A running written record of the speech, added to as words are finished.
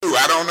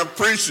I don't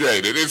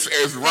appreciate it. It's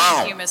wrong.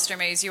 Thank you, Mr.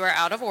 Mays. You are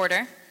out of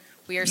order.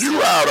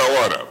 You out of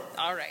order.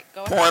 All right,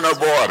 go ahead. Point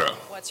of order.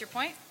 What's your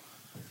point?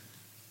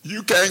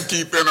 You can't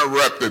keep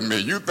interrupting me.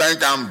 You think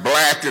I'm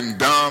black and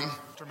dumb?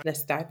 Let's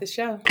start the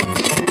show.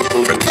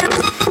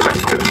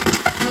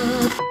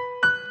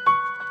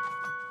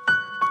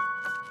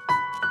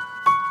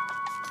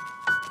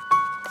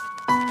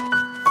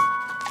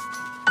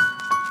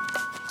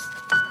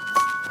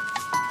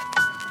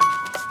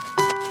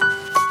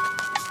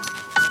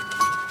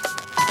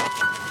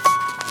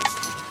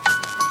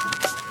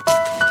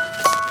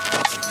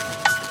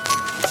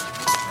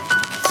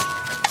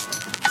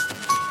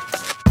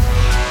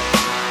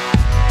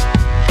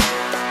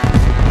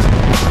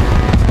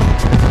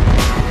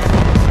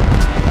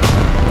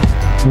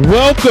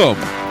 Welcome.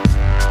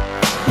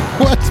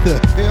 What the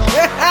hell?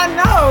 I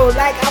know,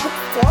 like I was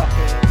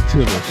talking. To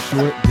the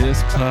Short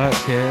Disc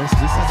Podcast.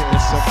 This is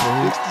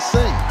episode It's the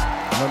same.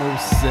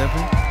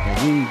 107,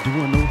 and we ain't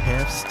doing no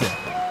half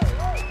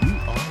stepping. We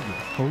are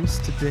your hosts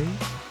today.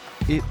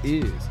 It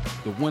is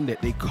the one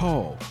that they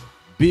call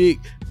Big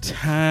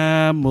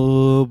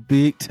Timer,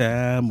 Big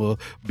Timer,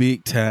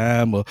 Big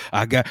Timer.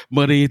 I got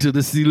money into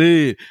the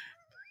ceiling.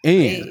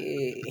 And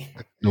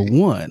the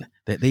one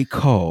that they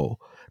call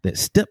that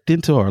stepped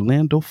into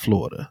Orlando,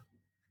 Florida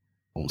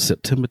on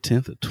September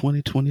 10th of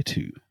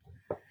 2022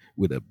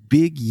 with a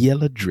big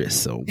yellow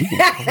dress on. We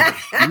gonna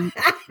call it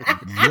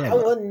Big I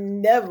Yellow. will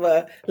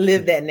never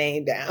live that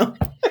name down.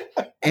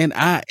 And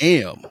I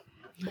am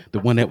the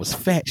one that was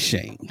fat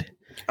shamed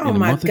Oh in the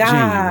my month of God.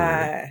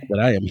 January. But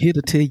I am here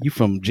to tell you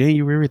from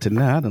January to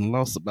now, I done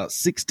lost about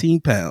 16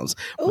 pounds.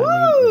 My name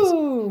is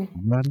Ooh.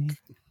 Ronnie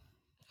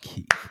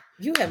Keith.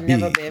 You have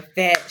never Big. been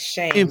fat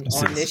shamed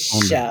Emphasis on this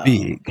on show. the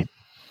big.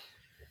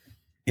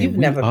 And You've we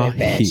never are been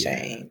fat here.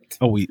 shamed.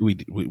 Oh, we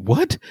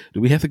what?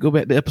 Do we have to go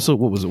back to episode?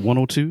 What was it?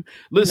 102.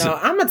 Listen, No,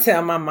 I'm gonna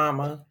tell my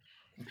mama,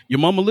 your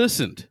mama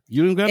listened.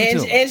 You didn't got to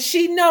tell. her. and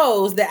she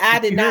knows that I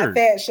did She not heard.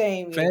 fat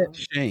shame you. Fat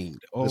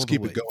shamed. All Let's the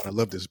keep way. it going. I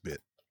love this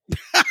bit.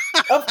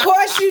 Of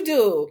course you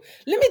do.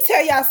 Let me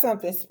tell y'all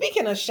something.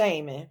 Speaking of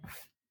shaming,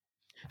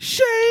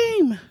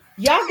 Shame.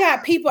 y'all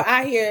got people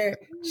out here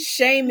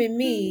shaming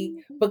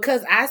me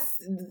because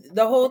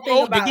the whole thing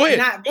Oh, about go ahead.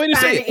 not Go ahead and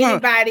say finding it. Come on.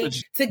 anybody But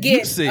to you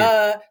get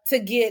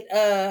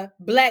said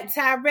Black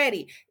Tie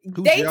ready.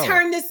 Who's They y'all?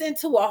 turned this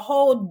into a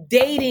whole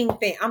dating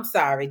thing. I'm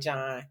sorry,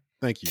 John,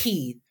 Thank you.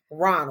 Keith,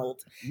 Ronald.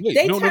 Wait,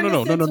 They no. turned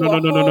this into a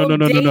whole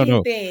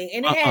dating thing,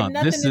 and it had This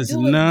nothing to is do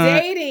with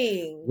not-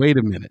 dating. Wait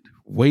a minute.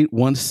 Wait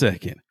 1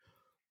 second.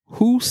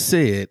 Who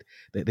said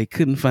that they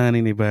couldn't find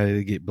anybody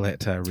to get Black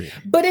Tie ready?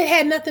 But it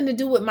had nothing to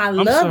do with my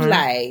love sorry.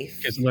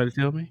 life. Can somebody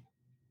tell me?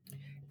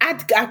 I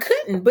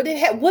couldn't, but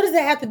what does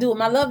that have to do with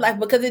my love life?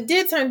 Because it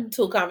did turn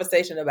into a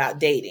conversation about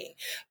dating,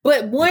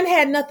 but one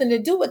had nothing to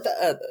do with the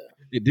other.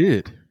 It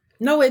did.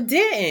 No, it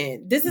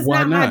didn't. This is Why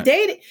not my not?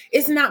 dating.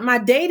 It's not my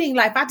dating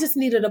life. I just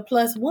needed a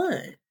plus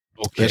one.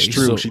 Okay, That's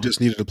true. so- She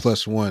just needed a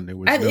plus one. There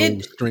was no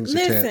strings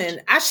listen, attached.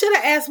 I should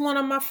have asked one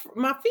of my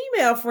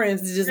female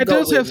friends to just It go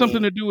does with have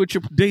something me. to do with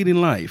your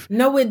dating life.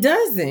 No, it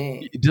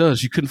doesn't. It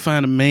does. You couldn't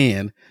find a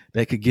man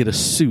that could get a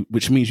suit,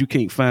 which means you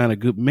can't find a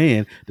good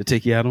man to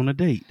take you out on a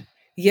date.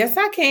 Yes,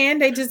 I can.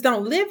 They just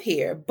don't live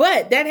here.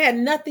 But that had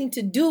nothing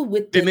to do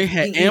with Then they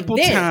had the ample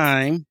event.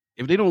 time.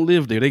 If they don't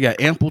live there, they got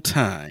ample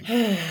time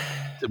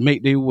to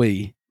make their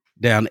way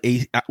down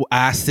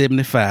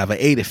I-75 or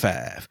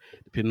 85,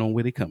 depending on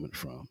where they're coming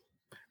from.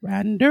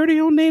 Riding dirty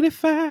on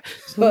 85.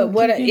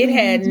 But it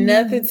had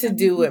nothing to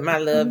do with my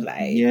love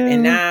life. Yeah.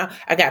 And now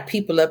I got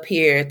people up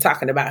here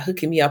talking about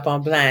hooking me up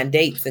on blind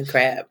dates and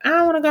crap. I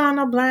don't want to go on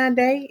no blind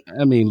date.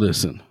 I mean,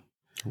 listen,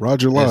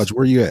 Roger Lodge,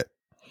 where you at?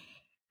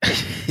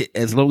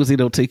 as long as they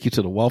don't take you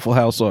to the Waffle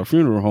House or a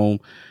funeral home,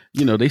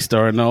 you know, they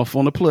starting off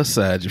on the plus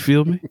side. You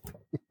feel me?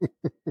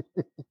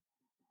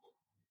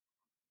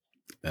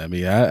 I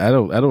mean, I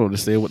don't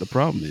understand what the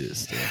problem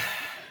is.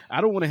 I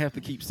don't want to have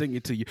to keep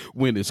singing to you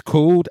when it's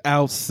cold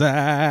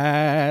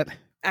outside.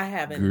 I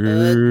have an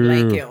Girl. UGG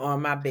blanket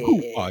on my bed.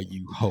 Who are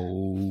you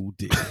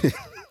holding?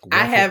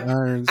 I have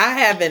Waffle irons. I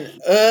have an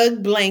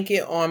UGG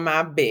blanket on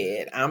my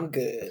bed. I'm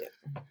good.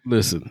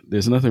 Listen,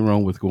 there's nothing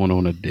wrong with going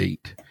on a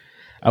date.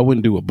 I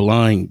wouldn't do a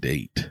blind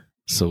date,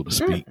 so to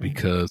speak,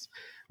 because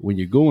when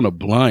you go on a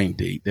blind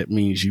date, that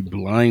means you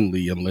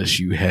blindly, unless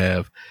you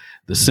have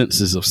the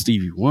senses of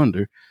Stevie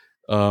Wonder,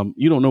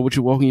 you don't know what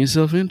you're walking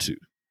yourself into.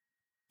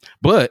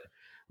 But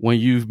when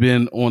you've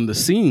been on the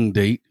seeing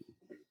date,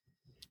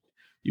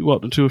 you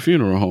walked into a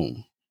funeral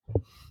home.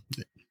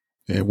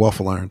 And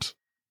waffle irons.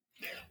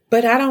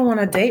 But I don't want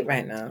to date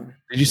right now.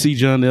 Did you see,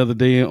 John, the other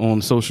day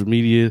on social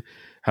media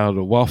how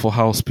the Waffle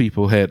House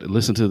people had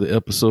listened to the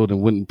episode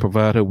and wouldn't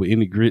provide her with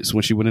any grits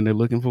when she went in there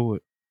looking for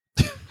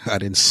it? I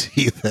didn't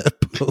see that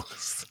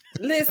post.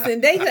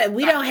 Listen, they said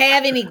we don't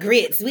have any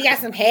grits. We got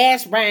some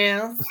hash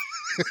browns.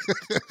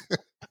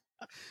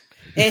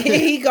 And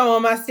he go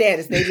on my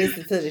status. They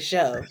listen to the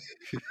show.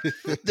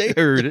 They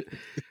heard it.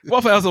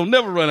 Waffle House will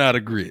never run out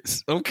of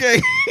grits.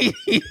 Okay.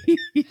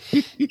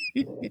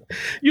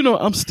 You know,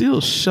 I'm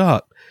still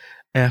shocked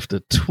after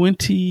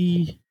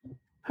 20,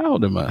 how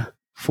old am I?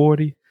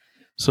 40.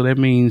 So that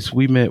means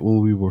we met when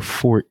we were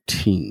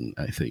 14,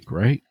 I think,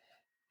 right?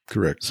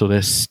 Correct. So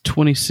that's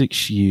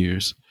 26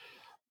 years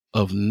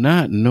of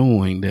not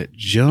knowing that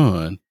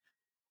John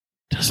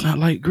does not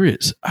like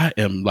grits. I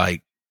am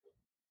like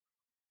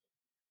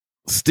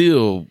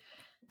still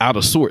out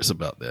of sorts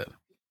about that.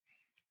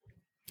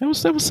 That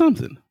was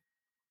something.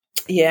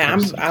 Yeah,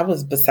 I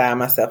was beside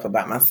myself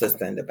about my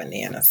sister and the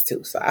bananas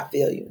too, so I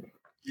feel you.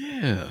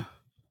 Yeah.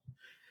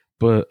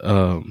 But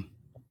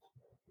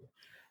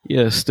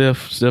yeah,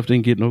 Steph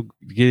didn't get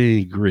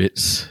any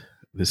grits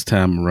this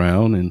time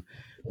around, and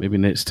maybe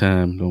next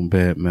time don't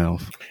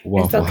badmouth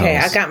Waffle It's okay.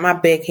 House. I got my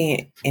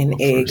bacon and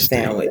egg First day.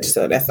 sandwich,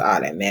 so that's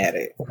all that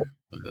mattered.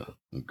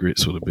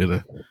 Grits with a bit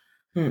of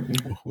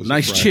Was it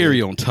nice Friday?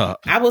 cherry on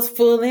top. I was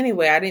full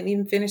anyway. I didn't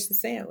even finish the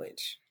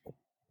sandwich.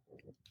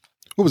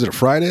 What was it? A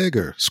fried egg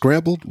or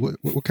scrambled? What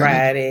kind?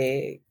 Fried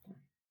egg,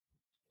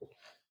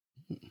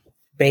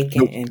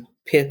 bacon, and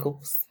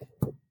pickles.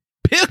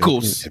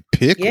 Pickles.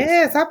 Pickles.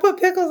 Yes, I put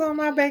pickles on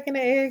my bacon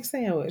and egg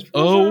sandwich. What's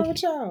wrong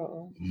with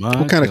y'all? My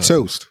What kind of God.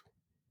 toast?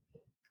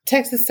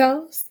 Texas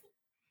toast?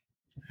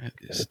 That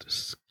is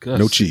disgusting.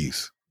 No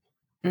cheese.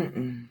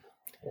 Mm-mm.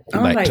 You I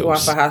don't like like toast.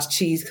 Waffle House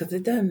cheese because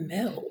it doesn't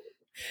melt.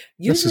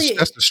 That's Usually,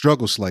 the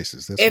struggle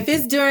slices. That's if what-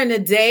 it's during the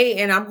day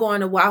and I'm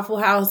going to Waffle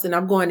House and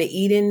I'm going to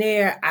eat in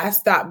there, I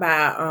stop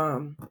by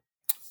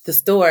the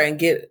store and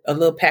get a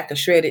little pack of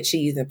shredded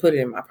cheese and put it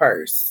in my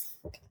purse.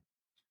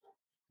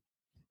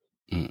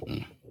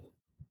 Mm-mm.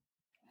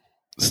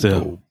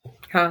 Still,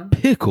 Huh?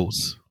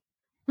 pickles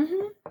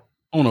Mm-hmm.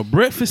 on a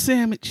breakfast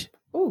sandwich.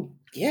 Oh,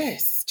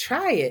 yes.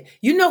 Try it.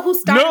 You know who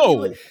started me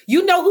No. with,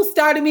 you know who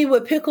started me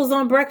with pickles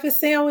on breakfast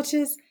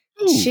sandwiches?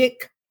 Ooh,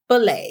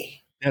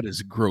 Chick-fil-A. that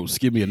is gross.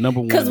 Give me a number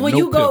one. Because when no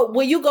you pickle.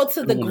 go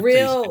to the don't wanna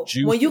grill, taste the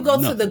juice when you or go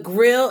to nothing. the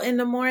grill in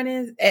the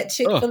mornings at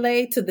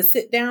Chick-fil-A to the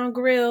sit down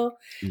grill,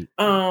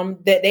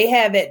 that they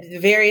have at the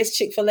various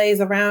Chick-fil-A's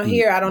around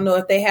here. I don't know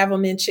if they have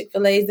them in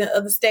Chick-fil-A's in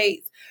other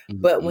states,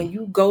 but when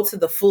you go to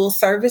the full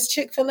service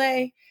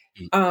Chick-fil-A,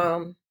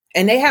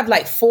 and they have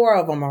like 4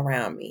 of them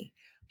around me.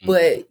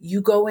 But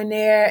you go in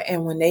there,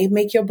 and when they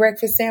make your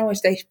breakfast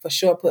sandwich, they for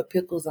sure put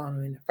pickles on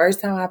them. And the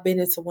first time I've been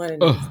into one,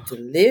 and it was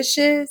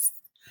delicious.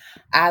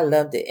 I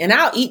loved it. And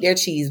I'll eat their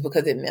cheese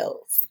because it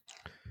melts.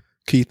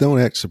 Keith, don't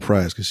act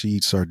surprised because she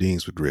eats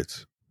sardines with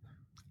grits.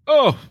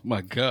 Oh my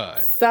God.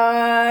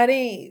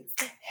 Sardines.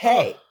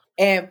 Hey.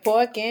 And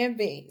pork and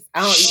beans.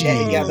 I don't eat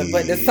that together,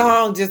 but the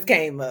song just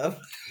came up.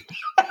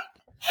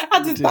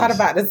 I just thought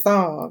about the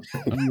song.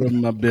 You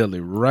in my belly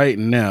right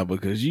now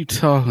because you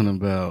talking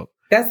about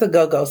That's a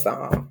go-go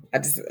song.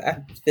 I'm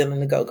feeling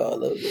the go-go a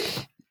little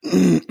bit.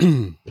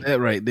 that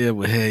right there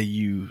would have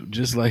you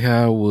just like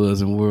how I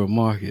was in World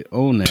Market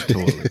on that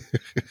toilet.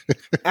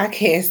 I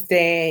can't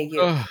stand you.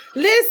 Ugh.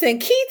 Listen,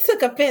 Keith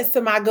took offense to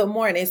my good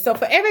morning. So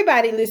for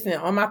everybody listening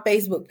on my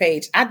Facebook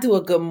page, I do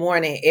a good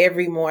morning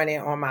every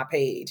morning on my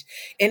page.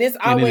 And it's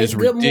And it always is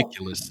good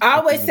ridiculous. I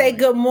always say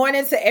good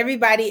morning to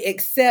everybody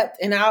except,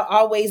 and I'll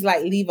always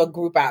like leave a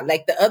group out.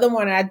 Like the other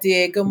one I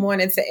did, good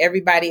morning to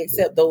everybody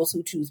except those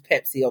who choose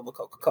Pepsi over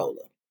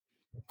Coca-Cola.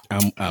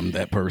 I'm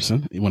that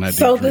person when I do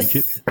So drink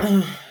this, it.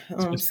 I'm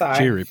It's sorry.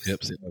 Cherry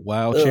Pepsi,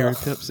 wild Ugh. cherry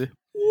Pepsi.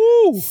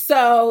 Woo!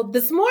 So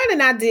this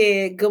morning I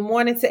did good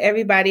morning to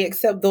everybody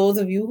except those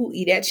of you who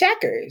eat at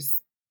Checkers.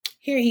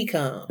 Here he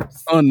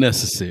comes.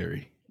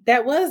 Unnecessary.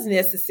 That was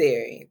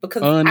necessary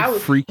because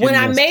Unfreaking when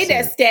I made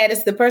necessary. that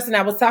status, the person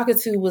I was talking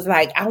to was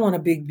like, I want a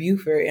Big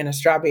Buford and a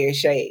strawberry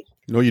shake.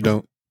 No, you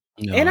don't.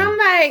 No. And I'm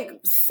like,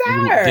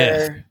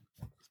 sir.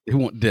 They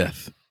want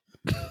death.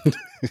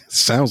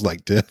 Sounds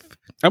like death.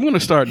 I'm going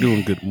to start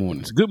doing good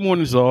mornings. Good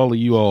mornings to all of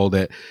you all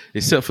that,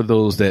 except for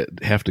those that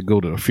have to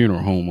go to a funeral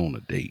home on a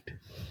date.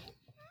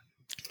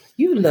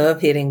 You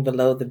love hitting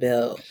below the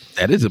belt.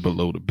 That is a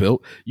below the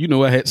belt. You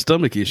know, I had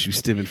stomach issues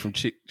stemming from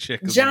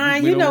Checkers.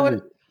 John, you know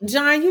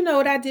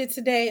what I did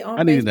today on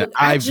I needed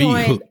Facebook?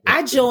 an IV hook.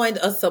 I joined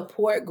a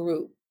support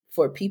group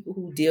for people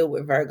who deal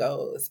with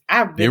Virgos.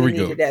 I There we really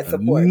go. needed that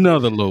support.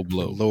 Another low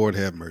blow. Lord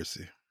have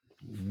mercy.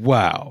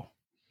 Wow.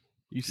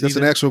 You see That's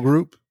an that? actual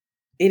group?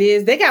 It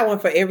is. They got one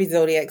for every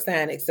zodiac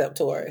sign except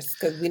Taurus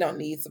because we don't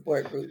need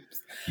support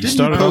groups. You Didn't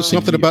started you post off the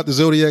something year- about the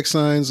zodiac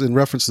signs in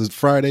reference to the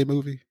Friday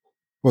movie?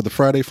 Or the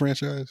Friday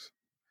franchise?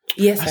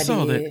 Yes, I I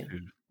saw did. that. Too.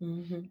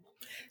 Mm-hmm.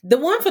 The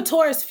one for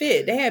Taurus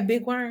fit. They had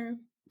Big Worm.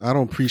 I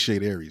don't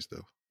appreciate Aries,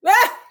 though.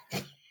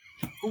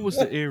 Who was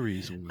the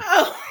Aries one?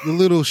 Oh, The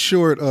little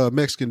short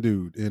Mexican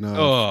dude in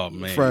Oh,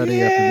 man.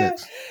 Friday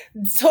After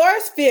Next.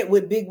 Taurus fit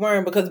with Big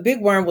Worm because Big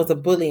Worm was a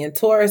bully, and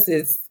Taurus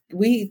is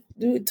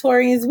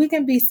Taurians. We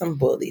can be some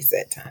bullies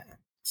at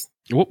times.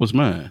 What was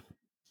mine?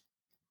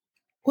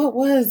 What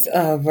was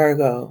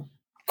Virgo?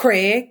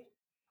 Craig.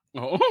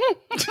 Oh.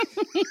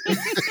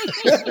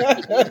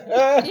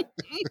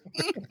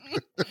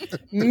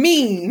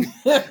 Mean.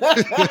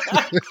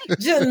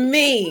 Just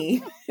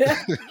mean.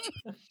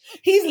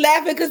 He's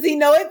laughing because he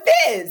know it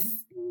fits.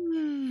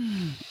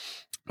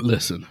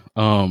 Listen,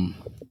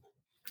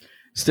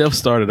 Steph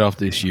started off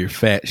this year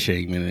fat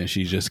shaming, and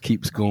she just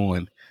keeps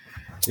going.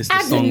 It's the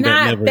I song did that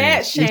not never fat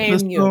ends. shame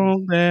It's the you.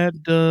 song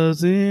that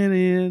doesn't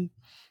end.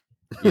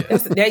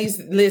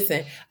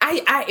 Listen,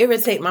 I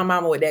irritate my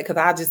mama with that because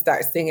I just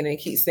start singing and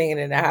keep singing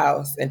in the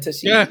house until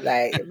she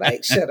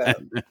like shut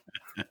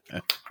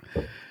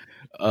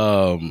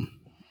up.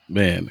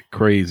 Man,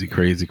 crazy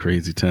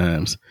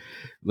times.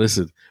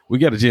 Listen, we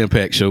got a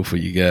jam-packed show for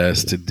you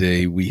guys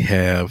today. We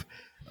have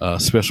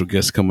special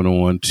guests coming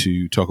on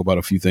to talk about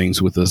a few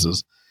things with us,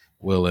 as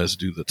well as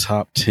do the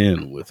top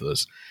 10 with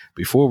us.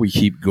 Before we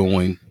keep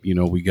going, we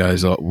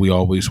always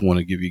want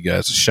to give you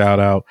guys a shout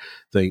out.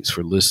 Thanks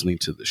for listening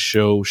to the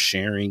show,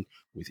 sharing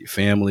with your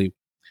family.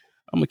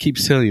 I'm gonna keep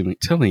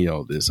telling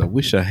y'all this. I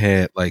wish I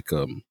had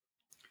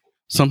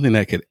something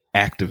that could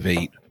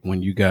activate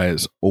when you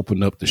guys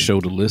open up the show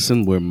to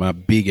listen, where my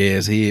big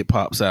ass head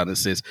pops out and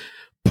says,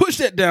 "Push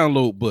that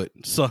download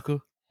button, sucker."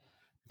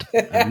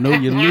 I know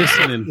you're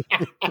listening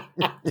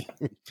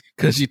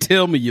because you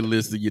tell me you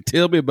listen. You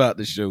tell me about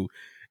the show,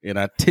 and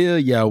I tell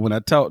y'all when I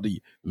talk to you,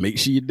 make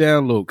sure you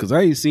download, because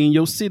I ain't seen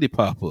your city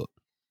pop up.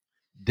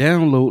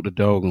 Download the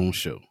doggone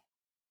show.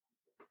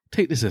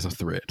 Take this as a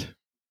threat.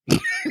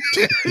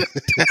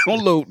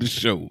 Download the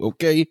show,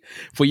 okay?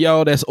 For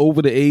y'all that's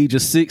over the age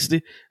of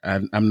 60,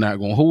 I'm not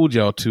gonna hold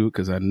y'all to it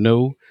because I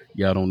know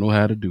y'all don't know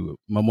how to do it.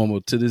 My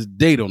mama to this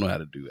day don't know how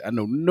to do it. I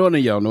know none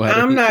of y'all know how to do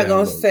it. I'm not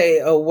gonna say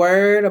a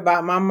word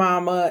about my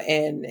mama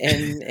and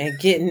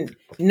getting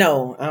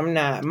no, I'm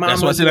not. Mama,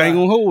 that's why I said I ain't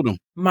gonna hold them.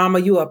 Mama,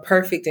 you are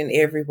perfect in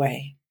every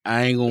way.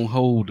 I ain't gonna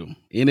hold them.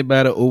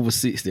 Anybody over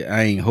 60,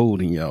 I ain't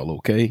holding y'all,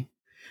 okay?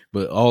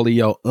 But all of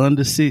y'all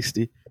under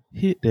 60,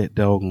 hit that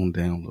doggone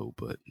download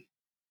button.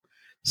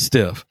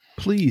 Steph,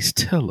 please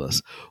tell us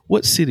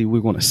what city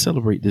we're going to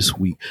celebrate this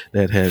week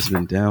that has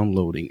been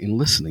downloading and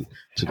listening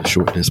to the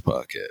Short Disc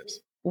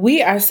Podcast.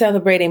 We are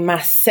celebrating my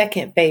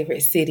second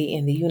favorite city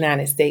in the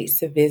United States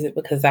to visit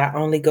because I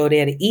only go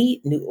there to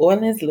eat, New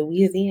Orleans,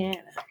 Louisiana.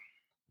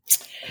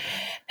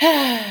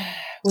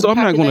 So I'm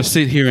not going to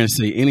sit here and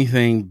say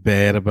anything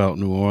bad about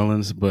New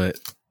Orleans, but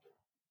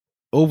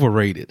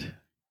overrated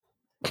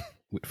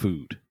with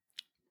food.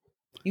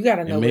 You got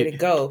to know where to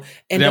go.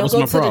 And that was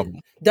my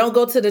problem. Don't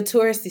go to the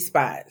touristy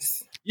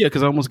spots. Yeah,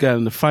 because I almost got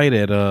in the fight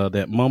at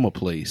that mama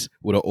place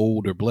with an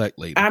older black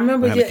lady. I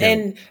remember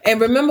and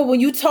remember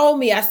when you told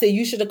me, I said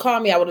you should have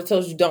called me. I would have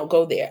told you don't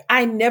go there.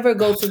 I never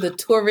go to the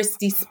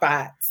touristy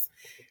spots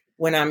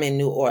when I'm in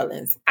New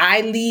Orleans.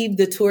 I leave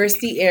the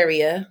touristy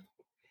area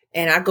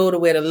and I go to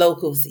where the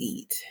locals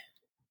eat.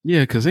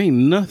 Yeah, because ain't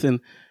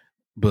nothing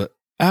but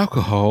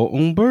alcohol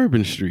on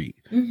Bourbon Street.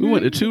 Mm-hmm. We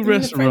went to two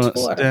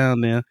restaurants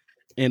down there.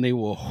 And they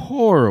were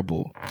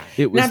horrible.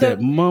 It was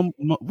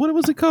what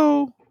was it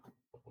called?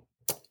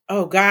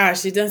 Oh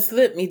gosh, it done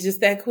slipped me just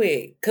that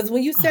quick. Because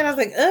when you said, I was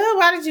like, "Oh,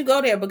 why did you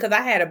go there?" Because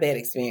I had a bad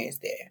experience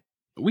there.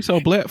 We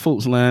saw black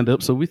folks lined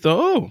up, so we thought,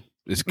 "Oh,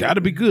 it's got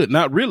to be good."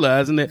 Not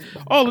realizing that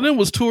all of them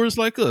was tourists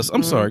like us.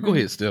 I'm sorry. Go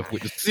ahead, Steph.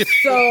 With the city.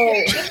 So,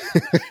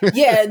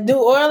 yeah,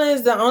 New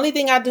Orleans. The only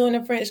thing I do in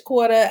the French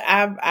Quarter,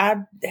 I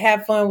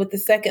have fun with the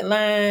second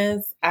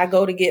lines. I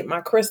go to get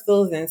my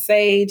crystals and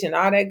sage and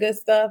all that good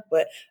stuff.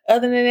 But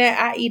other than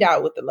that, I eat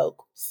out with the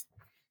locals.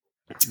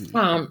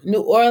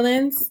 New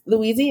Orleans,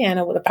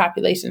 Louisiana, with a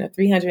population of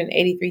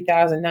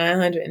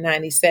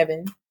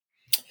 383,997.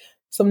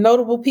 Some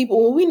notable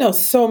people. Well, we know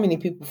so many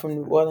people from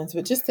New Orleans,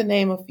 but just to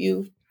name a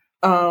few.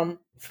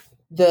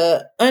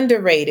 The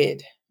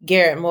underrated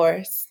Garrett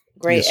Morris,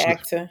 great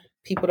actor.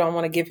 People don't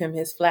want to give him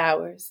his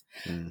flowers.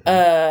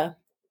 Mm-hmm.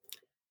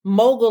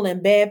 Mogul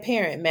and bad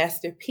parent,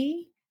 Master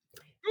P.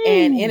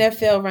 And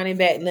NFL running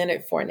back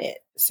Leonard Fournette.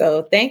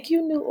 So thank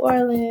you, New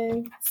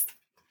Orleans.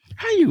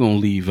 How you gonna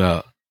leave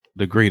out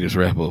the greatest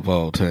rapper of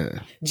all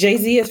time?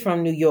 Jay-Z is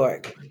from New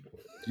York.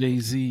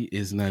 Jay-Z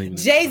is not even.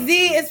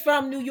 Jay-Z is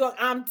from New York.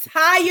 I'm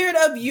tired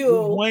of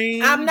you.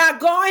 Wayne I'm not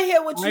going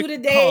here with you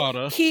today.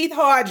 Carter Keith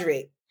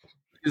Hardrick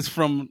is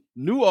from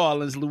New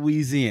Orleans,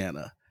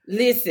 Louisiana.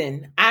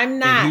 Listen, I'm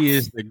not. And he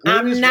is the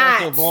greatest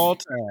rapper of all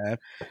time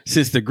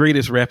since the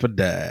greatest rapper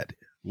died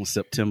on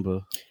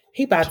September.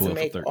 He about to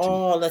make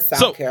all of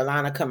South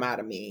Carolina come out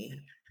of me.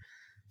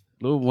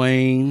 Lil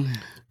Wayne.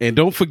 And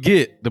don't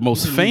forget the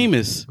most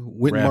famous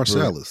Wynton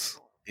Marsalis.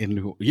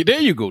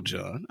 There you go,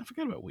 John. I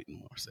forgot about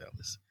Wynton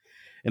Marsalis.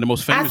 And the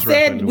most famous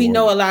rapper in New Orleans.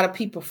 Know a lot of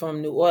people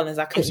from New Orleans.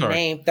 I couldn't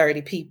name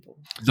 30 people.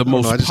 The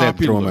most I just popular. had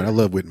to throw him in. I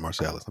love Wynton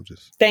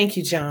Marsalis. Thank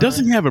you, John.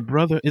 Doesn't he have a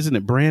brother? Isn't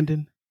it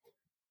Brandon?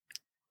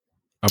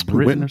 A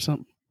Britain or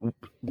something?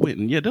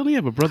 Wynton. Yeah, doesn't he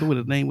have a brother with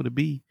a name with a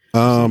B?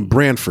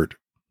 Branford.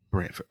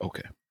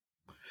 Okay.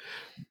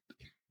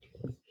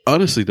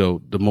 Honestly,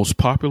 though, the most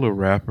popular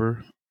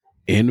rapper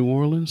in New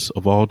Orleans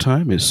of all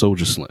time is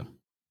Soulja Slim.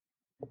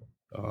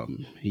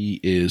 He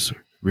is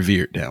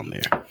revered down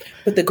there.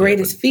 But the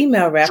greatest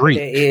female rapper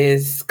there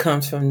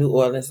comes from New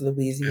Orleans,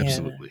 Louisiana.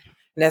 Absolutely.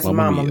 And that's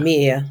Mama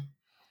Mia.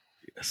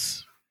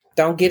 Yes.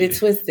 Don't get it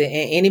twisted.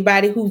 And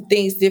anybody who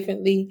thinks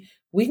differently,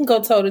 we can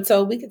go toe to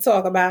toe. We can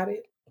talk about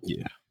it.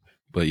 Yeah.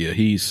 But yeah,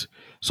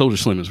 Soulja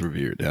Slim is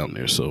revered down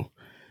there. So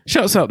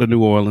shouts out to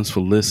New Orleans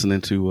for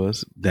listening to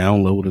us,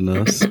 downloading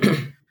us.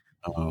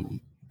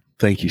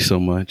 Thank you so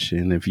much.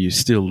 And if you're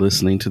still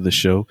listening to the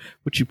show,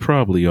 which you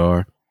probably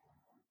are,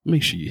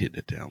 make sure you hit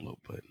that download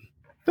button.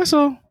 That's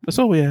all. That's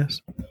all we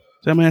ask.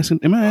 So am I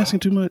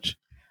asking too much?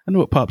 I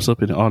know it pops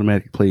up and it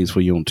automatically plays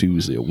for you on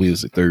Tuesday or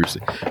Wednesday,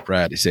 Thursday,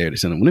 Friday, Saturday,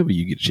 Sunday, whenever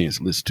you get a chance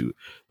to listen to it.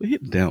 But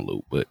hit the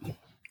download button.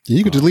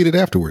 You can delete it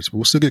afterwards, but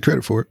we'll still get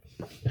credit for it.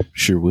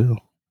 Sure will.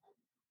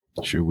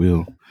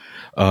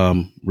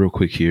 Real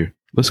quick here.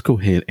 Let's go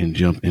ahead and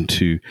jump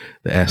into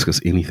the Ask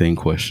Us Anything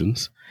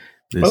questions.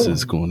 This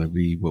is going to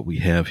be what we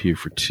have here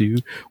for 2.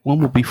 One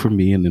will be for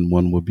me, and then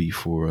one will be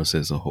for us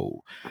as a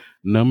whole.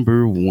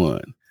 Number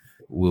 1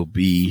 will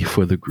be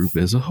for the group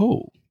as a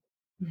whole.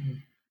 Mm-hmm.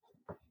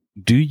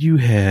 Do you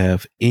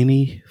have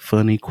any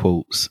funny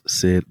quotes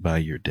said by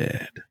your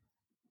dad?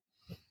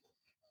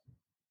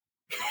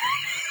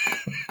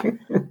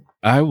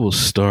 I will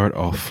start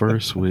off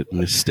first with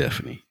Miss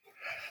Stephanie.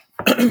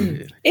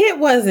 It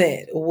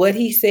wasn't what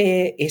he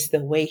said, it's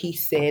the way he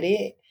said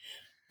it.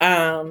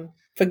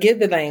 Forgive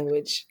the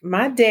language.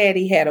 My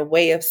daddy had a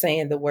way of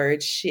saying the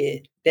word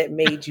shit that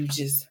made you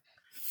just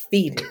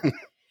feel it.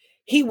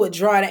 He would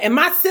draw it. And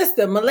my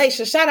sister,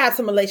 Malaysia, shout out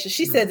to Malaysia.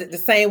 She says it the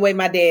same way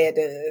my dad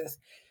does.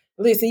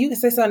 Listen, you can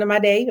say something to my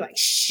dad, you're like,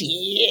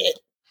 shit.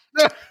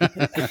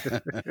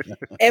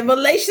 And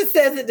Malaysia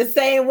says it the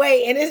same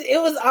way. And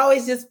it was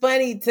always just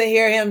funny to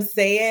hear him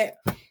say it.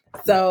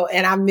 So,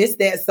 and I miss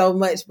that so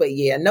much. But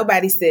yeah,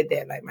 nobody said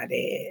that like my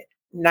dad.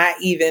 Not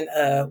even,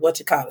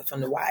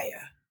 from The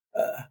Wire.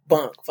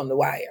 Bunk from The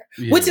Wire.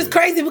 Yeah. Which is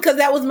crazy because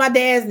that was my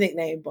dad's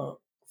nickname, Bunk.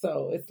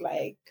 So it's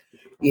like,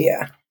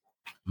 yeah.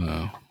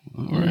 Wow.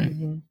 All right.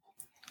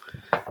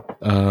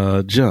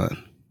 Mm-hmm.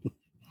 John.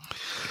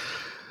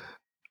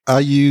 I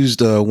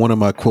used one of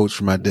my quotes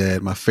from my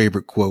dad, my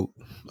favorite quote,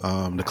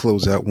 to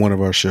close out one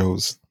of our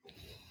shows.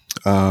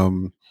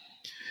 And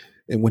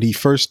when he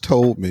first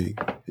told me,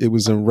 it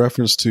was in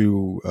reference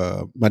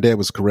to my dad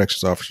was a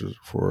corrections officer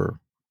for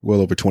well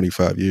over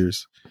 25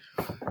 years.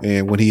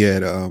 And when he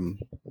had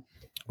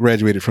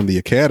graduated from the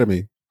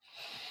academy,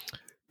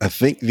 I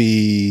think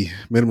the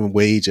minimum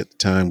wage at the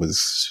time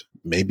was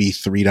maybe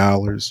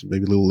 $3,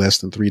 maybe a little less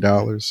than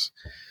 $3.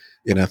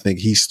 And I think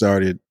he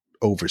started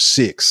over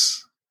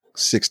 $6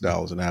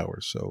 an hour.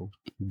 So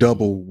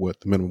double what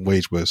the minimum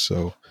wage was.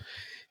 So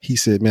he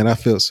said, man, I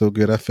felt so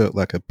good. I felt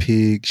like a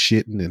pig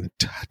shitting in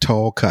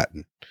tall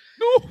cotton.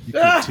 You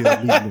can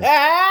tell me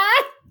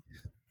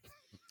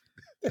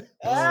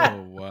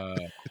oh, wow.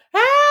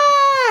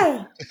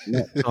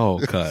 Tall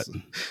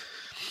cotton.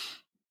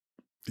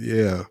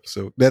 Yeah.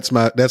 So that's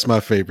my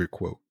favorite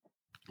quote.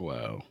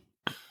 Wow.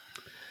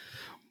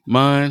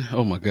 Mine,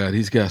 oh my God,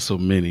 he's got so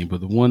many,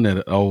 but the one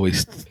that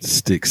always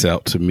sticks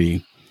out to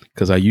me,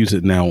 because I use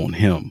it now on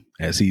him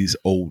as he's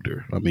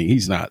older. I mean,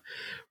 he's not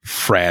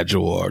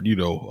fragile or,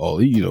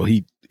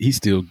 he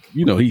still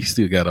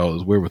got all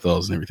his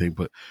wherewithals and everything.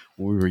 But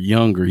when we were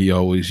younger, he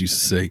always used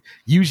to say,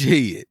 use your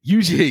head,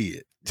 use your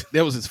head.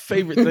 That was his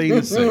favorite thing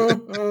to say.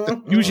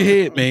 Use your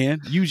head, man.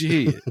 Use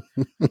your head.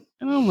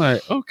 And I'm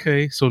like,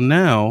 okay. So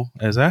now,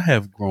 as I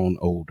have grown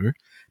older,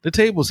 the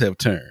tables have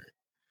turned.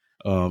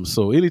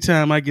 So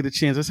anytime I get a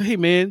chance, I say, hey,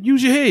 man,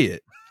 use your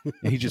head.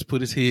 And he just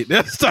put his head down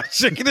and start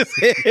shaking his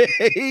head.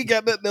 He ain't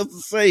got nothing else to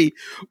say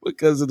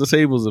because the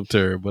tables have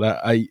turned. But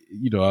I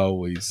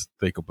always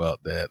think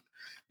about that.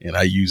 And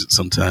I use it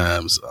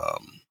sometimes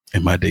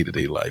in my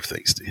day-to-day life,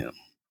 thanks to him.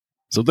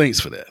 So thanks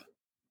for that.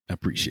 I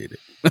appreciate it.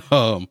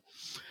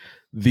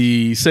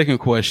 The second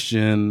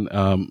question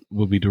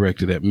will be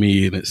directed at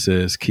me, and it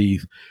says,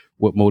 Keith,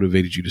 what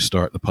motivated you to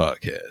start the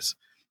podcast?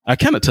 I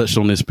kind of touched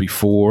on this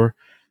before,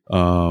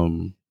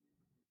 in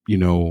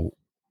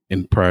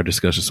prior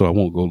discussion, so I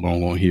won't go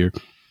long on here.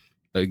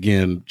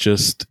 Again,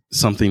 just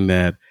something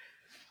that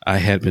I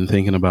had been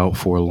thinking about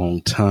for a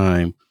long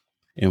time.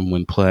 And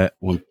when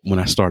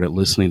I started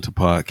listening to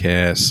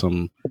podcasts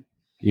some,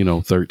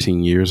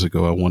 13 years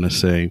ago, I want to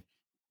say,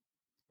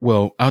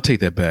 well, I'll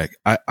take that back.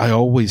 I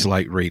always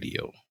liked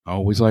radio. I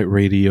always liked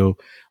radio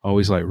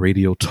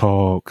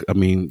talk. I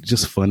mean,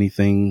 just funny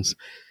things.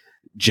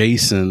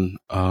 Jason,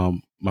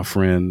 my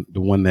friend,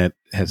 the one that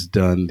has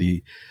done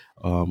the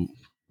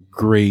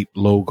great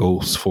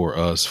logos for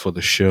us for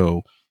the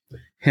show,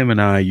 him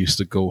and I used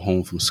to go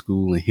home from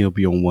school and he'll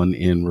be on one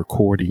end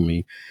recording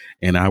me,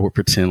 and I would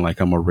pretend like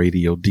I'm a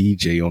radio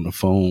DJ on the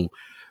phone,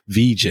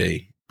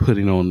 VJ,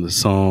 putting on the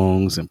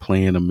songs and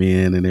playing them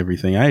in and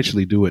everything. I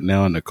actually do it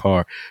now in the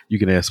car. You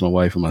can ask my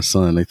wife and my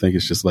son. They think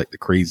it's just like the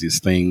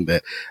craziest thing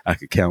that I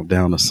could count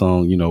down a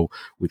song,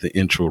 with the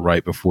intro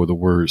right before the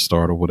words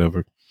start or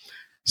whatever.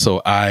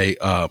 So I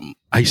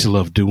used to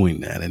love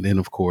doing that. And then,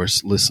 of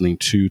course, listening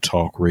to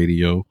talk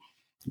radio,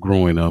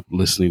 growing up,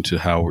 listening to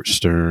Howard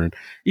Stern,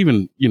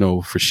 even,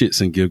 for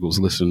shits and giggles,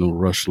 listening to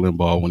Rush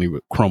Limbaugh when he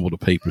would crumble the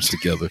papers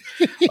together.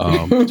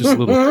 Just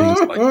little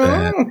things like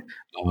that. And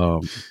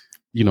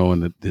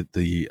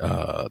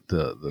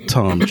the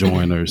Tom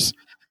Joyners,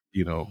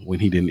 when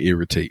he didn't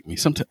irritate me.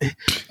 Sometimes,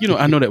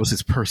 I know that was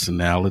his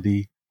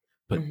personality,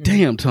 But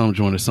damn, Tom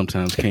Joyner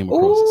sometimes came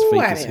across as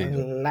fake as hell. I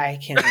didn't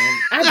like him.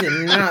 I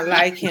did not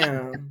like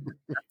him.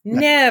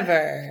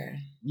 Never.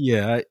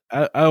 Yeah,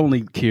 I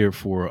only care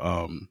for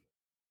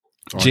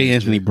J.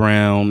 Anthony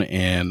Brown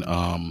and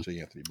J.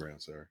 Anthony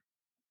Brown, sorry.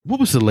 What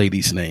was the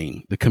lady's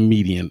name? The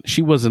comedian.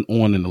 She wasn't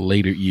on in the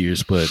later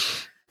years, but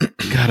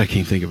God, I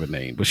can't think of her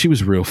name. But she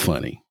was real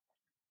funny.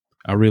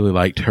 I really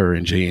liked her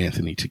and J.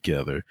 Anthony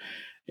together.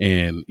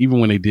 And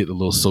even when they did the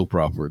little soap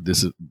opera,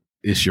 This Is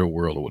It's Your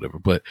World or whatever.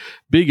 But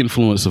big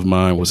influence of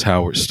mine was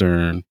Howard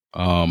Stern.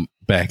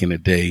 Back in the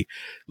day,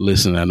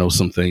 listen, I know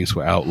some things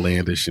were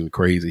outlandish and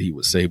crazy he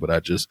would say, but I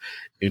just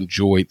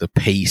enjoyed the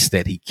pace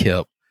that he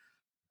kept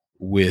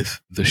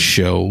with the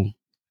show,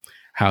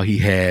 how he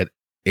had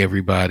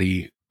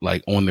everybody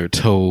like on their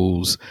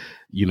toes,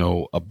 you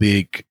know, a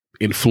big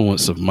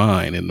influence of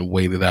mine in the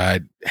way that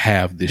I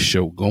have this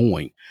show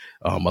going.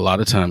 A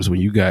lot of times when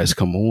you guys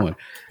come on,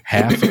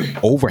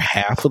 over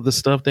half of the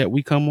stuff that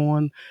we come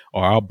on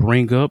or I'll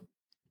bring up,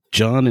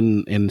 John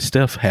and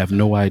Steph have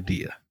no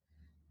idea.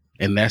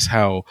 And that's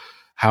how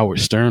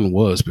Howard Stern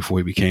was before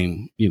he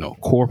became, you know,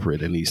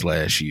 corporate in these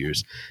last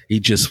years.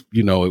 He just,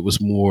 you know, it was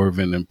more of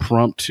an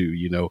impromptu,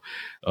 you know,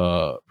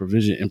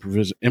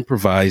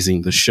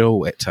 improvising the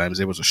show at times.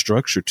 There was a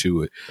structure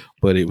to it,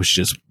 but it was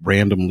just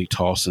randomly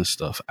tossing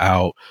stuff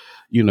out,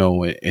 you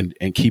know, and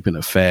keeping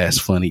a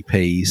fast, funny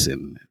pace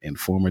and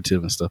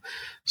informative and stuff.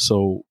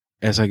 So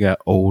as I got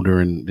older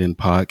and then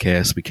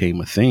podcasts became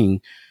a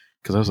thing,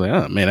 because I was like,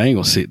 oh, man, I ain't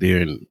going to sit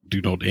there and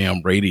do no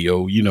damn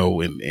radio, you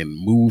know, and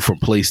move from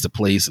place to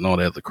place and all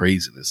that other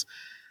craziness.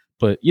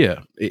 But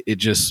yeah, it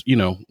just, you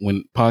know,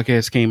 when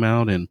podcasts came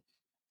out and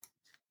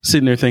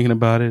sitting there thinking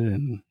about it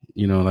and,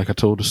 you know, like I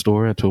told the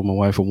story, I told my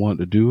wife I wanted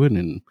to do it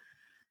and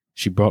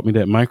she brought me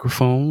that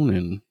microphone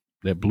and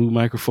that blue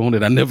microphone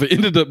that I never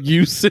ended up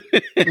using.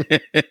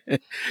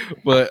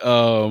 But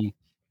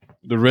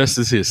the rest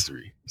is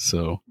history.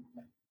 So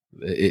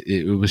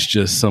it was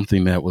just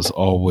something that was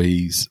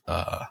always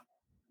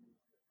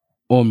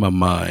on my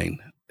mind,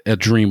 a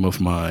dream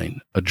of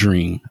mine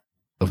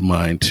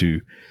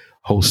to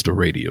host a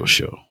radio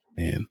show.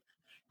 And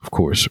of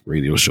course,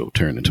 radio show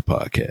turned into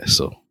podcast.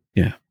 So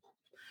yeah,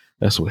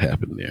 that's what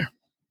happened there.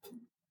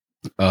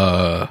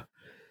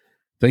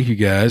 Thank you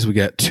guys. We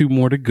got 2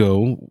 more to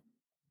go.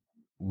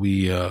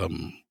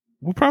 We'll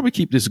probably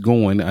keep this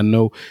going. I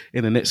know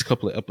in the next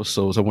couple of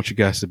episodes, I want you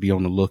guys to be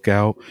on the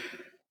lookout.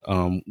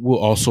 We'll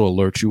also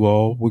alert you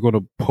all. We're going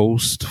to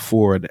post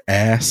for an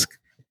Ask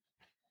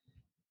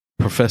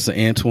Professor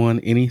Antoine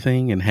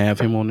anything and have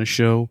him on the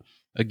show.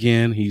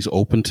 Again, he's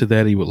open to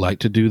that. He would like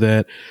to do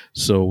that.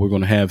 So we're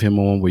going to have him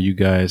on where you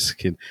guys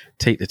can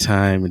take the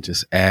time and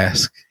just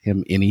ask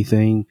him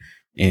anything.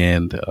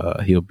 And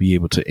he'll be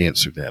able to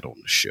answer that on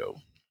the show.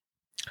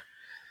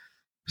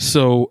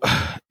 So,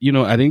 you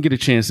know, I didn't get a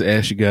chance to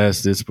ask you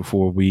guys this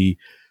before we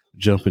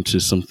jump into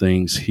some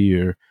things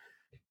here.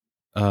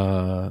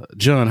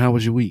 John, how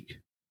was your week?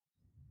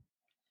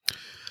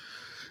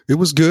 It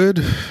was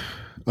good.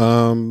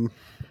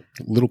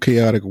 Little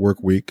chaotic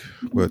work week,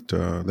 but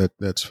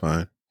that's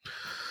fine.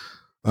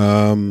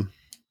 Got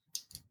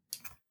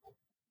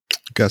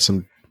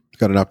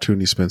an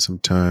opportunity to spend some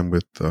time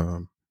with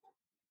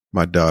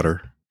my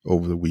daughter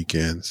over the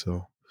weekend,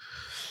 so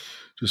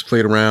just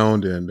played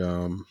around and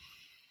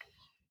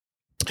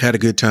had a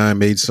good time.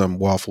 Made some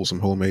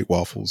homemade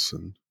waffles,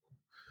 and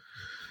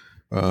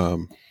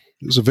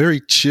it was a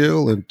very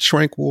chill and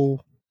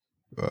tranquil,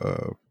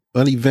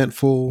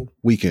 uneventful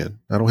weekend.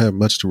 I don't have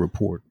much to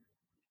report.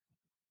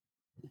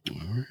 All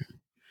right.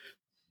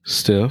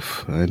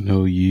 Steph, I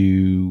know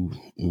you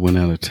went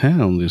out of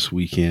town this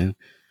weekend.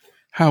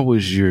 How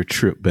was your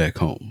trip back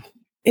home?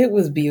 It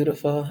was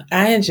beautiful.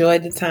 I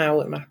enjoyed the time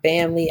with my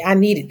family. I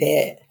needed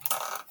that.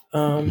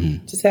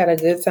 Just had a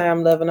good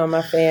time loving on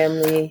my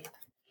family,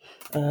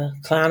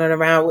 clowning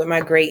around with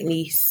my great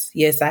niece.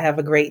 Yes, I have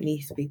a great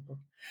niece, people.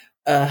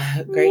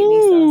 Great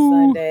niece on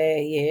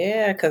Sunday.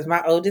 Yeah, because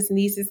my oldest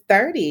niece is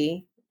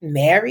 30,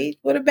 married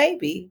with a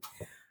baby.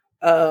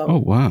 Oh,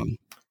 wow.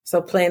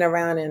 So playing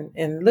around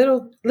and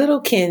little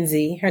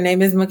Kenzie, her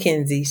name is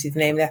Mackenzie. She's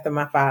named after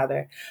my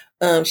father.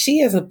 She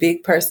has a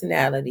big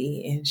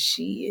personality and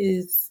she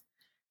is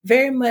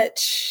very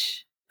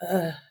much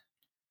her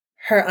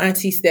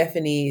Auntie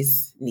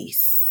Stephanie's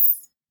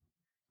niece.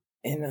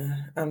 And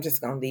I'm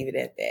just going to leave it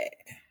at that.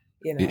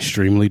 You know,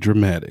 extremely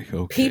dramatic.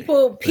 Okay.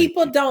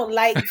 People don't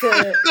like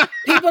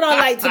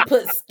to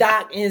put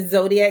stock in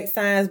zodiac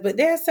signs, but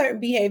there are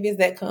certain behaviors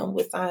that come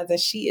with signs, and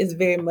she is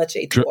very much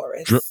a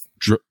Taurus.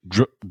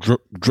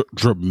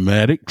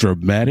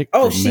 Dramatic.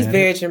 Oh, she's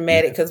very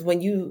dramatic because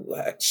when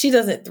she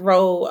doesn't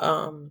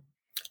throw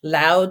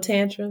loud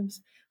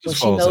tantrums. When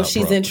she knows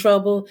she's in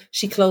trouble,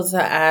 she closes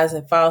her eyes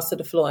and falls to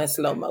the floor in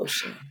slow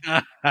motion.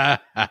 I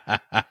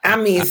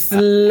mean,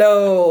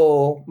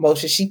 slow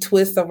motion. She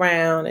twists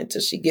around until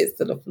she gets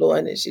to the floor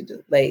and then she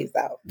just lays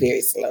out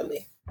very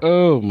slowly.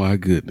 Oh, my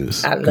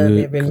goodness. I love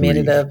every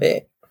minute of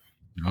it.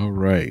 All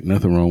right.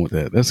 Nothing wrong with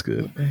that. That's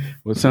good. Mm-hmm.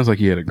 Well, it sounds like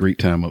you had a great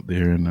time up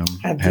there, and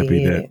I'm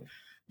happy that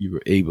you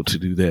were able to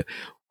do that.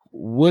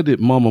 what did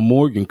Mama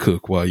Morgan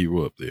cook while you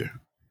were up there?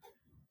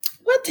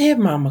 What did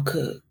Mama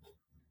cook?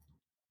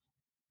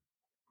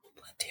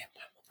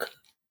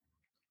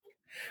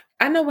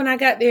 I know when I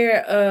got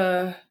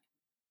there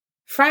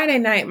Friday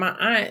night, my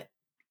aunt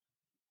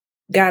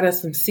got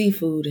us some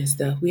seafood and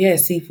stuff. We had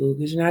seafood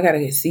because, I got to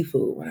get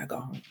seafood when I go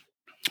home.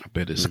 I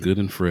bet it's good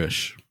and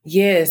fresh.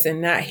 Yes,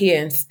 and not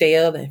here and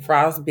stale and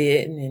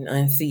frostbitten and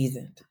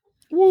unseasoned.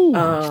 Woo.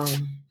 What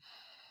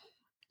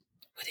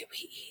did we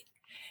eat?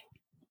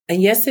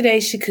 And yesterday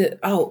she could.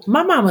 Oh,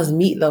 my mama's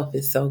meatloaf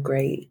is so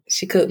great.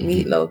 She cooked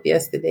meatloaf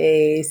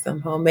yesterday. Some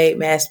homemade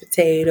mashed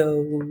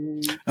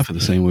potatoes. I feel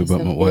the same way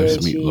about my wife's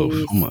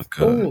meatloaf. Oh my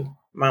God. Ooh,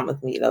 mama's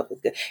meatloaf is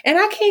good. And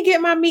I can't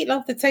get my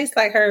meatloaf to taste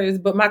like hers,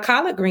 but my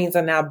collard greens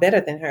are now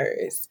better than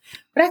hers.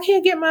 But I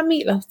can't get my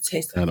meatloaf to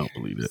taste like I don't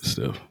believe that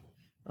stuff.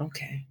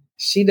 Okay.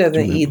 She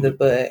doesn't either,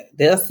 but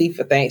they'll see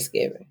for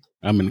Thanksgiving.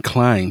 I'm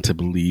inclined to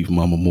believe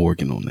Mama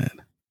Morgan on that.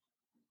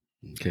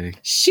 Okay.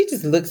 She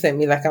just looks at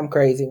me like I'm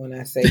crazy when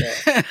I say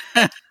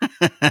that.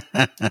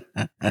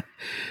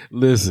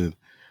 Listen,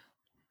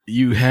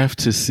 you have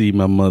to see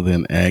my mother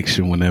in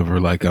action whenever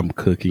like I'm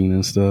cooking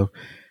and stuff,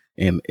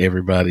 and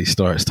everybody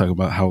starts talking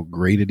about how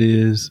great it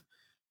is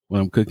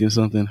when I'm cooking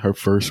something. Her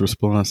first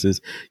response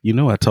is,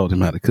 I taught him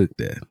how to cook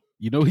that.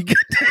 He got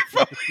that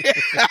from me.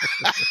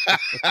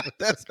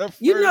 That's her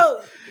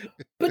first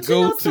but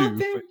go-to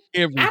something? for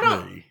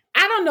everything.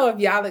 I don't know if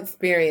y'all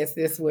experience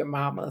this with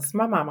mamas.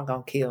 My mama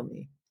gonna kill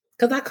me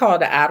because I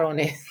called her out on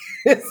it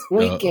this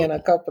weekend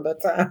a couple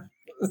of times.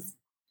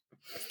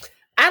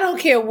 I don't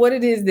care what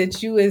it is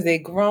that you as a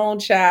grown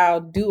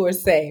child do or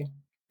say,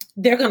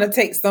 they're gonna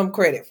take some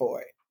credit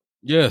for it.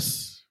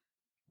 Yes.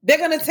 They're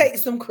going to take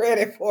some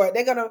credit for it.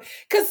 They're going to,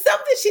 because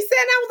something she said,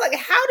 and I was like,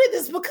 how did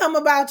this become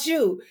about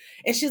you?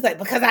 And she's like,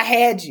 because I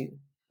had you.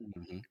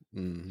 Mm-hmm.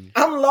 Mm-hmm.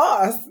 I'm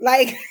lost.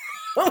 Like,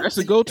 that's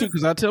a go-to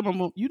because I tell my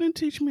mom, you didn't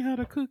teach me how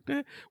to cook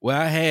that. Well,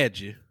 I had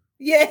you.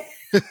 Yeah.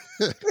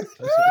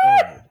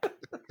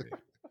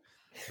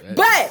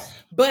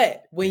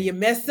 But when you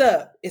mess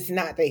up, it's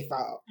not their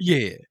fault.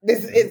 Yeah.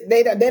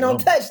 They don't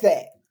touch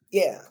that.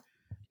 Yeah.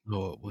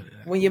 Lord,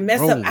 when you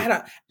mess up,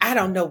 I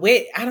don't know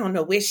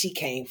where she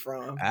came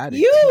from. I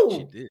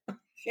didn't teach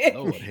you.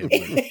 Lord,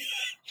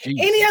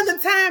 any other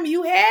time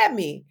you had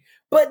me,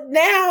 but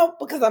now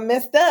because I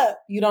messed up,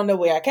 you don't know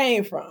where I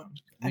came from.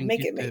 I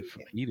make it.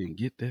 You didn't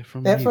get that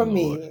from that me. From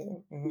me.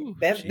 Ooh,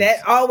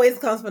 that always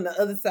comes from the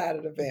other side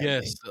of the family.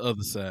 Yes, the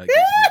other side.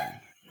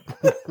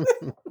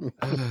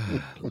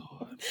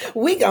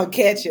 We gonna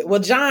catch it. Well,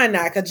 John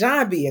not, because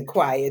John being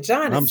quiet.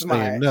 John is smart.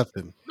 I'm saying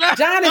nothing.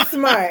 John is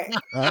smart.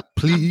 I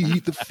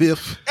plead the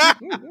fifth.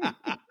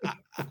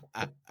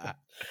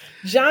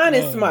 John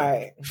is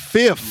smart.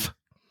 Fifth.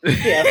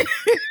 Yeah.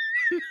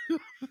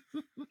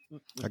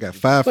 I got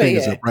 5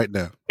 fingers up right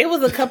now. It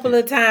was a couple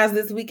of times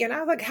this weekend. I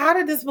was like, how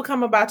did this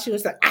become about you?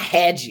 It's like, I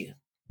had you.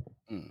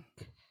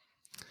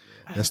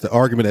 That's the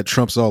argument that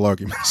trumps all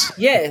arguments.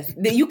 Yes.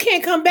 You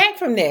can't come back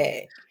from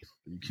that.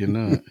 You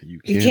cannot.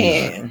 You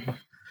can.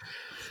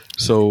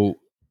 So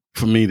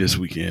for me this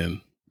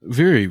weekend,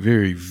 very,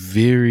 very,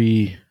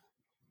 very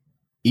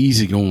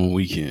easygoing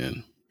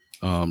weekend.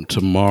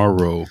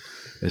 Tomorrow,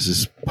 as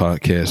this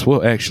podcast,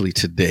 well, actually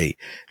today,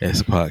 as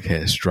the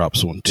podcast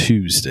drops on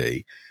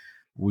Tuesday,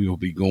 we will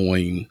be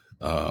going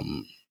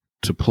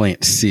to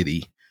Plant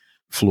City,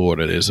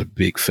 Florida. There's a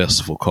big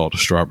festival called the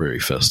Strawberry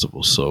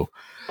Festival. So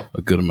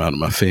a good amount of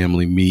my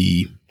family,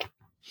 me,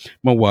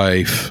 my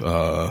wife,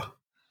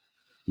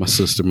 my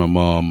sister, my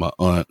mom, my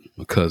aunt,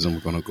 my cousin,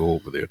 we're going to go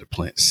over there to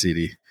Plant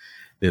City.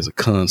 There's a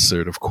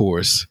concert, of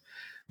course.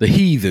 The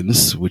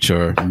Heathens, which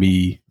are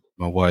me,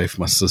 my wife,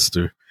 my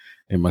sister,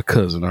 and my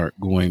cousin, aren't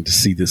going to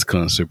see this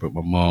concert, but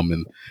my mom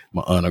and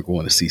my aunt are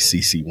going to see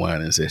CeCe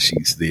Winans as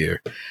she's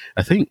there.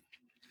 I think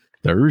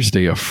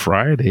Thursday or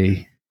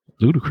Friday,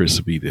 Ludacris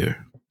will be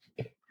there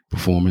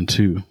performing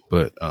too.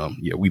 But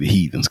we the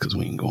Heathens because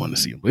we ain't going to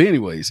see him. But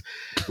anyways,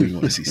 we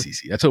going to see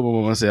CeCe. I told my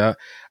mom, I said,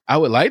 I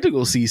would like to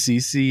go see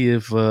CeCe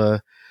if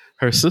her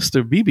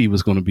sister BB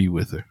was going to be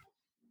with her.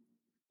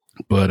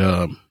 But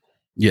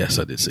yes,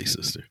 I did say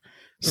sister.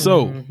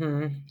 So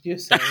I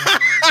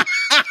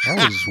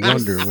was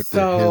wondering what the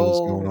hell is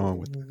going on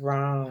with that.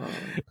 Wrong.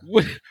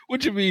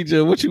 What you mean,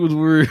 Joe? What you was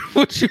worried?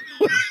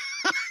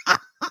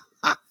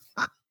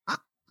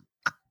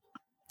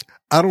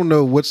 I don't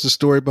know what's the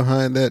story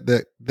behind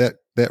that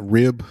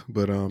rib,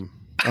 but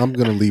I'm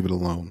gonna leave it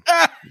alone.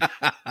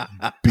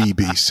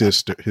 BB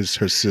sister,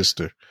 her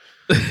sister.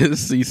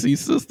 CeCe's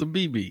sister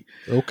BB.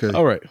 Okay.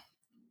 All right.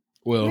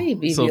 Well,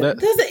 BB. so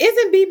that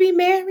isn't BB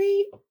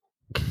married?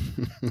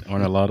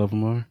 Aren't a lot of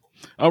them are?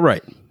 All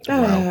right.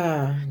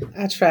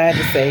 I tried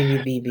to save you,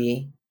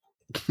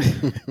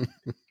 BB.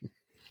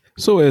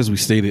 So as we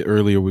stated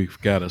earlier, we've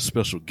got a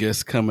special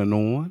guest coming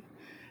on.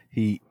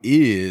 He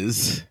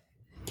is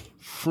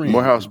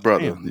Morehouse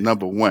brother,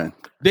 number one.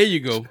 There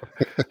you go.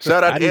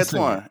 Shout out I to didn't say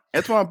Antoine.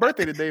 Antoine's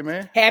birthday today,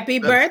 man. Happy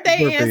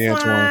birthday, birthday,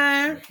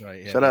 Antoine.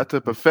 Right, Shout out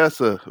to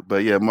Professor.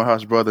 But yeah,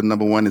 Morehouse brother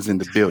 #1 is in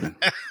the building.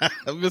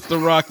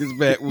 Mr. Rock is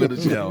back with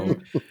us, y'all.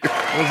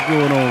 What's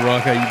going on,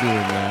 Rock? How you doing,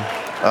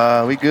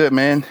 man? We good,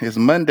 man. It's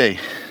Monday.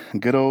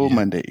 Good old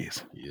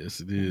Mondays.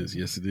 Yes, it is.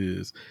 Yes, it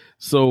is.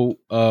 So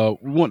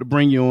we want to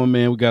bring you on,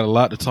 man. We got a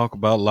lot to talk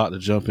about, a lot to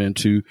jump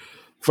into.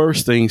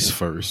 First things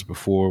first,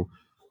 before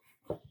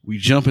we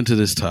jump into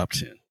this top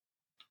 10.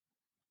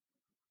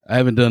 I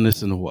haven't done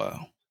this in a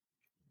while.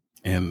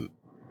 And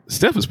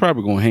Steph is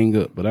probably going to hang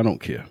up, but I don't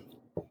care.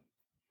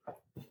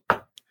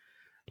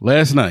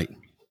 Last night,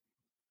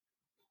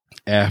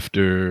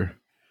 after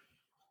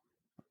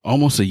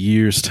almost a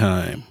year's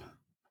time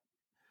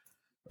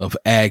of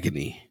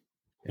agony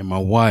and my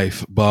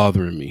wife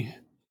bothering me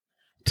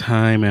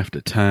time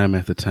after time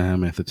after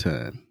time after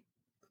time,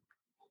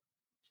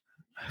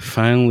 I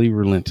finally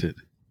relented,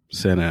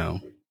 sat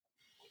down,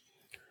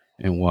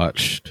 and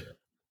watched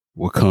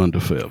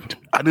Wakanda Forever.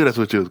 I knew that's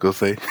what you was going to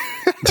say.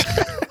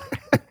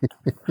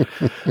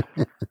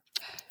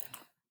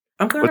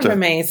 I'm going to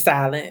remain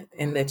silent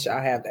and let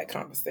y'all have that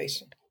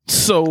conversation.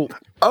 So,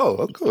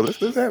 oh, cool. Let's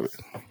have it.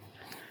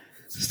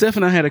 Steph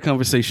and I had a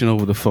conversation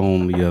over the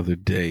phone the other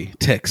day,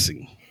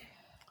 texting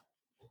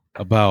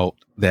about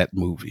that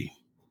movie.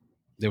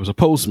 There was a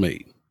post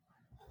made,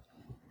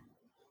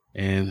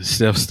 and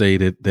Steph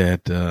stated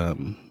that,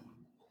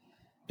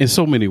 in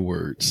so many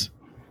words,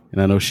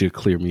 and I know she'll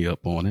clear me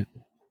up on it,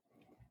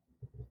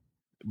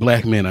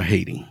 black men are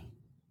hating.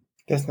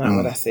 That's not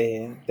what I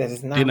said. That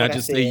is not Didn't what I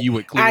just said. say you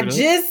would clear it up? I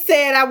just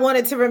said I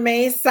wanted to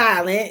remain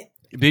silent.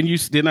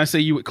 Didn't I say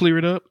you would clear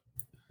it up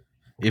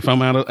if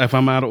I'm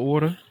out of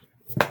order?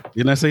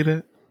 Didn't I say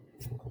that?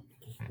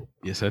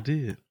 Yes, I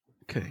did.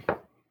 Okay.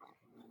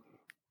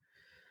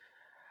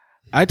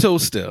 I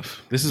told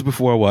Steph, this is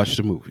before I watched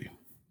the movie,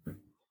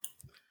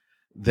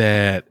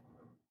 that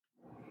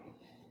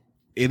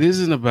it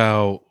isn't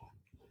about,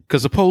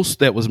 because the post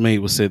that was made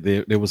was said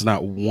there was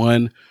not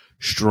one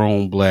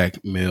strong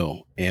black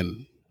male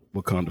in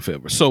Wakanda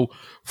Forever. So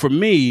for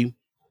me,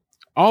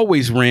 I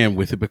always ran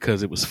with it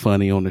because it was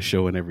funny on the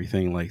show and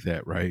everything like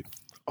that, right?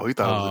 Oh, you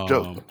thought it was a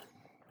joke.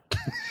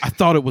 I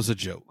thought it was a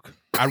joke.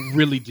 I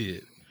really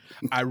did.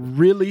 I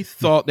really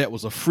thought that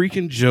was a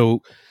freaking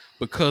joke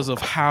because of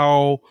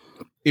how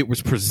it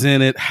was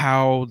presented,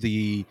 how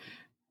the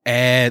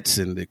ads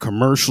and the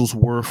commercials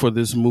were for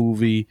this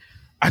movie.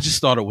 I just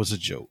thought it was a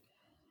joke.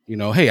 You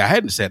know, hey, I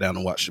hadn't sat down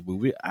and watched the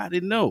movie. I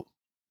didn't know.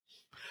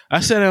 I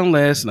sat down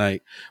last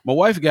night. My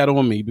wife got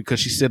on me because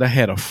she said I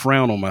had a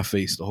frown on my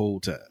face the whole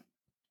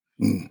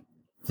time.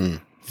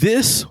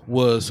 This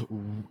was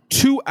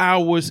 2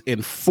 hours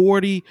and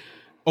 40.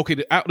 Okay,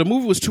 the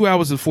movie was 2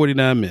 hours and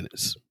 49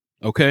 minutes.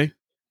 Okay.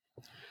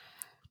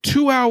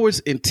 2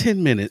 hours and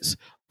 10 minutes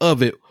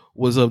of it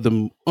was of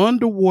the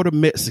underwater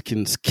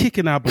Mexicans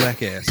kicking our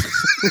black asses.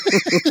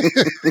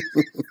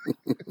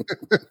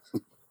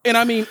 And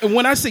I mean,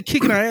 when I say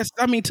kicking our ass,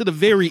 I mean to the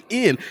very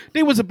end.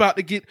 They was about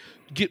to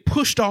get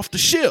pushed off the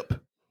ship.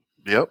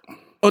 Yep.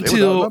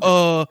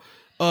 Until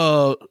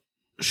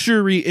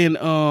Shuri and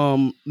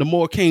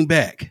Namor came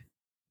back.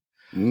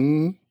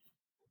 2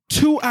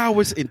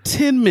 hours and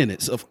 10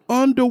 minutes of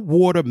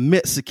underwater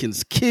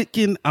Mexicans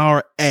kicking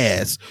our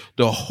ass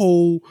the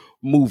whole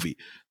movie.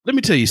 Let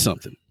me tell you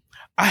something.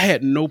 I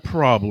have no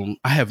problem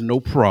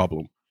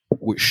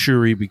with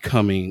Shuri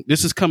becoming.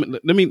 This is coming.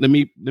 Let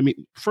me.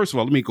 First of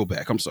all, let me go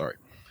back. I'm sorry.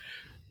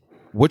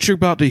 What you're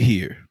about to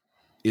hear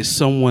is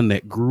someone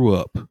that grew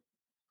up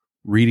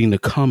reading the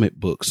comic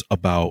books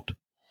about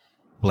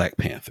Black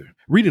Panther,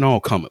 reading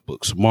all comic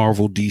books,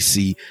 Marvel,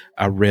 DC.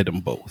 I read them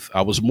both.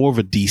 I was more of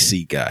a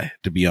DC guy,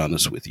 to be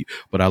honest with you,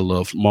 but I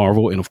loved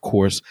Marvel. And of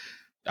course,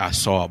 I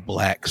saw a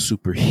black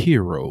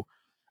superhero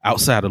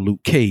outside of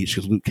Luke Cage,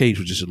 because Luke Cage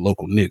was just a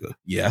local nigga.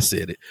 Yeah, I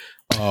said it.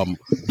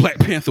 Black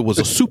Panther was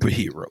a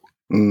superhero.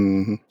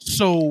 Mm-hmm.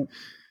 So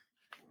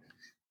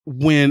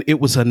when it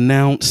was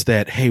announced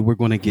that, hey, we're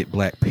going to get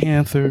Black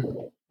Panther,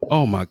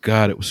 oh my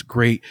God, it was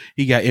great.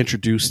 He got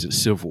introduced in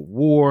Civil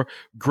War.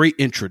 Great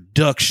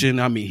introduction.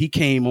 I mean, he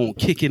came on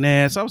kicking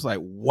ass. I was like,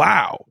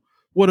 wow,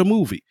 what a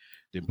movie.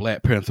 Then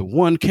Black Panther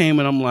 1 came,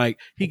 and I'm like,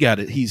 he got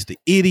it. He's the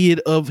idiot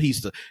of,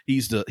 he's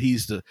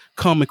the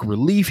comic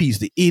relief. He's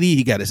the idiot.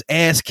 He got his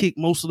ass kicked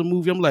most of the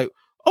movie. I'm like,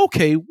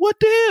 okay, what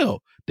the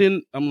hell?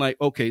 Then I'm like,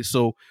 okay,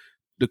 so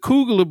the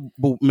Cougar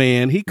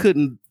man, he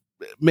couldn't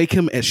make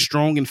him as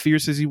strong and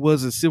fierce as he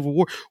was in Civil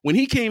War. When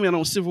he came in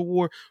on Civil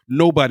War,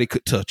 nobody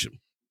could touch him.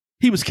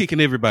 He was kicking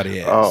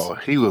everybody's ass. Oh,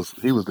 he was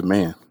the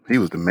man. He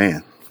was the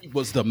man. He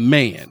was the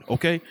man.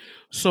 Okay.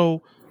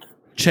 So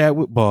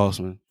Chadwick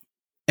Boseman,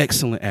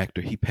 excellent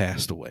actor. He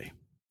passed away.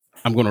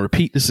 I'm going to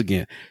repeat this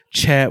again.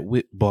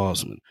 Chadwick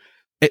Boseman,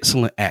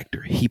 excellent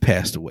actor. He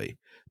passed away.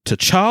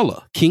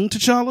 T'Challa, King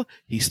T'Challa,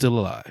 he's still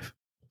alive.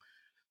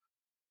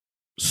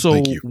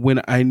 So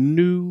when I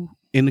knew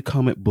in the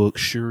comic book,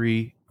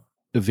 Shuri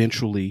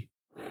eventually,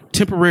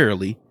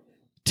 temporarily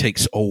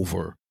takes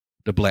over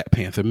the Black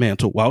Panther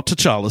mantle while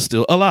T'Challa's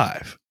still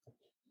alive.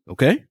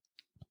 Okay?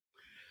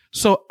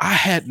 So I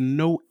had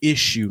no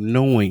issue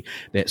knowing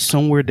that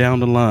somewhere down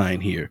the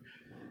line here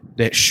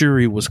that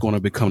Shuri was going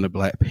to become the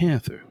Black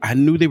Panther. I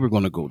knew they were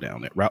going to go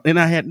down that route, and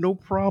I had no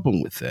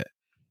problem with that.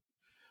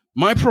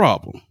 My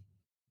problem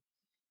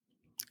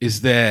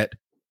is that,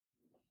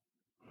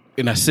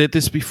 and I said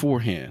this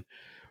beforehand,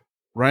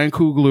 Ryan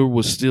Coogler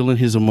was still in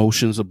his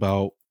emotions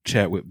about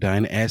Chadwick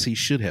dying, as he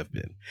should have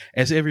been,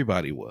 as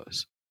everybody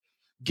was.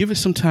 Give it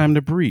some time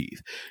to breathe.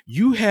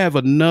 You have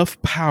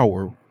enough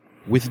power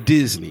with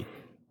Disney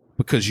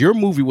because your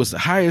movie was the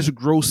highest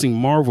grossing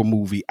Marvel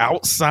movie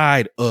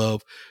outside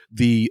of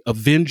the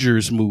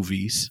Avengers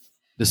movies,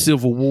 the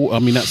Civil War. I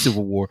mean, not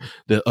Civil War.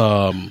 The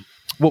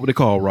what would they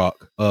call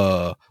Rock?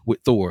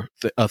 With Thor,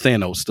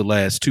 Thanos, the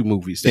last two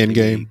movies.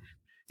 Endgame.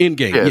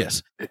 Endgame, Yeah.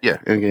 yes. Yeah,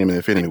 Endgame and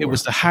Infinity War. It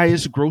was the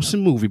highest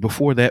grossing movie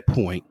before that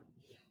point.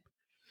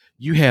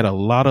 You had a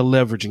lot of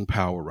leveraging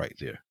power right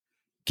there.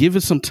 Give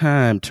it some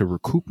time to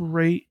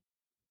recuperate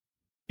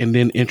and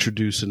then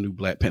introduce a new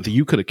Black Panther.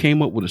 You could have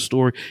came up with a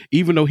story,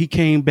 even though he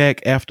came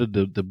back after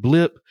the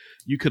blip.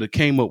 You could have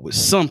came up with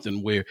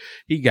something where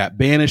he got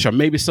banished, or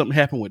maybe something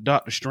happened with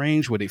Doctor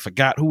Strange where they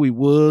forgot who he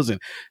was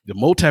and the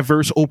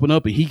multiverse opened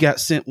up and he got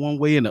sent one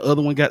way and the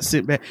other one got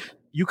sent back.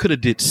 You could have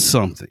did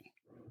something.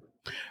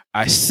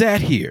 I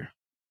sat here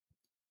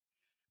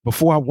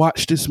before I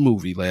watched this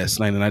movie last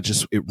night and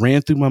it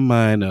ran through my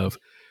mind of,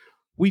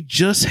 we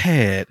just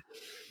had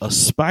a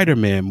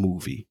Spider-Man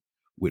movie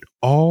with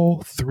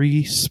all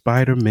three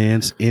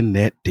Spider-Mans in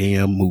that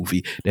damn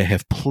movie that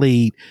have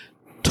played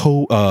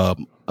Peter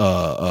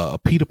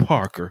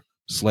Parker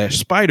 /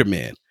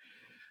 Spider-Man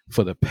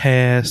for the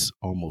past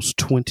almost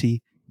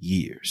 20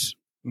 years.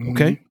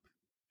 Okay?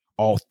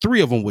 All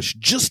three of them was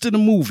just in a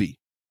movie.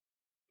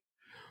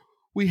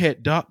 We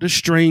had Doctor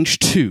Strange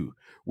 2,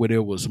 where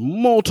there was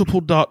multiple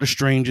Doctor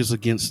Stranges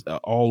against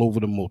all over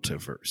the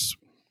multiverse.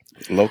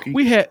 Loki.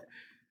 We had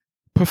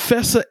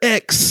Professor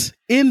X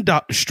in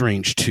Doctor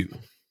Strange 2,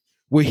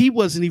 where he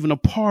wasn't even a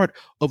part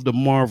of the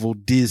Marvel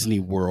Disney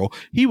world.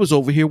 He was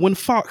over here when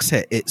Fox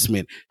had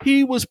X-Men.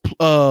 He was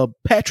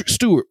Patrick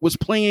Stewart was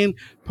playing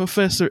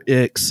Professor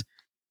X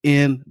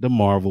in the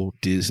Marvel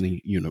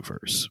Disney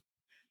universe.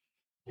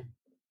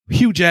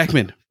 Hugh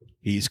Jackman,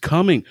 he's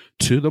coming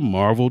to the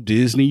Marvel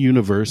Disney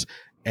universe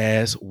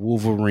as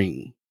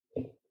Wolverine.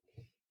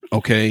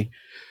 Okay.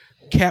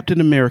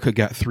 Captain America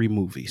got 3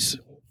 movies.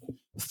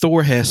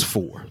 Thor has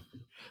 4.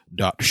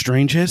 Doctor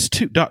Strange has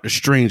 2. Doctor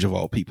Strange, of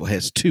all people,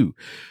 has 2.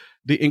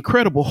 The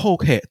Incredible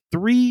Hulk had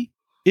 3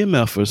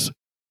 MFers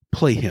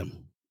play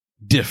him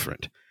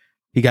different.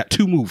 He got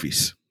 2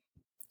 movies.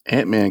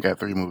 Ant-Man got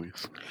 3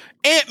 movies.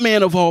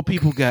 Ant-Man, of all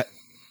people, got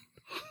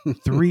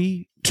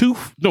 3.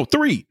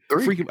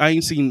 Freaking, I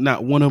ain't seen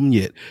not one of them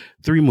yet.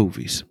 3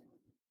 movies.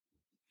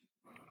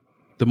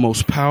 The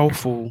most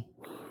powerful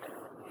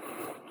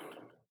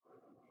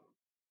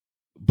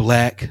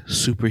Black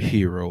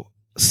superhero,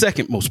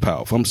 second most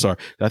powerful. I'm sorry.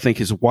 I think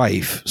his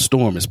wife,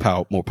 Storm, is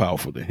more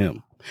powerful than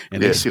him.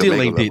 And they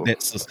still ain't did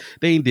that.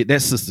 They ain't did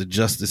that Sister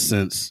Justice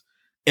since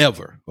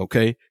ever.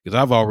 Okay. Because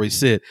I've already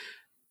said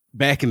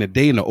back in the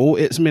day in the old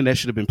X-Men, that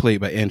should have been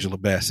played by Angela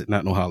Bassett,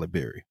 not no Halle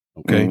Berry.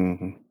 Okay.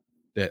 Mm-hmm.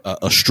 That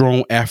a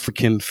strong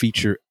African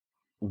featured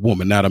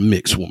woman, not a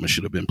mixed woman,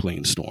 should have been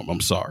playing Storm. I'm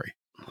sorry.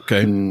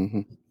 Okay.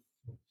 Mm-hmm.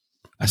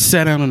 I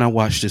sat down and I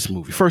watched this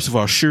movie. First of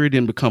all, Shuri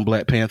didn't become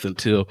Black Panther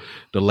until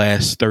the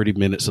last 30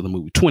 minutes of the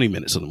movie, 20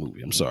 minutes of the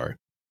movie. I'm sorry.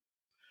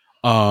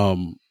 I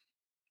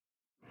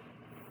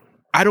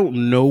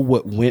don't know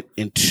what went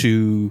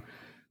into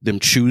them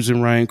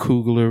choosing Ryan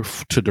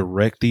Coogler to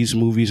direct these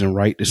movies and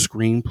write the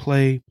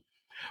screenplay,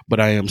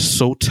 but I am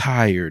so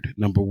tired,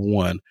 number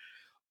one,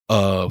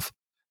 of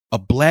a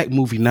Black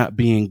movie not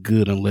being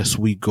good unless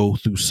we go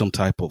through some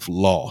type of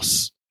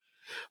loss.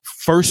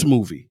 First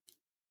movie,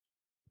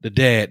 the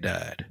dad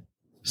died.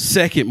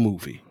 Second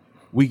movie,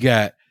 we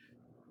got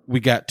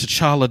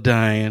T'Challa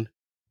dying,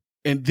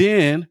 and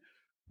then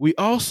we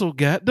also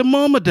got the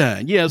mama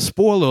dying. Yeah,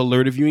 spoiler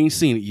alert if you ain't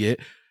seen it yet.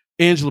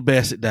 Angela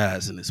Bassett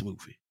dies in this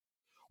movie.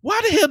 Why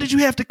the hell did you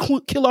have to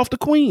kill off the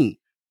queen?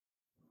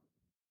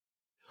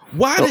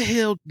 Why the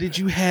hell did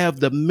you have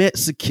the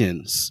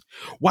Mexicans?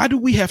 Why do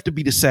we have to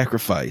be the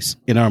sacrifice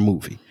in our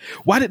movie?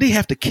 Why did they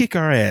have to kick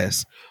our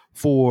ass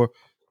for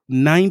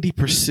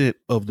 90%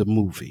 of the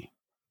movie?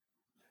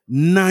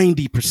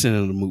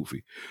 90% of the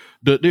movie.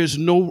 There's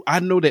no,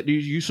 I know that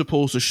you're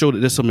supposed to show that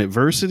there's some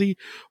adversity,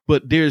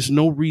 but there's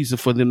no reason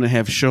for them to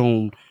have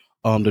shown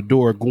the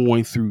Dora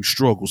going through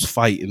struggles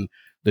fighting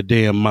the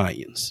damn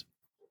Mayans.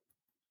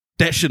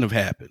 That shouldn't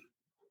have happened.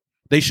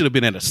 They should have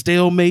been at a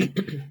stalemate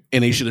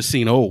and they should have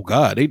seen, oh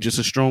God, they just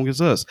as strong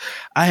as us.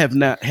 I have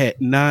not had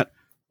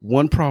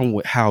one problem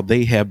with how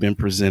they have been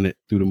presented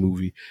through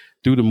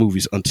the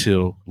movies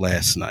until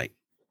last night.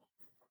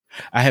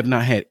 I have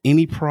not had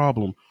any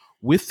problem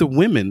with the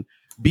women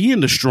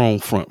being the strong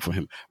front for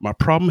him. My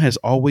problem has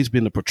always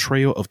been the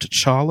portrayal of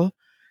T'Challa.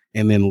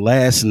 And then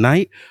last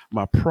night,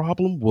 my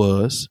problem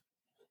was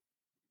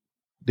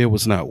there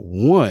was not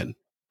one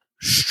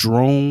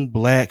strong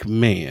Black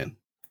man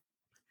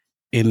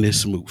in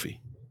this movie.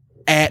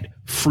 at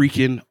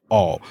freaking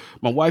all.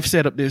 My wife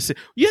sat up there and said,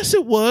 yes,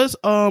 it was.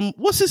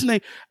 What's his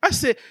name? I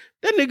said,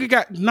 that nigga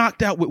got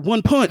knocked out with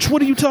one punch.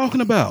 What are you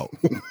talking about?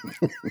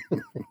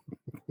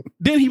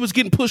 Then he was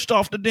getting pushed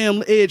off the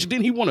damn edge.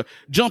 Then he want to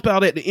jump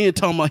out at the end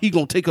talking about he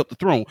going to take up the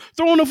throne.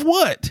 Throne of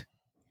what?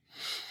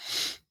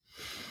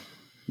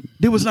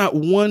 There was not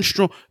one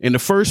strong, in the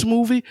first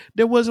movie,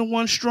 there wasn't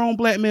one strong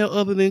black male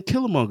other than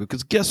Killmonger.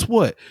 Because guess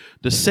what?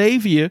 The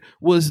savior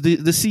was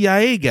the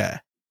CIA guy.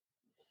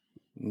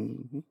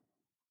 Mm-hmm.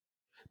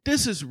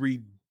 This is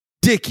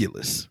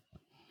ridiculous.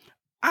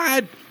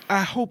 I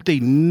hope they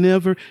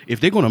never, if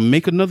they're going to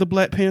make another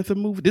Black Panther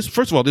movie, this,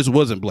 first of all, this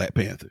wasn't Black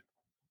Panther.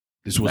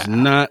 This was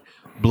not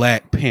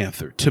Black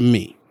Panther to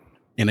me.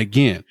 And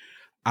again,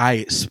 I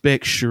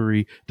expect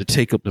Shuri to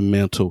take up the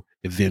mantle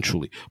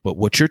eventually. But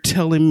what you're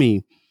telling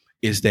me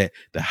is that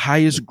the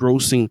highest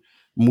grossing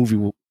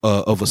movie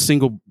of a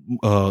single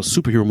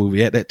superhero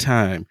movie at that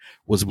time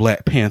was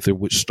Black Panther,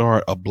 which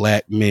starred a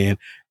black man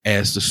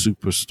as the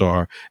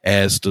superstar,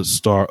 as the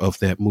star of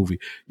that movie.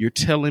 You're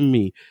telling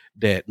me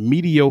that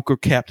mediocre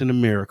Captain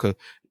America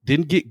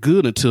didn't get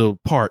good until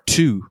part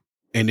 2.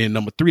 And then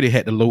number 3, they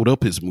had to load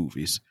up his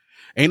movies.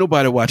 Ain't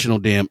nobody watching no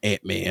damn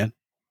Ant-Man.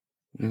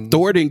 Mm-hmm.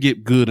 Thor didn't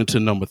get good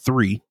until number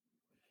 3.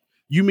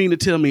 You mean to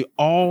tell me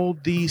all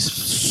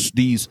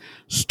these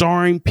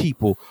starring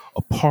people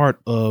are part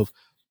of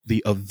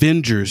the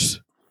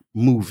Avengers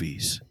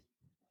movies,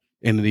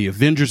 and the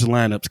Avengers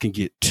lineups can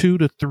get 2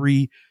 to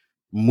 3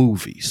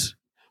 movies,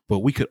 but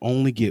we could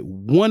only get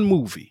one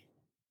movie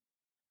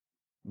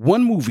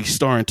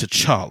starring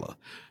T'Challa.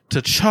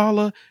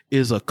 T'Challa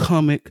is a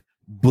comic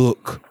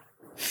book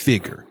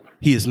figure.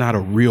 He is not a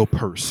real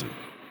person.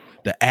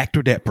 The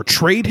actor that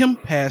portrayed him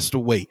passed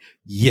away.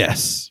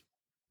 Yes.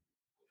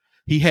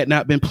 He had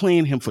not been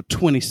playing him for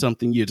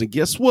 20-something years. And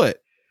guess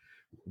what?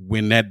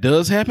 When that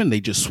does happen,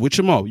 they just switch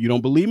him off. You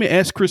don't believe me?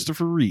 Ask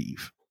Christopher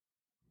Reeve.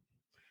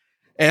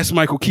 Ask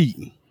Michael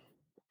Keaton.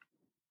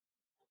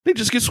 They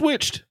just get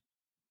switched.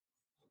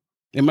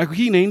 And Michael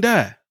Keaton ain't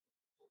die.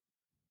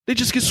 They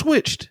just get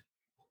switched.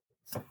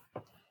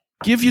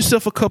 Give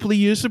yourself a couple of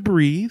years to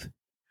breathe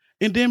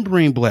and then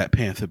bring Black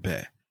Panther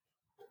back.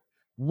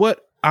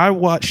 What I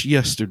watched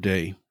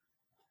yesterday,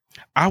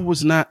 I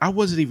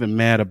wasn't even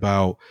mad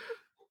about.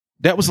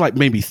 That was like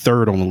maybe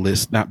 3rd on the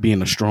list, not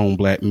being a strong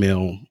black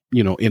male,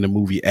 in the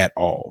movie at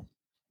all.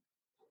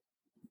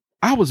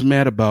 I was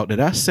mad about that.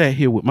 I sat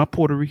here with my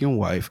Puerto Rican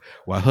wife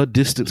while her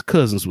distant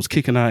cousins was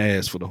kicking our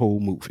ass for the whole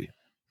movie.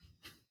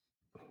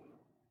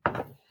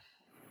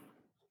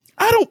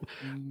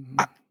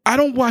 I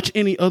don't watch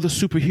any other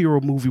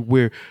superhero movie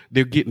where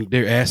they're getting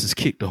their asses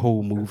kicked the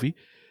whole movie.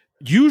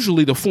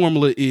 Usually the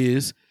formula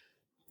is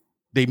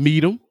they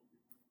meet them,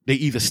 they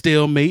either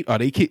stalemate or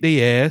they kick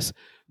their ass.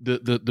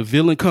 The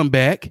villain come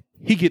back,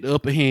 he get the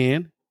upper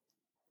hand,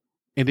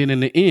 and then in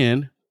the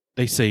end,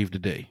 they save the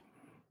day.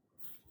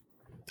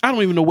 I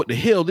don't even know what the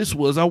hell this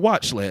was I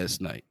watched last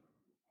night.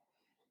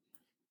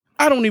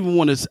 I don't even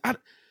want to.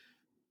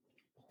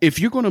 If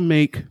you're going to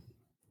make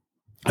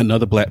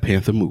another Black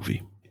Panther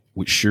movie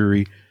with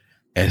Shuri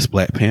as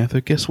Black Panther,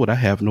 guess what? I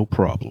have no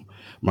problem.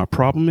 My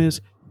problem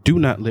is, do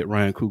not let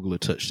Ryan Coogler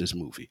touch this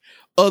movie,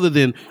 other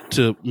than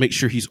to make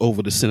sure he's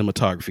over the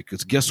cinematography.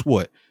 Because guess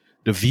what?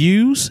 The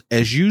views,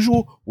 as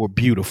usual, were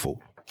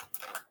beautiful.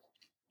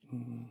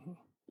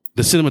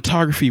 The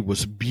cinematography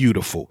was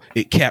beautiful.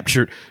 It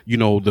captured,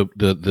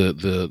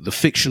 the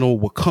fictional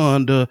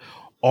Wakanda,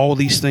 all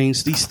these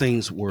things. These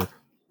things were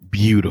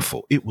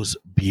beautiful. It was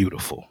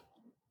beautiful.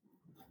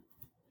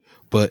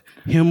 But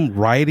him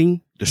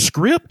writing the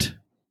script,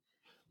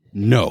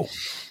 no.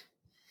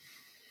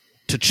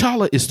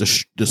 T'Challa is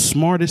the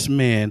smartest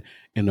man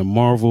in the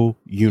Marvel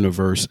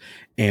universe.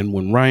 And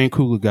when Ryan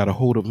Coogler got a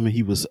hold of him,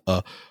 he was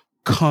a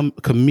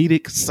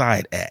comedic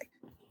side act,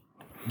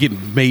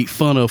 getting made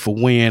fun of for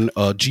wearing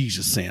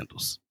Jesus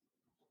sandals.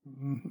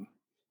 Mm-hmm.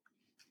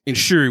 And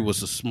Shuri was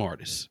the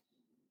smartest.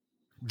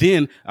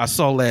 Then I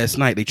saw last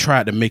night they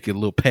tried to make it a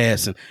little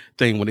passing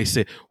thing when they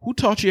said, "Who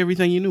taught you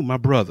everything you knew?" My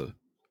brother.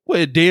 Well,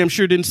 it damn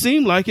sure didn't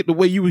seem like it the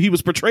way he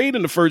was portrayed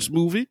in the first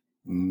movie.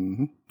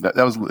 Mm-hmm.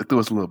 It threw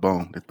us a little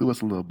bone. Threw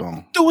us a little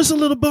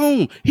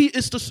bone.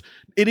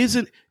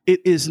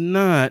 It is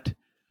not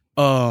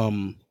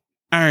Iron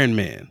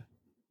Man.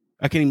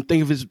 I can't even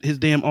think of his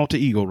damn alter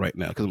ego right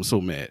now because I'm so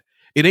mad.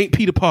 It ain't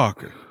Peter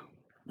Parker.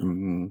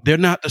 Mm-hmm. They're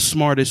not the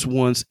smartest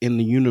ones in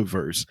the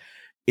universe.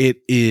 It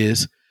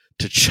is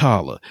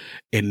T'Challa.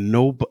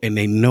 And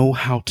they know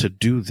how to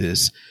do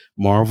this.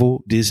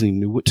 Marvel, Disney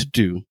knew what to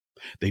do.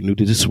 They knew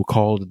that this would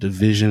cause the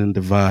division and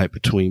divide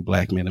between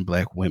black men and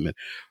black women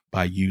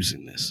by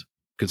using this.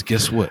 Because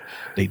guess what?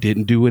 They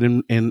didn't do it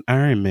in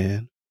Iron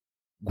Man.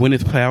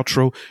 Gwyneth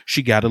Paltrow,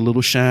 she got a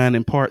little shine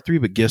in part 3,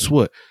 but guess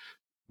what?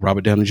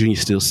 Robert Downey Jr.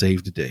 still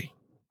saved the day.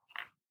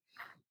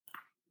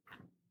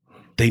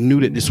 They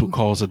knew that this would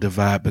cause a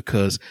divide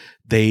because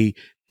they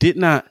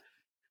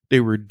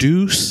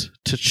reduced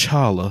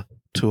T'Challa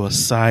to a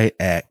side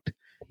act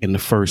in the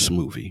first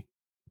movie.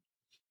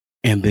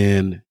 And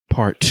then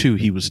part 2,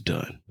 he was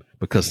done.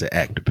 because the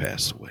actor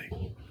passed away.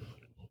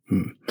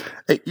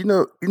 Hey,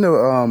 you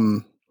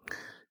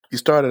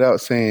started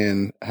out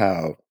saying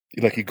how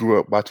like you grew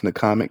up watching the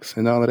comics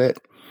and all of that,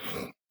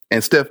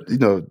 and Steph,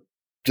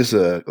 just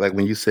like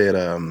when you said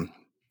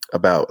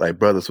about like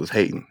brothers was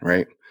hating,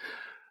 right?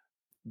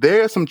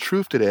 There's some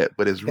truth to that,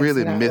 but it's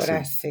really not missing.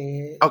 What I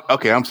said.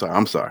 Okay, I'm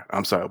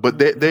sorry. But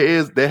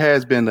there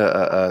has been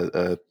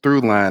a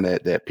through line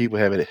that people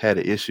have had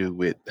an issue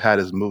with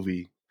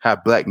how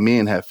black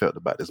men have felt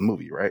about this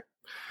movie, right?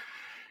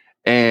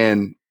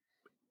 And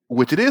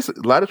which it is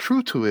a lot of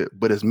truth to it,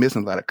 but it's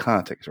missing a lot of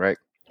context, right?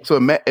 So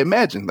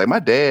imagine, like my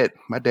dad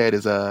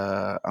is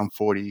I'm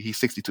 40, he's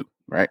 62,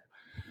 right?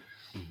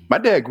 My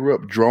dad grew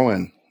up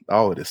drawing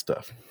all of this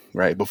stuff,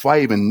 right? Before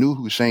I even knew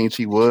who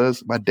Shang-Chi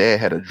was, my dad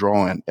had a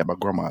drawing at my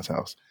grandma's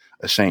house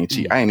of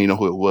Shang-Chi. I didn't even know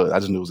who it was. I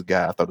just knew it was a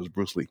guy. I thought it was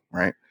Bruce Lee,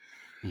 right?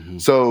 Mm-hmm.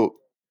 So,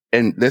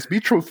 and let's be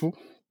truthful.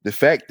 The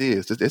fact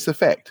is, it's a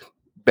fact.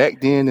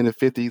 Back then in the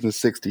 50s and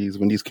 60s,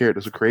 when these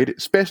characters were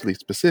created,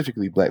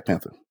 specifically Black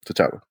Panther,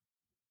 T'Challa,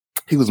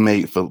 he was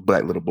made for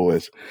black little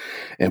boys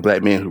and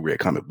black men who read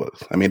comic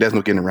books. I mean, there's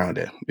no getting around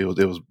that. It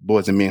was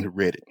boys and men who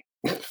read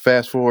it.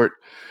 Fast forward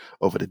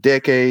over the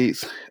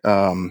decades,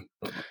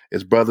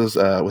 his brothers,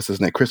 what's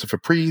his name, Christopher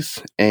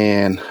Priest,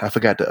 and I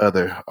forgot the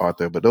other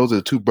author, but those are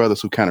the two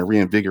brothers who kind of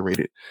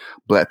reinvigorated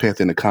Black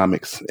Panther in the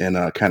comics and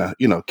kind of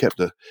kept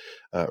the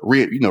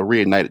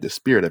reignited the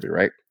spirit of it,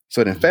 right?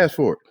 So then fast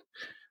forward,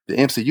 the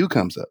MCU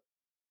comes up.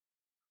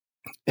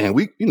 And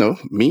we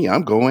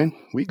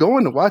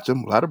going to watch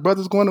them. A lot of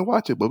brothers going to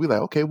watch it, but we like,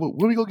 okay, well,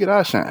 when we go get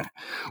our shine?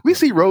 We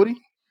see Rhodey.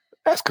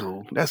 That's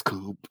cool.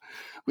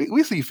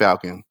 We see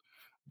Falcon,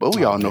 but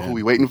we all know who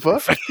we waiting for.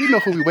 We know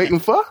who we waiting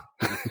for,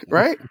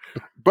 right?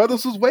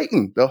 Brothers was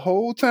waiting the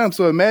whole time.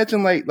 So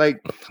imagine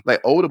like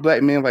older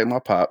black men like my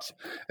pops.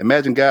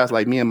 Imagine guys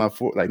like me and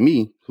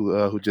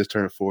who just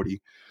turned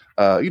 40,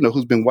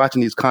 who's been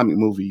watching these comic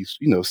movies,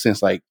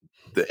 since like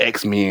the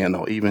X-Men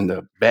or even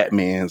the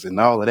Batmans and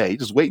all of that. You're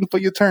just waiting for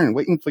your turn,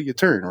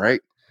 right?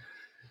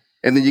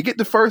 And then you get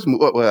the first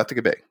movie. Well, I take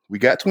it back. We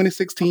got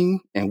 2016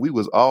 and we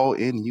was all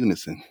in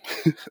unison.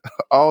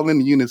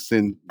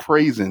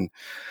 Praising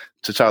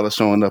T'Challa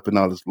showing up in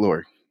all his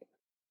glory.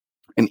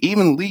 And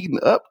even leading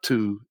up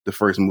to the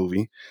first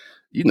movie,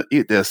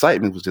 the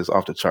excitement was just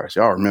off the charts.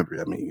 Y'all remember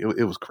it. I mean,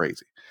 it was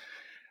crazy.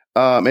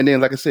 And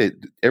then, like I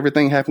said,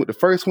 everything happened with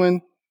the first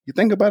one. You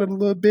think about it a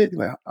little bit,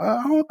 you're like,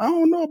 I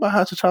don't know about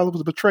how T'Challa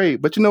was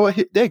betrayed, but you know what?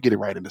 They'll get it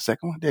right in the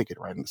second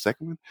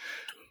one.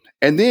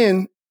 And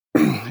then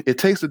it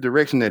takes the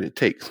direction that it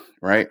takes,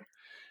 right?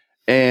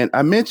 And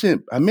I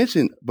mentioned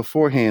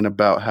beforehand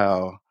about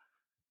how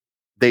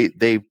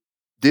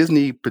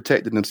Disney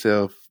protected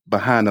themselves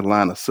behind the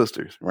line of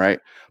sisters, right?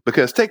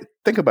 Because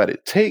think about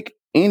it. Take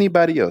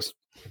anybody else,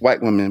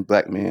 white women,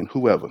 black men,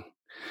 whoever.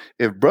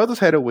 If brothers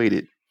had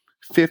waited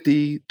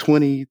 50,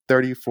 20,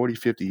 30, 40,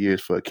 50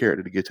 years for a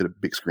character to get to the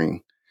big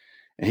screen,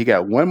 and he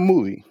got one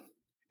movie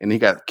and he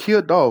got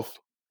killed off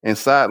and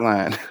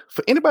sidelined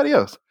for anybody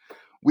else,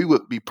 we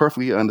would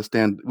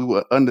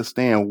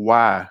understand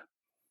why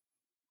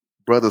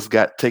brothers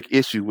take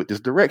issue with this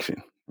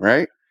direction,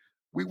 right?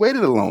 We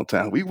waited a long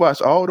time. We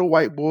watched all the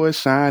white boys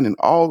shine and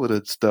all of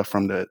the stuff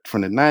from the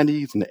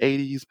 90s and the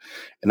 80s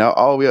and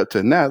all the way up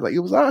to now. Like, it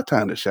was our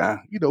time to shine.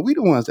 We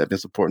the ones that been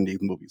supporting these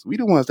movies. We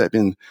the ones that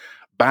been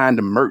buying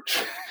the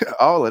merch,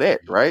 all of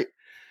that, right?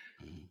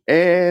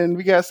 And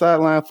we got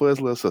sidelined for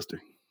his little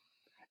sister.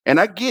 And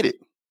I get it,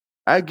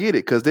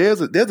 because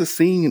there's a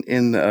scene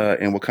in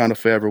Wakanda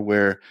Forever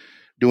where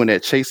doing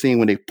that chase scene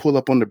when they pull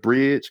up on the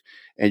bridge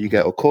and you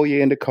got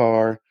Okoye in the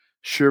car,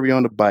 Shuri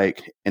on the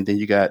bike, and then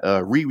you got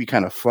Riri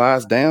kind of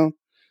flies down.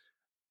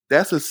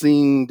 That's a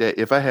scene that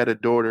if I had a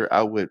daughter,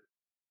 I would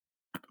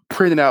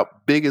print it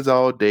out big as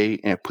all day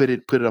and put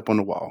it up on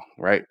the wall,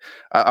 right?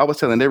 I was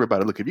telling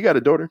everybody, look, if you got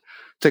a daughter,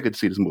 take her to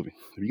see this movie.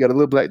 If you got a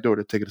little black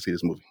daughter, take her to see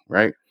this movie,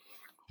 right?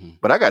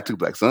 But I got 2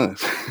 black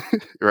sons,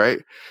 right?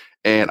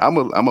 And I'm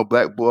a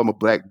black boy, I'm a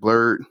black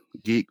blurred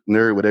geek,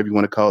 nerd, whatever you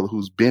want to call it,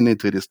 who's been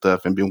into this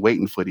stuff and been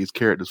waiting for these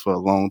characters for a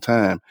long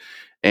time.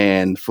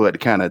 And for it to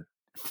kind of,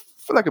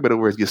 for lack of better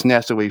words, get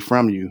snatched away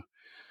from you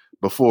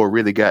before it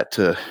really got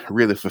to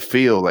really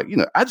fulfill,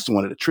 I just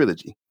wanted a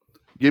trilogy.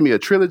 Give me a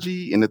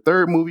trilogy in the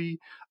third movie,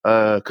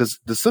 because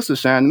the sisters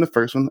shine in the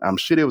first one. I'm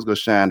sure they was gonna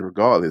shine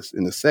regardless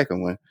in the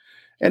second one,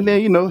 and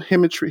then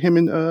him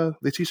and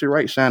Letitia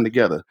Wright shine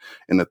together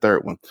in the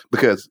third one.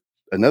 Because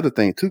another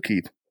thing too,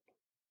 Keith,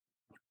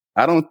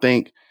 I don't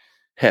think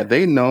had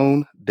they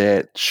known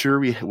that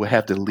Shuri would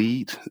have to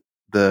lead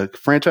the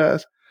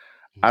franchise,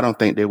 I don't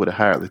think they would have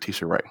hired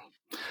Letitia Wright.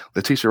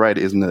 Letitia Wright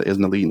isn't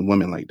a leading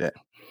woman like that.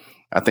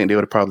 I think they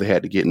would have probably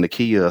had to get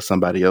Nakia or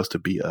somebody else to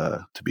be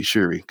to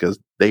Shuri, because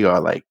they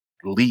are like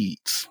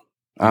leads.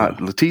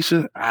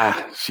 Letitia,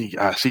 she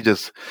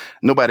just,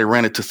 nobody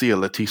ran it to see a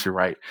Letitia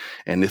Wright.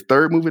 And this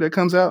third movie that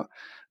comes out,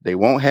 they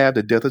won't have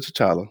the death of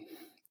T'Challa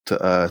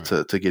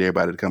to get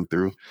everybody to come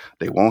through.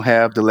 They won't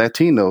have the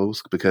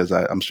Latinos because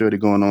I'm sure they're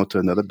going on to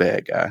another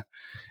bad guy.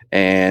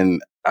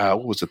 And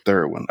what was the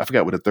third one? I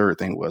forgot what the third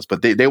thing was,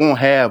 but they won't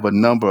have a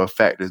number of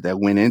factors that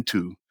went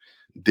into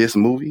this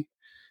movie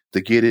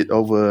to get it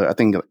over. I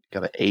think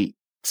got an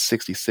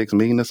 866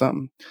 million or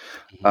something.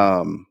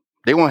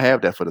 They won't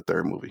have that for the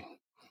third movie.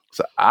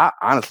 So I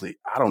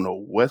don't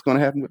know what's going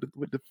to happen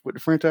with the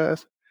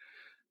franchise.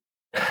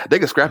 They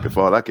can scrap it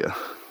for all I care.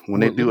 When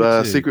they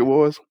do Secret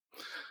Wars,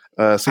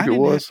 they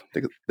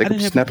can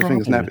snap their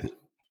fingers, snap it.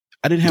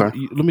 I didn't have.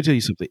 Let me tell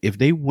you something. If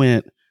they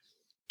went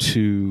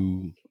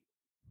to,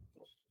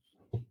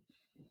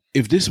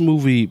 if this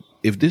movie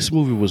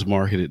was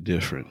marketed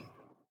different,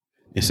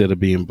 instead of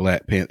being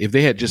Black Panther, if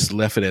they had just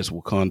left it as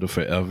Wakanda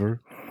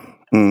Forever,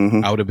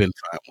 I would have been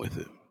fine with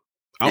it.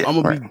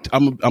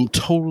 I'm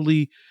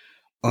totally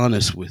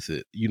honest with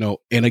it, you know.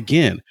 And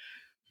again,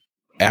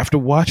 after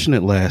watching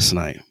it last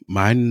night,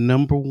 my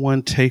number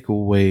one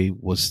takeaway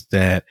was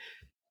that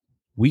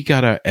we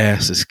got our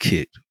asses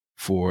kicked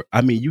for,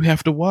 I mean, you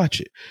have to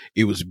watch it.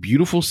 It was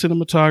beautiful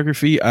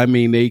cinematography. I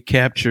mean, they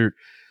captured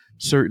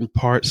certain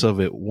parts of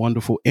it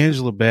wonderful.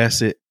 Angela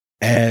Bassett,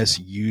 as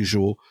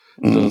usual,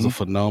 does a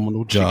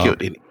phenomenal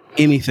job in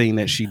anything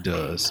that she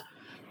does.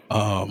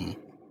 But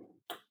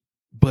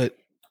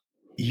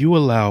you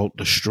allowed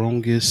the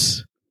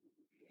strongest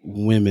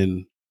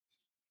women,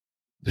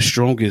 the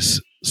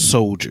strongest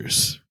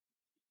soldiers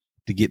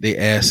to get their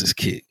asses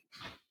kicked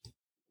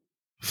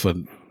for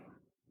 90%.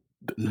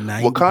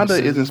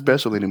 Wakanda isn't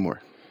special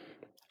anymore.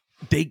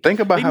 Think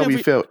about how we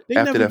felt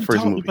after that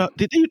first movie.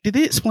 Did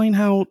they explain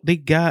how they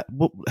got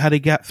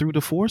through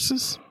the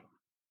forces?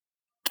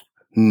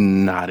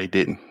 Nah, they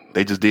didn't.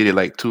 They just did it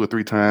like 2 or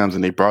 3 times,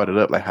 and they brought it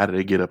up like, how did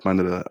they get up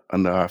under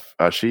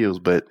our shields?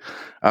 But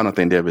I don't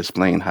think they ever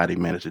explained how they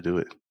managed to do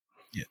it.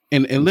 Yeah,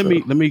 and let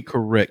me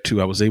correct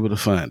too. I was able to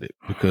find it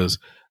because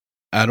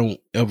I don't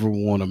ever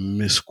want to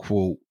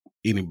misquote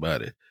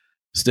anybody.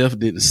 Steph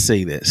didn't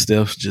say that.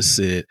 Steph just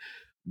said,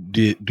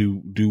 "Do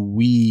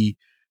we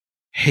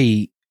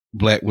hate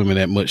Black women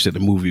that much that the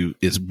movie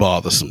is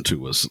bothersome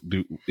to us?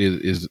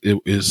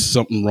 Is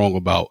something wrong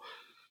about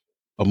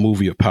a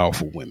movie of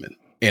powerful women?"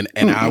 And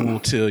I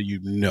will tell you,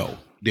 no.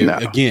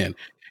 Again,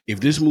 if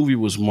this movie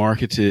was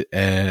marketed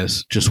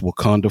as just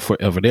Wakanda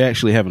Forever, they're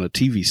actually having a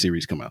TV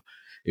series come out.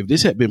 If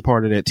this had been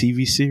part of that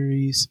TV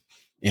series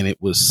and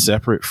it was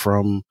separate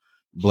from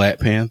Black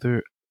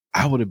Panther,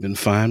 I would have been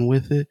fine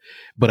with it,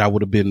 but I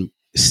would have been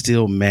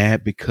still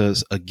mad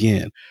because,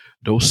 again,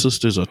 those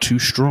sisters are too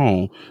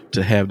strong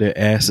to have their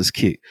asses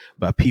kicked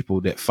by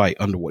people that fight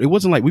underwater. It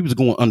wasn't like we was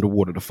going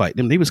underwater to fight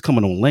them. They was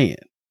coming on land.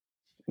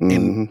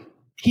 And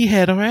he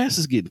had our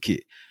asses getting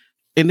kicked.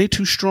 And they're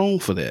too strong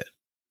for that.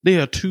 They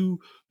are too,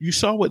 you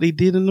saw what they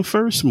did in the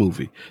first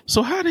movie.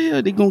 So how the hell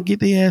are they going to get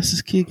their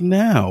asses kicked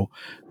now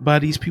by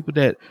these people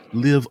that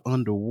live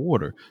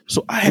underwater?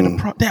 So I had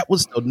that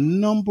was the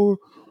number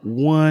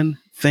one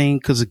thing.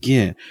 Because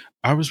again,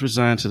 I was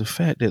resigned to the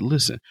fact that,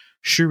 listen,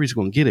 Shuri's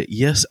going to get it.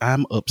 Yes,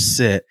 I'm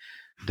upset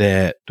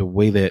that the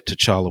way that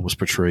T'Challa was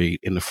portrayed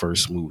in the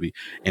first movie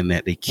and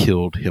that they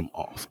killed him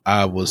off.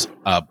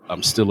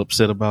 I'm still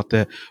upset about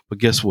that. But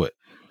guess what?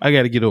 I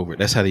got to get over it.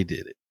 That's how they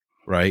did it,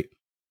 right?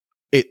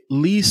 At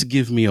least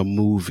give me a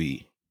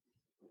movie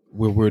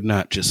where we're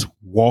not just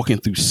walking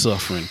through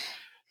suffering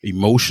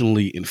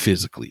emotionally and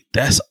physically.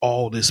 That's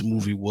all this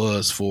movie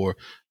was for.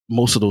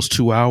 Most of those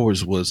 2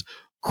 hours was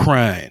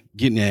crying,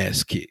 getting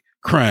ass kicked,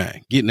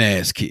 crying, getting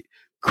ass kicked,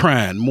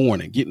 crying,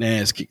 mourning, getting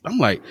ass kicked. I'm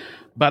like,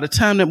 by the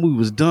time that movie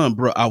was done,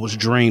 bro, I was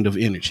drained of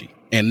energy,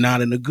 and not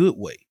in a good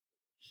way,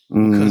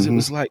 because it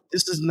was like,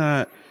 this is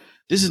not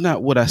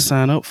what I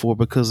sign up for.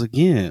 Because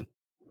again,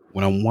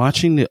 when I'm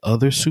watching the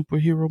other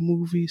superhero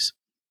movies,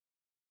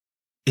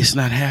 it's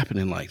not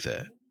happening like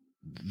that.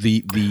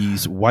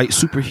 These white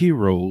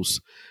superheroes,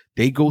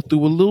 they go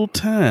through a little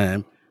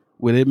time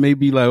where it may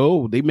be like,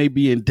 oh, they may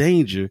be in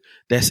danger.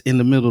 That's in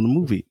the middle of the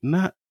movie,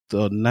 not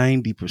the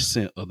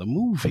 90% of the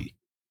movie.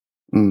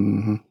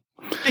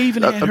 They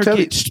even had her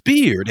get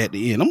speared at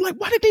the end. I'm like,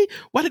 why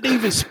did they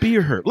even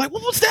spear her? Like,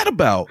 what was that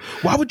about?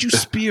 Why would you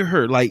spear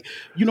her? Like,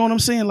 you know what I'm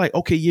saying? Like,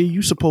 okay, yeah,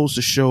 you supposed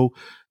to show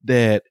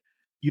that,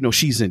 you know,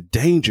 she's in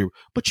danger,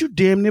 but you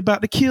damn near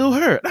about to kill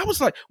her. And I was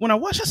like, when I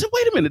watched, I said,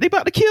 wait a minute, they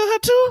about to kill her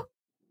too?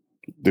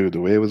 Dude,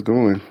 the way it was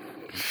going,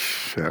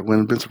 I wouldn't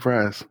have been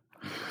surprised.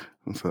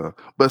 So,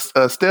 but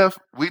Steph,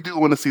 we do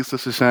want to see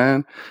Sister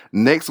Shine.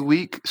 Next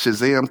week,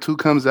 Shazam 2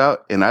 comes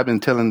out, and I've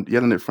been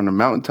yelling it from the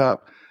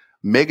mountaintop.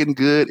 Megan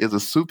Good is a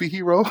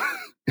superhero,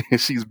 and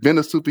she's been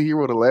a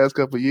superhero the last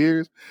couple of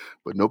years,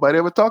 but nobody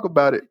ever talk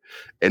about it.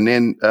 And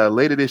then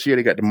later this year,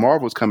 they got the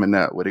Marvels coming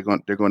out, where they're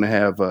going to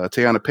have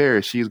Teyana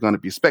Parris. She's going to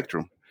be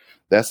Spectrum.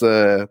 That's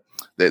the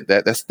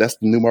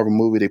new Marvel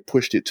movie. They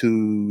pushed it to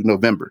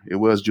November. It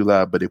was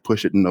July, but they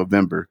pushed it in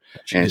November,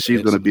 and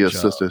she's going to be a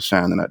sister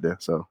shining out there.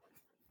 So.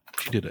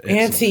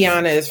 And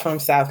Tiana is from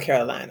South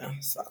Carolina.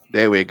 So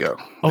there we go.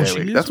 Oh,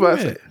 that's what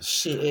I said.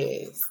 She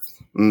is.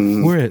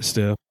 Where at,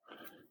 Steph?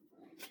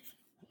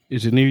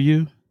 Is it near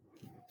you?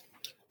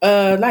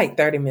 Like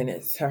 30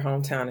 minutes. Her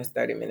hometown is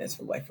 30 minutes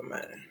away from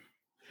mine.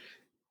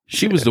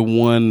 She was the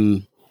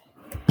one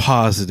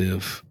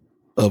positive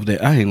of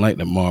that. I ain't like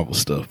the Marvel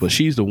stuff, but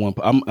she's the one.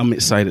 I'm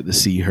excited to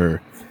see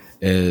her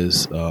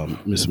as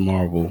Miss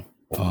Marvel.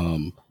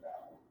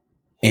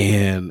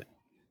 And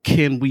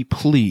can we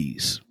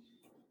please,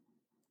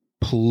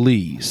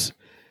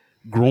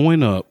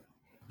 growing up,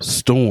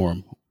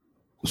 Storm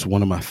was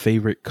one of my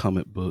favorite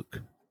comic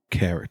book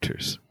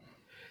characters.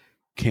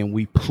 Can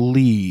we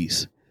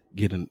please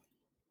get an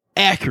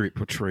accurate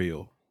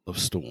portrayal of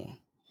Storm?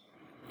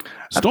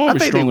 Storm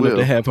is strong enough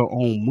to have her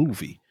own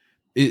movie.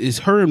 It's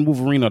her and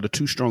Wolverine are the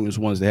two strongest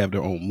ones to have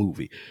their own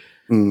movie.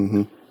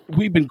 Mm-hmm.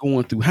 We've been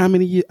going through how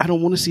many years? I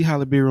don't want to see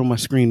Halle Berry on my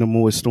screen no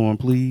more. Storm,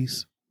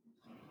 please.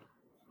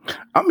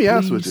 I'll be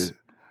honest with you.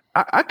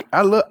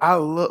 I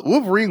love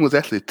Wolverine was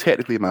actually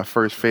technically my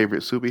first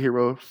favorite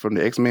superhero from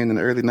the X-Men in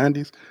the early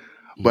 90s.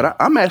 But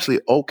I'm actually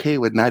okay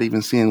with not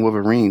even seeing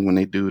Wolverine when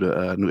they do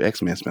the new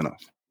X-Men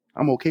spinoff.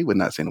 I'm okay with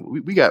not seeing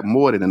it. We got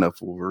more than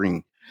enough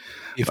Wolverine.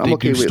 If they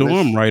do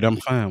Storm right, I'm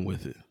fine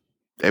with it.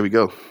 There we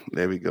go.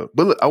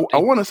 But look, I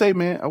want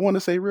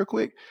to say real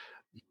quick,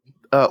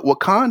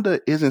 Wakanda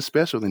isn't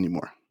special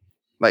anymore.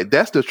 Like,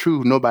 that's the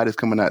truth nobody's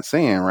coming out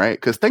saying, right?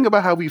 Because think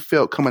about how we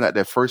felt coming out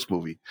that first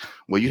movie,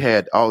 where you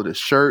had all the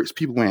shirts,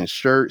 people wearing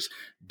shirts,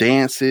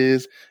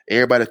 dances,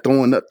 everybody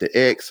throwing up the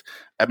X.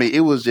 I mean, it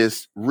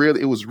was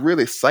real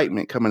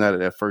excitement coming out of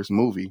that first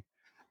movie.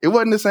 It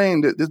wasn't the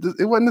same.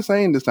 It wasn't the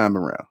same this time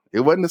around.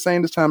 It wasn't the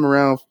same this time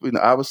around,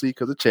 obviously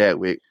because of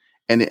Chadwick.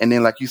 And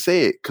then, like you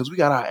said, because we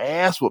got our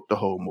ass whooped the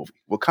whole movie.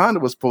 Wakanda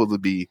was supposed to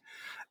be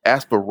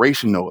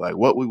aspirational, like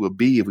what we would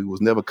be if we was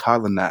never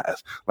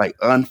colonized, like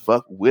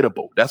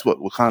unfuckwittable. That's what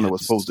Wakanda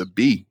was supposed to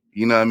be.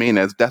 You know what I mean?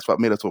 That's what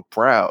made us so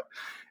proud.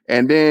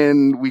 And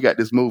then we got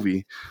this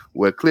movie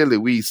where clearly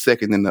we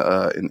second in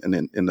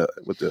the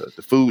with the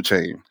food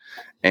chain,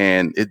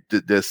 and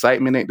the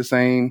excitement ain't the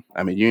same.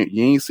 I mean,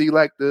 you ain't see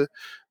like the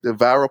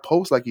viral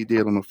post like you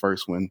did on the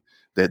first one.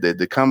 That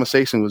the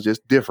conversation was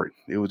just different.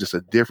 It was just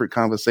a different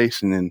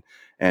conversation,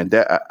 and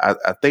that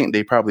I think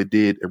they probably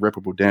did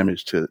irreparable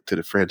damage to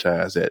the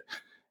franchise. That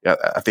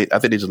I think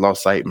they just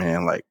lost sight,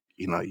 man. Like,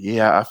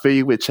 yeah, I feel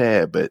you with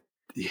Chad, but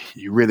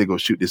you really go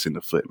shoot this in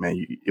the foot,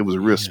 man. It was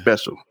real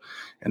special,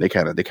 and they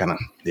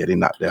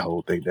knocked that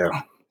whole thing down.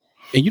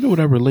 And you know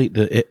what I relate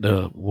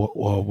the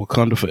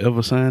Wakanda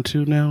Forever sign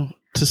to now?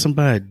 To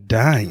somebody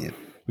dying,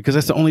 because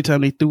that's the only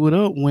time they threw it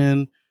up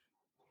when.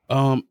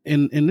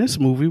 In this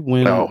movie,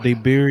 when they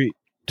buried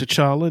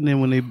T'Challa, and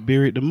then when they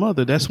buried the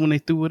mother, that's when they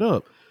threw it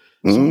up.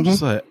 So I'm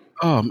just like,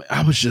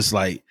 I was just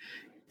like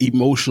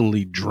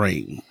emotionally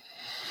drained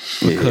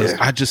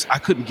because I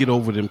couldn't get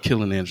over them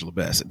killing Angela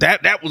Bassett.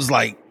 That was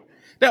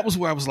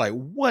where I was like,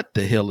 what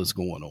the hell is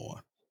going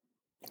on?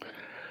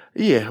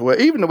 Yeah,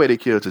 well, even the way they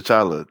killed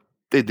T'Challa,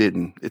 they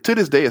didn't. To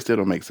this day, it still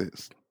don't make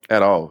sense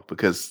at all,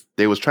 because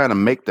they was trying to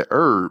make the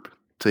herb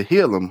to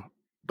heal him,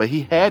 but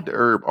he had the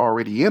herb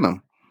already in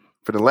him.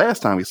 For the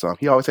last time we saw him,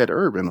 he always had the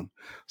herb in him.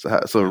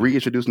 So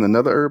reintroducing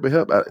another herb would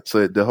help.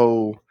 So the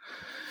whole,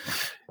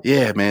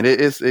 man,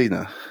 it's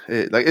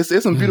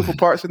some beautiful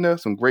parts in there,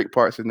 some great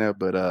parts in there,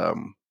 but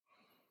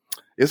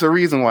it's a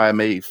reason why I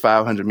made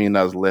 $500 million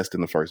less than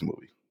the first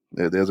movie.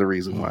 There's a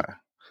reason why.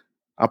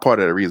 I'm part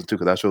of that reason too,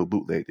 because I showed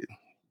bootlegged it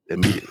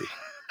immediately.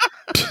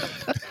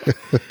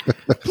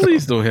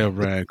 Please don't have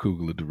Ryan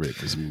Coogler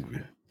direct this movie.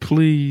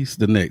 Please,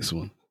 the next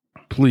one.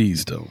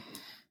 Please don't.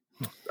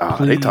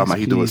 They talking about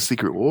he doing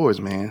Secret Wars,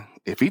 man.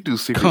 If he do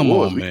Secret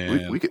Wars,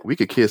 we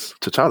could kiss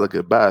T'Challa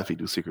goodbye if he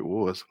do Secret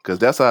Wars, because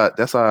that's our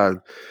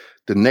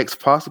the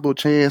next possible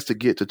chance to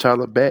get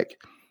T'Challa back.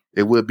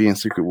 It would be in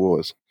Secret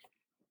Wars.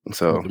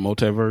 So with the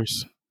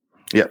multiverse.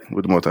 Yeah,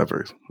 with the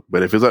multiverse.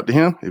 But if it's up to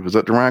him, if it's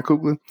up to Ryan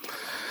Coogler,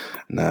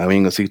 we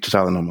ain't gonna see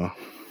T'Challa no more.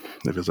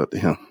 If it's up to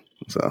him,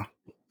 so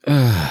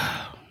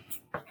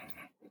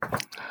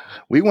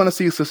we want to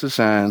see Sister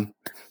Shine.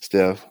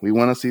 Steph, we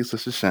want to see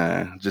Sister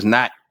Shine, just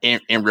not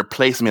in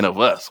replacement of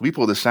us. We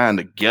supposed to shine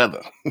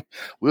together.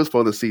 We're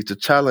supposed to see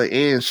T'Challa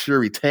and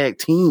Shuri tag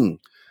team.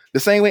 The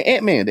same way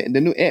Ant-Man, the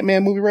new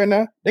Ant-Man movie right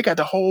now, they got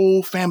the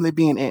whole family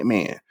being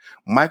Ant-Man.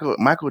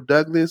 Michael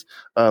Douglas,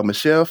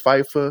 Michelle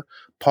Pfeiffer,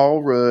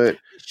 Paul Rudd,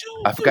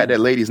 I forgot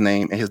that lady's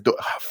name, and his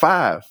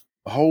five,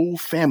 the whole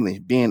family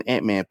being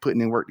Ant-Man,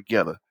 putting in work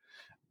together.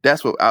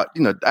 That's what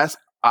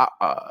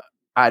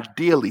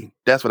ideally,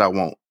 that's what I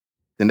want.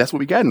 And that's what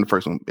we got in the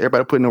first one.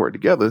 Everybody putting their work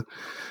together,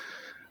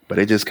 but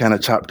they just kind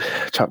of chopped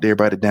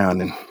everybody down,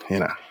 and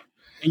And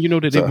you know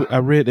that I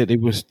read that they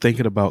was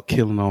thinking about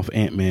killing off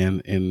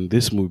Ant-Man in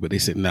this movie, but they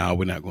said, "No,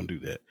 we're not going to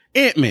do that."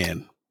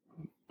 Ant-Man.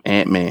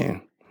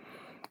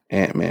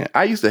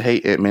 I used to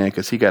hate Ant-Man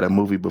because he got a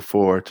movie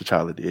before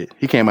T'Challa did.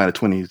 He came out of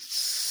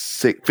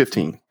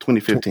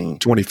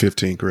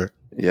 2015, correct?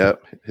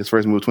 Yep. His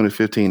first movie was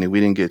 2015, and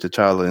we didn't get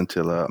T'Challa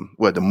until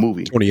the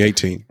movie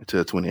 2018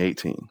 until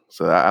 2018.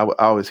 So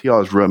he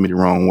always rubbed me the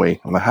wrong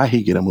way. I'm like, how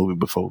he get a movie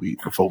before we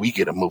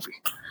get a movie?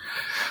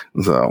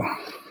 So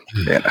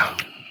yeah.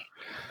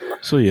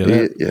 So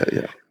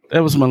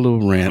that was my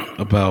little rant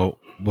about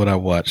what I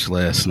watched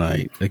last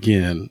night.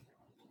 Again,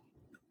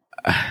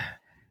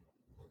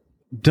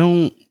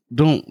 don't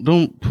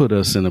don't put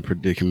us in a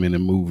predicament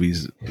in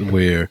movies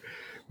where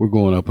we're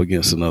going up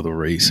against another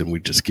race and we're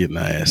just getting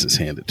our asses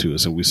handed to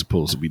us, and we're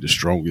supposed to be the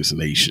strongest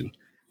nation,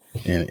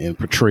 and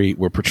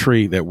we're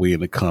portrayed that way in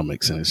the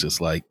comics, and it's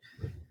just like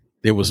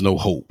there was no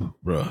hope,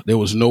 bro. There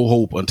was no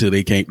hope until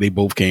they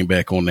both came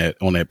back on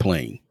that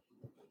plane.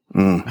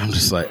 I'm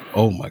just like,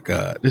 oh my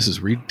God, this is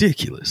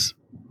ridiculous.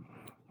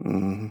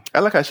 I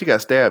like how she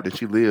got stabbed and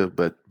she lived,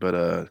 but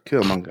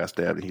Killmonger got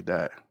stabbed and he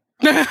died.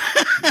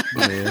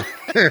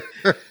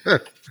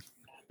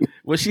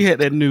 Well, she had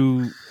that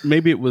new,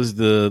 maybe it was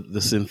the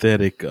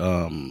synthetic Keith.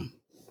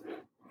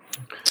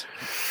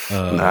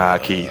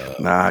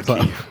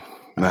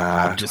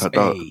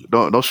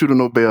 Don't shoot her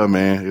no bell,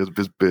 man. It was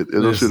just bit.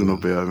 Don't shoot her no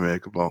bell, man.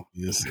 Come on.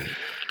 Listen.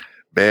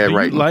 Bad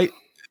writing.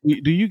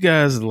 Do you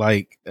guys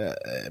like,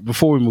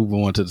 before we move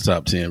on to the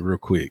top 10 real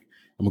quick,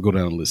 I'm gonna go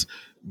down the list.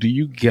 Do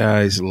you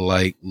guys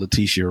like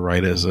Letitia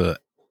Wright as a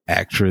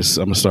actress?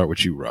 I'm gonna start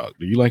with you, Rock.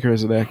 Do you like her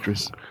as an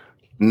actress?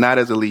 Not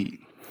as a lead.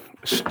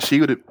 She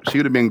would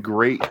have been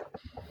great.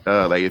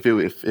 Like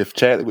if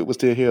Chadwick was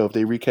still here, if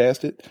they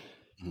recast it,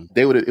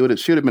 she would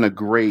have been a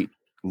great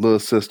little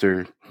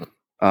sister,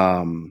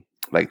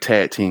 like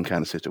tag team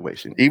kind of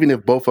situation. Even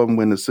if both of them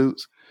win the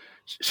suits,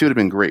 she would have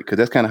been great, because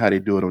that's kind of how they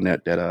do it on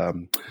that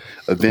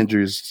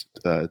Avengers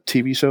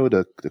TV show,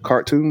 the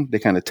cartoon. They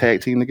kind of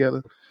tag team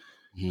together.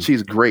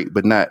 She's great,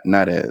 but not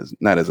as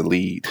a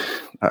lead.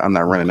 I'm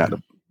not running out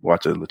to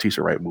watch a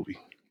Letitia Wright movie.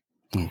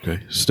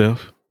 Okay,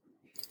 Steph.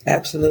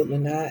 Absolutely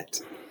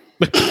not.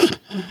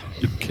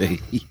 Okay.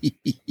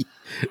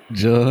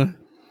 John?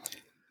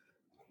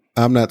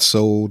 I'm not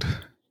sold.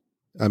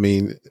 I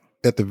mean,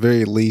 at the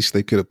very least,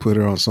 they could have put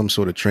her on some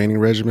sort of training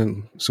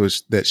regimen so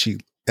that she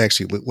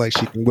actually looked like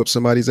she can whip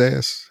somebody's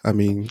ass. I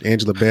mean,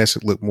 Angela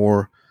Bassett looked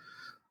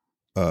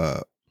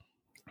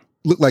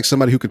like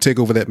somebody who could take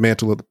over that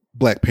mantle of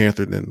Black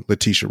Panther than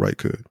Letitia Wright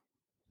could.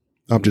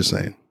 I'm just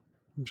saying.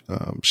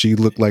 She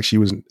looked like she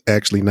was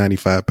actually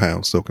 95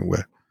 pounds soaking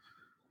wet.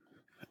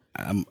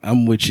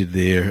 I'm with you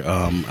there.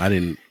 I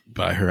didn't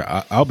buy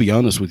her. I'll be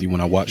honest with you. When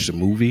I watched the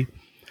movie,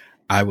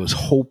 I was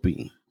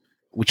hoping,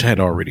 which I had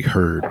already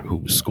heard who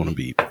was going to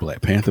be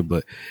Black Panther,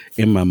 but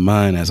in my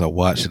mind as I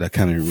watched it, I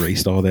kind of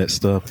erased all that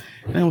stuff,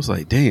 and I was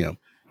like, damn,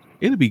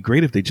 it'd be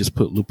great if they just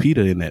put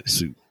Lupita in that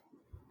suit,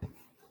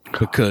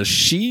 because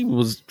she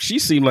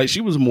seemed like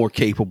she was more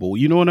capable.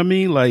 You know what I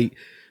mean? Like,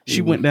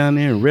 she went down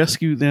there and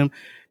rescued them,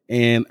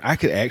 and I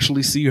could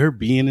actually see her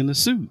being in the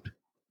suit.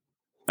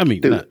 I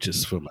mean, not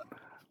just for my.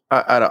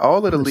 Out of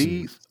all of the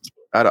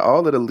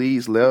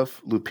leads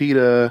left,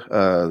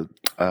 Lupita,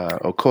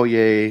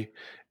 Okoye,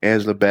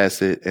 Angela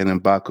Bassett,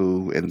 and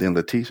M'Baku, and then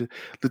Letitia.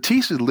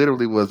 Letitia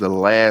literally was the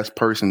last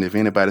person, if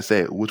anybody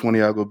said, which one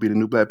of y'all gonna be the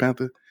new Black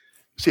Panther?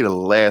 She the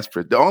last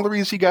person. The only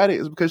reason she got it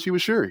is because she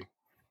was Shuri.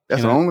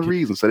 That's the only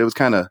reason. So it was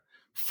kind of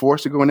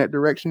forced to go in that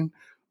direction.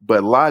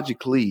 But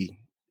logically,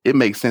 it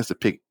makes sense to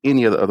pick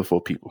any of the other four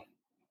people.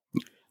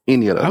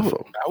 Any of the other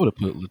four. I would have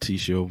put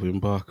Letitia over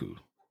M'Baku.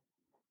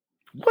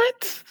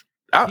 What?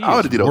 I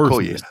would have did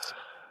Okoye.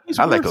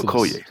 I like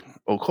Okoye.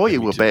 Okoye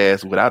was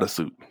badass without a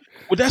suit.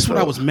 Well, that's what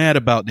I was mad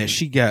about, that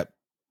she got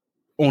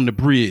on the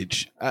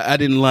bridge. I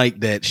didn't like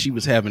that she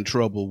was having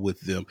trouble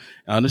with them.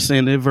 I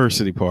understand the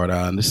adversity part.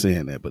 I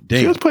understand that. But damn,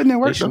 she was putting in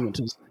work.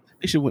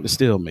 They should have went to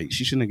stalemate.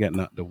 She shouldn't have got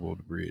knocked over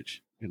the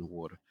bridge in the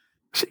water.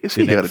 She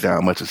held it down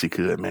as much as she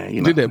could, man.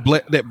 You know, did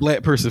that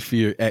black person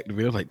fear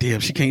activate? I was like, damn,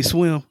 she can't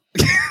swim.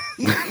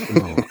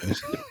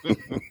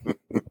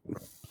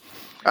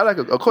 I like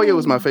Okoye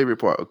was my favorite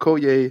part.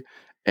 Okoye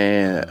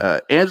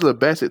and Angela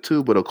Bassett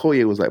too, but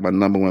Okoye was like my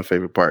number one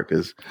favorite part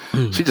because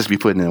she just be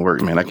putting in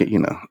work, man. I can't,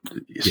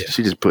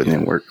 she just putting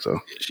in work. So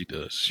yeah, she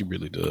does. She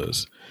really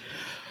does.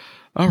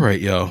 All right,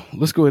 y'all.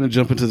 Let's go ahead and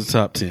jump into the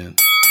top 10.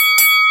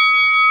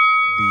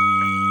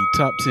 The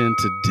top 10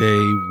 today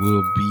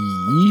will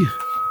be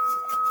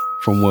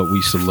from what we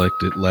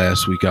selected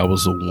last week. I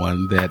was the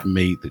one that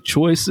made the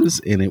choices,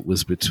 and it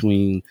was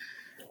between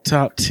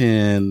top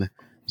 10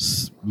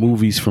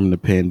 movies from the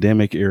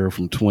pandemic era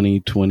from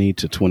 2020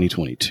 to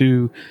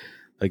 2022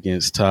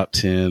 against top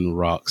 10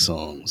 rock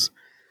songs.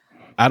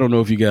 I don't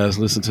know if you guys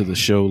listened to the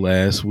show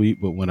last week,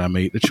 but when I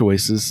made the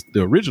choices,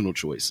 the original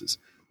choices,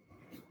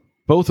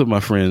 both of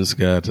my friends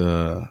got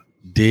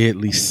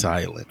deadly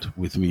silent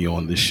with me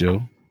on this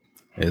show,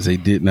 as they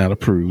did not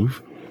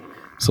approve.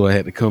 So I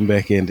had to come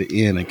back in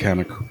the end and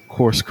kind of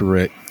course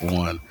correct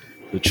on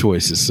the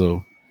choices.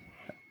 So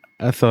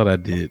I thought I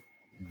did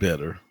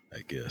better,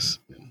 I guess.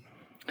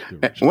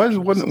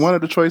 Wasn't one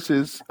of the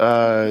choices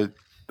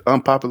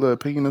unpopular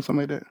opinion or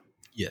something like that?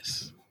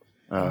 Yes.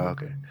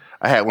 Okay.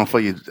 I had one for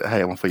you.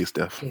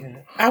 Steph.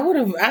 Yeah, I would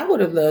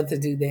have loved to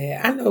do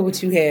that. I know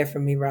what you had for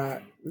me,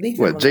 Rob. Leave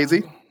him alone.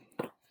 Jay-Z?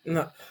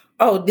 No.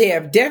 Oh, yeah,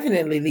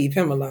 definitely leave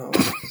him alone.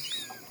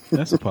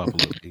 That's a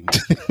popular opinion.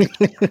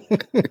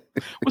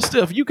 Well,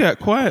 Steph, you got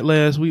quiet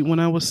last week when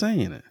I was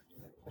saying it.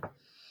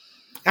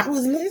 I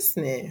was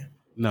listening.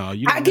 No,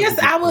 you. I guess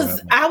I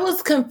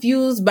was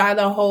confused by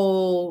the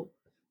whole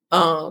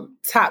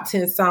top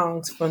 10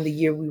 songs from the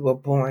year we were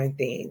born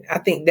thing. I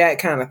think that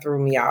kind of threw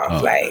me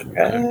off.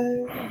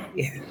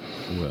 Yeah.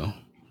 Well,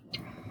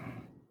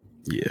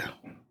 yeah.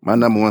 My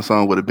number one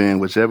song would have been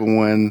whichever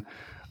one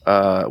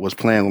was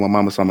playing when my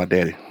mama saw my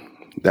daddy.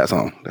 That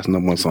song. That's the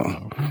number one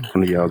song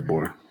from the year I was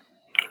born.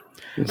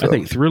 So, I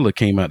think Thriller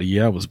came out the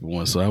year I was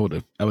born, so I would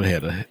have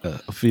had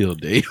a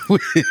field day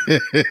with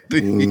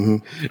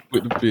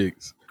the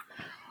picks.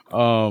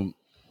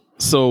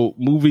 So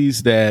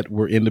movies that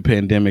were in the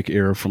pandemic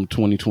era from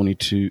 2020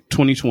 to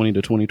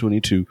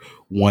 2022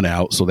 won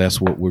out. So that's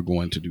what we're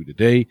going to do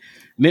today.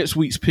 Next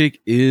week's pick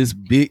is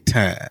Big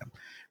Time.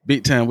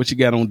 Big Time, what you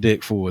got on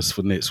deck for us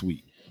for next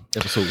week?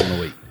 Episode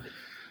 108.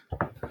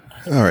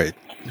 All right.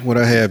 What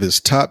I have is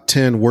top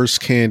 10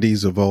 worst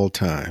candies of all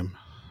time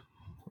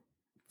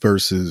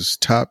versus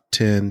top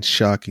 10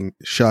 shocking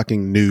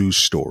news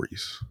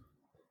stories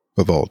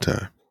of all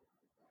time.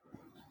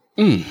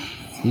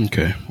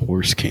 Okay.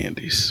 Worst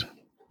candies.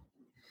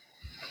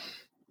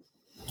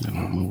 I don't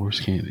know what my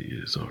worst candy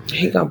is already.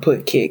 He gonna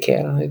put Kit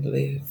Kat on his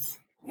list.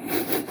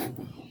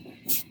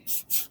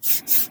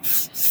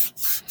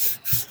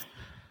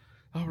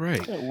 All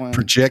right.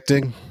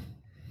 Projecting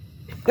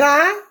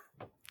Huh?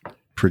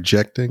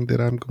 that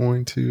I'm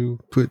going to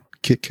put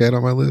Kit Kat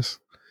on my list.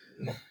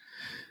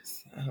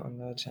 I don't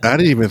know, John. I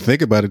didn't even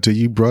think about it till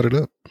you brought it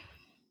up.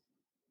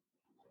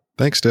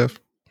 Thanks, Steph.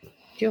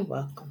 You're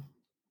welcome.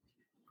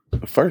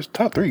 the first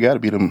top three got to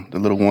be the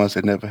little ones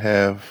that never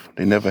have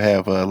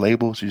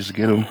labels. You just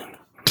get them.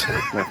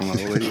 Like from my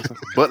old lady or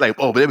something. But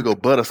there we go,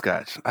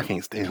 butterscotch. I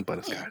can't stand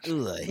butterscotch.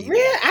 Really?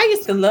 I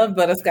used to love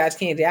butterscotch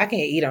candy. I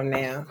can't eat them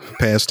now.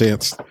 Past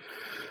tense.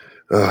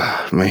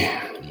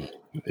 Man.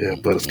 Yeah,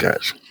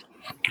 butterscotch.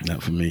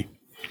 Not for me.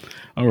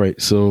 All right,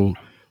 so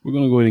we're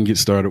going to go ahead and get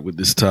started with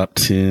this top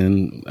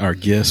 10. Our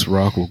guest,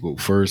 Rock, will go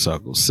first. I'll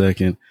go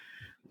second.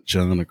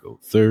 John will go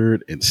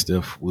third. And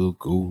Steph will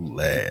go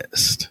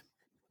last.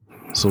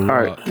 So, all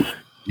right.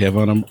 You have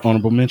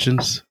honorable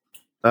mentions?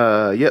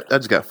 Yep, I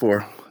just got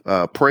 4.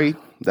 Prey,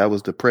 that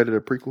was the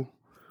Predator prequel.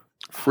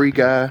 Free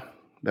Guy,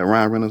 that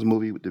Ryan Reynolds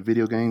movie with the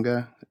video game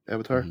guy,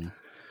 Avatar.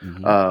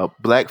 Mm-hmm.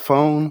 Black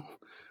Phone,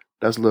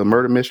 that's a little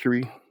murder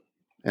mystery.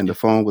 And the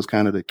phone was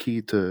kind of the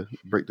key to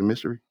break the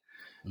mystery.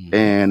 Mm-hmm.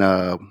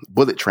 And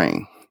Bullet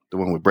Train, the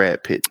one with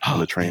Brad Pitt on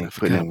the train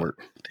putting in work.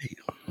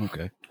 Damn.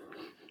 Okay.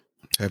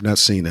 I have not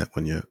seen that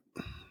one yet.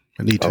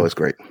 I need to. Oh, it's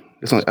great.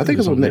 I think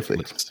it's on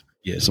Netflix.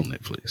 Yeah, it's on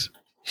Netflix.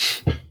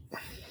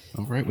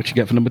 All right, what you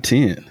got for number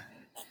 10?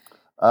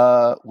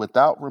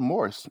 Without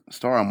Remorse,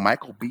 starring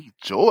Michael B.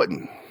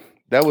 Jordan.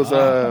 That was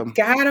I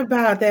forgot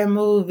about that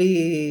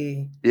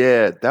movie.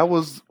 Yeah, that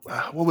was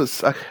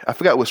I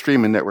forgot what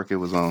streaming network it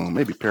was on.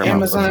 Maybe Paramount.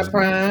 Amazon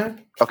Prime.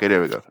 Okay,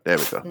 there we go.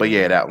 But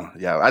yeah, that one.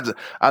 Yeah,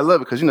 I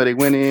love it because they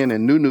went in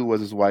and Nunu was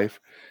his wife,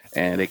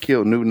 and they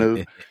killed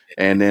Nunu,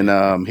 and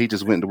then he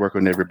just went to work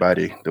on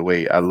everybody. The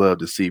way I love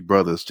to see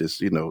brothers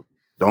just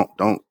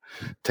don't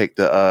take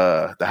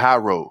the high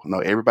road. No,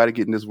 everybody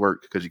getting this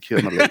work because you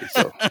killed my lady.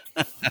 So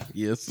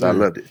yes, so I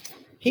loved it.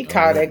 He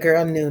called that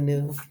girl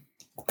Nunu.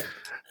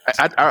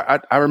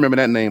 I remember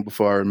that name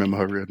before I remember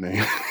her real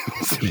name.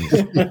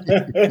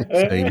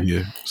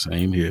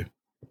 Same here.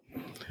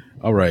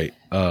 All right.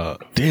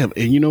 Damn.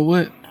 And you know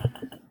what?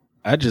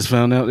 I just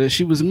found out that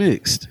she was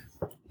mixed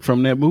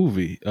from that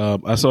movie.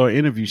 I saw an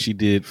interview she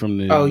did from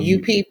the. Oh, You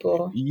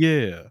People.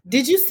 Yeah.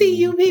 Did you see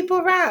You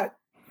People, Rock?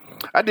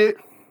 I did.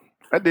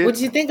 What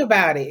did you think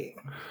about it?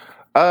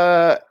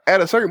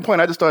 At a certain point,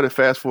 I just started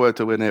fast forward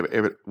to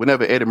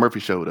whenever Eddie Murphy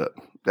showed up.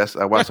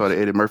 I watched all the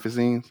Eddie Murphy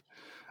scenes.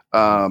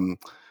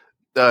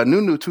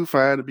 Nunu too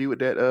fine to be with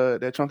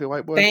that chunky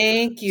white boy.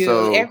 Thank you.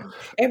 So,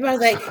 everybody's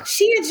like,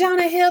 she and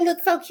Jonah Hill look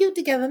so cute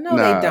together. No,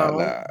 they don't.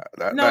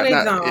 They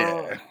don't.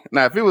 Yeah.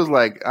 Now, if it was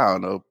like, I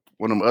don't know,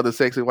 one of them other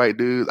sexy white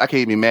dudes, I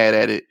can't be mad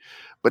at it.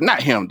 But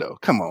not him though.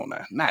 Come on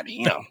now, not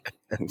him.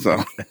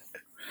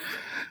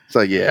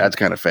 so yeah, I just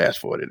kind of fast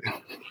forwarded it.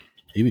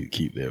 You need to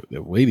keep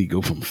that weight. He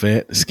go from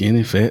fat to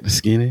skinny.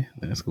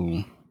 That's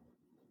cool.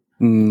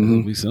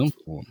 Mm-hmm. Be something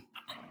for him.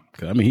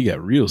 I mean, he got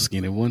real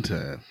skinny one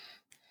time.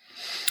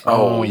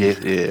 Oh,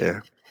 yeah.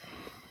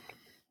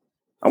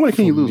 I wonder,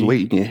 can you lose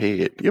weight in your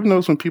head? You ever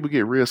notice when people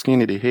get real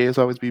skinny, their heads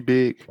always be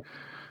big?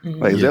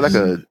 Like, is that like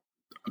a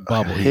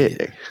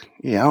bobblehead?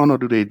 Yeah, I don't know.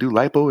 Do they do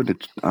lipo?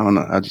 I don't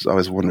know. I just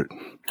always wondered.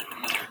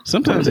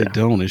 Sometimes they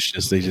don't. It's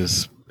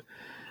just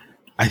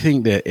I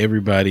think that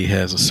everybody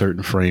has a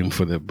certain frame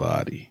for their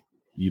body.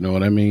 You know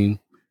what I mean?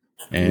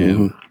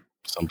 And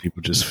some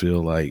people just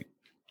feel like,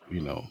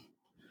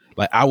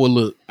 like I would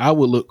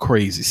look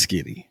crazy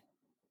skinny.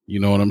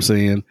 You know what I'm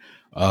saying?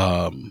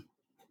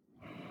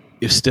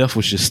 If Steph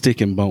was just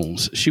sticking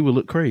bones, she would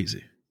look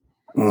crazy.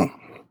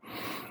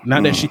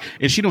 Not that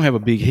she don't have a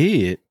big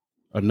head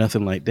or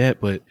nothing like that,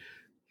 but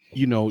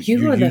you're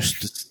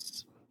used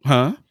to,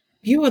 huh?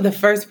 You were the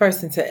first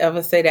person to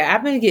ever say that.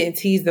 I've been getting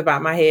teased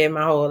about my head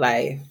my whole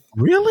life.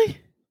 Really?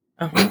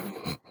 Uh-huh.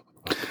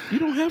 You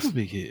don't have a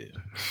big head.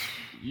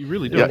 You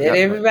really don't. Let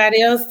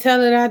everybody else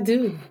tell it I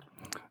do.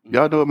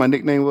 Y'all know what my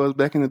nickname was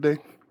back in the day?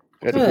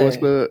 At the boys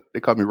club, they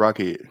called me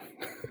Rockhead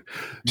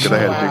because I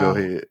had a big old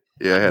head.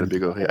 Yeah, I had a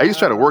big old head. I used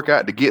to try to work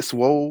out to get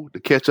swole to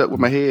catch up with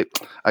my head.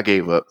 I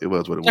gave up. It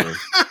was what it was.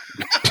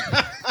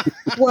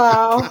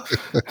 Wow.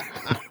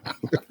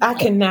 I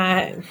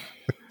cannot.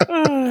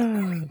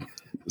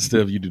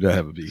 Steph, you do not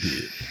have a big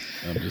head.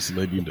 I'm just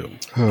letting you know.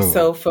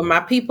 So for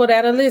my people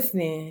that are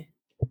listening,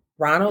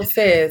 Ronald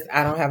says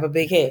I don't have a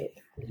big head.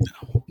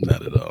 No,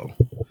 not at all.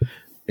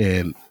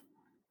 And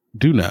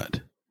do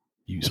not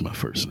use my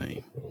first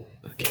name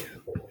again.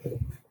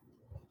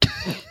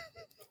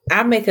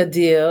 I make a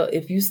deal.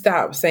 If you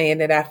stop saying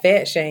that I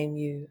fat shame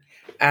you,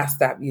 I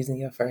stop using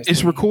your first name.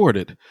 It's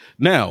recorded.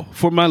 Now,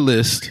 for my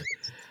list,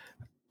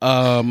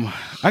 I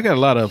got a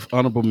lot of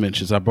honorable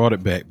mentions. I brought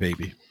it back,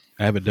 baby.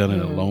 I haven't done it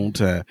in a long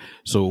time.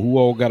 So who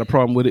all got a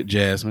problem with it?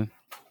 Jasmine.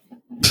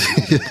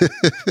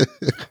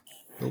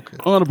 Okay.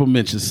 Honorable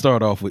mentions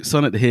start off with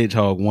Sonic the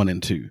Hedgehog 1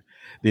 and 2,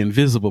 The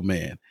Invisible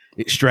Man,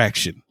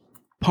 Extraction,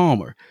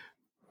 Palmer.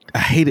 I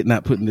hated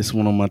not putting this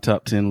one on my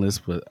top 10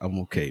 list, but I'm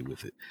okay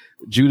with it.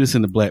 Judas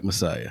and the Black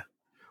Messiah,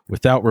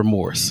 Without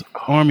Remorse,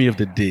 Army of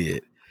the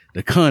Dead,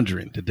 The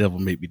Conjuring, The Devil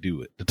Made Me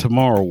Do It, The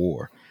Tomorrow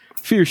War,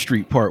 Fear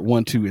Street Part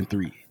 1, 2, and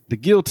 3, The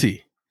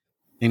Guilty,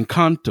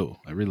 Encanto.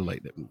 I really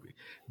like that movie.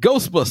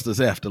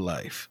 Ghostbusters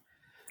Afterlife,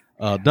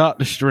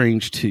 Doctor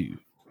Strange 2,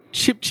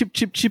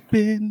 Chip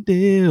and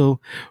Dale,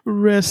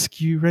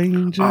 Rescue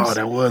Rangers. Oh,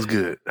 that was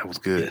good. That was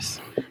good. Yes.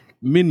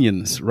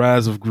 Minions,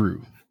 Rise of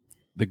Gru,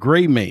 The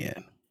Gray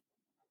Man.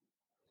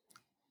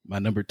 My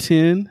number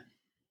 10,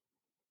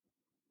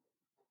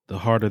 The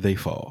Harder They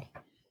Fall.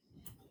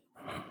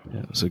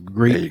 Yeah, it's a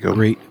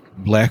great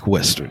black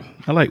Western.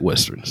 I like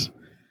Westerns.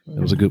 It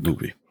was a good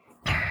movie.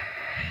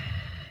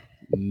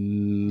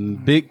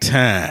 Big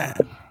Time.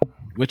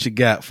 What you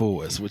got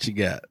for us? What you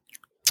got?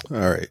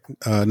 All right.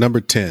 Number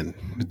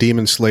 10,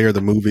 Demon Slayer,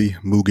 the movie,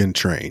 Mugen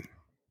Train.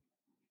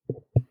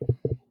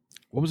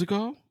 What was it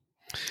called?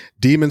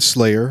 Demon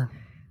Slayer,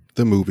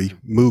 the movie,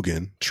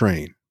 Mugen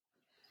Train.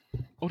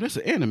 Oh, that's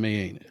an anime,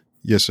 ain't it?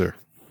 Yes, sir.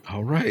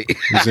 All right.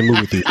 It's in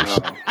movie theaters.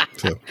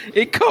 So.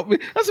 It caught me.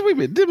 I said, wait a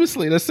minute, Demon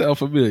Slayer, that sounds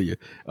familiar.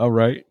 All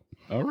right.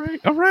 I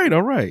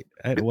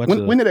had to watch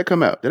when did that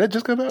come out? Did that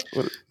just come out?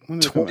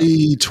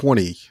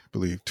 2020, I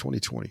believe.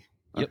 2020.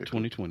 Yep, Okay,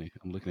 2020.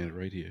 I'm looking at it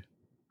right here.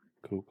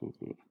 Cool.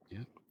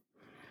 Yep.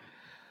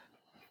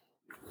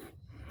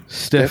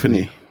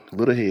 Stephanie.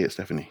 Little head,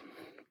 Stephanie.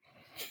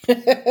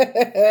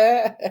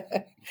 I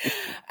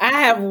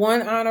have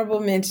one honorable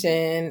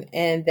mention,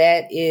 and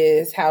that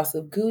is House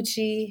of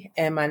Gucci,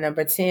 and my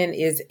number 10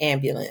 is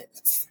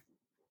Ambulance.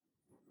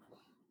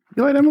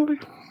 You like that movie?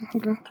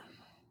 Okay.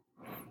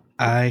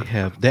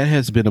 That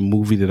has been a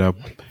movie that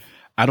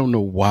I don't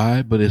know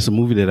why, but it's a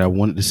movie that I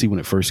wanted to see when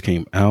it first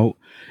came out.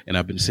 And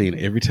I've been saying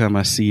every time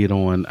I see it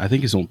on, I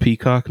think it's on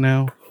Peacock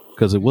now,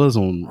 because it was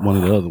on one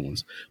of the other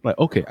ones. Like,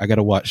 okay, I got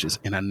to watch this.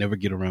 And I never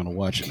get around to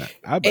watching it.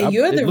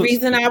 You're the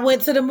reason I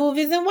went to the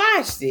movies and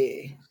watched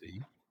it.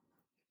 See?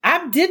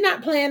 I did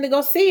not plan to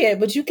go see it,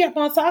 but you kept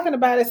on talking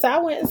about it, so I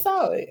went and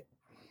saw it.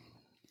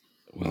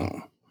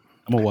 Well,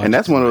 I'm gonna watch and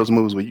that's one of those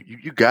movies where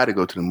you got to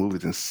go to the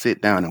movies and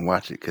sit down and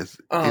watch it because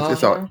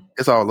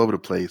it's all over the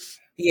place.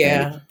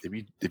 Yeah.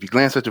 And if you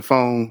glance at your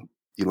phone,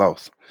 you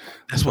lost.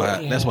 That's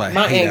why.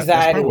 My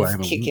anxiety was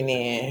kicking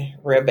in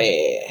real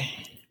bad.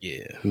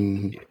 Yeah.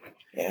 Mm-hmm.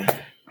 Yeah.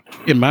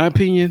 In my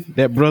opinion,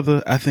 that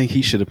brother, I think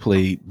he should have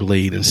played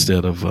Blade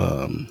instead of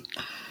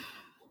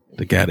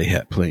the guy they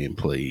had played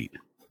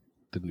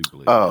the new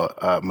Blade. Oh,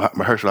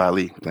 Mahershala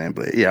Ali playing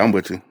Blade. Yeah, I'm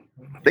with you.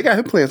 They got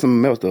him playing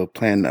something else though.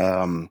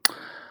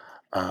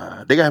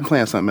 They got him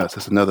playing something else.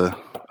 It's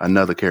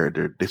another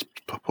character. They're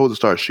supposed to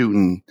start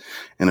shooting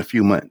in a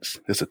few months.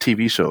 It's a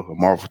TV show, a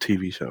Marvel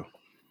TV show.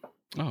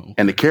 Oh, okay.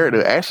 And the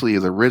character actually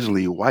is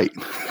originally white.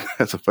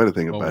 That's a funny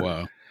thing about it.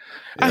 Wow.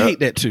 I hate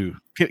that too.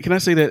 Can I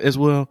say that as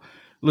well?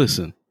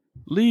 Listen,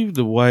 leave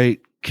the white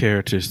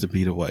characters to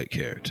be the white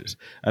characters.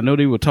 I know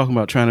they were talking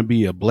about trying to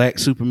be a black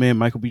Superman,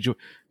 Michael B.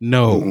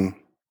 Jordan.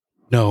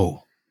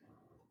 No.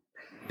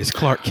 It's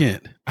Clark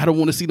Kent. I don't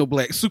want to see no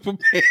black Superman.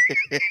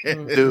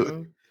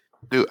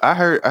 Dude, I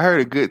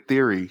heard a good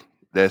theory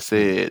that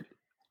said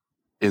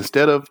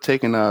instead of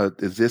taking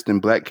existing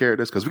black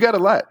characters, because we got a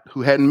lot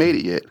who hadn't made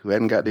it yet, who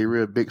hadn't got their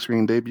real big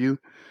screen debut,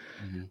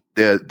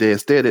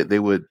 they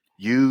would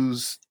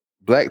use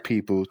black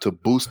people to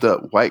boost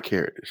up white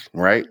characters,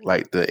 right?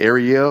 Like the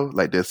Ariel,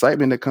 like the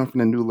excitement that comes from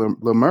the new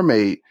Little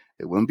Mermaid,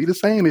 it wouldn't be the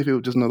same if it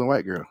was just another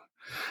white girl.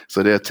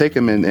 So they'll take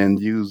them and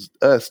use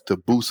us to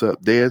boost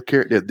up their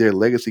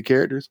legacy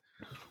characters.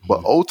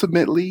 But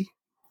ultimately,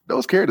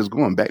 those characters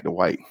going back to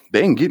white.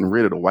 They ain't getting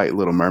rid of the white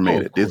Little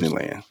Mermaid at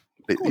Disneyland.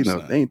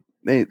 They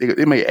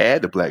may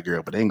add the black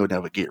girl, but they ain't gonna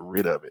never get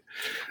rid of it.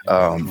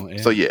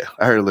 So yeah,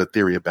 I heard a little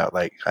theory about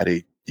like how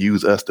they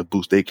use us to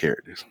boost their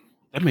characters.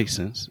 That makes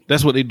sense.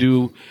 That's what they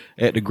do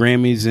at the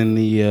Grammys and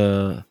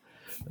the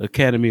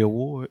Academy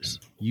Awards.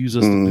 Use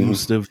us to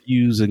boost the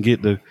views and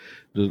get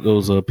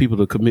those people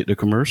to commit the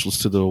commercials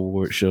to the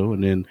award show,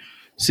 and then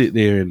sit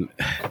there and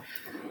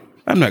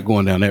I'm not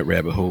going down that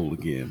rabbit hole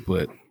again,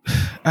 but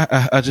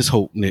I just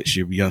hope next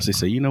year Beyonce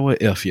say, you know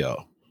what, F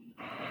y'all.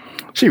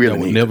 She really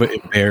will never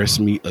embarrass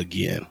me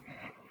again,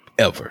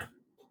 ever.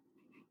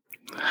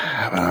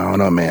 I don't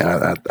know,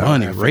 man.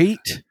 Bonnie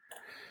Raitt,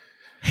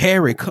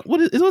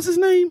 what's his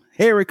name?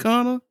 Harry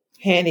Connor.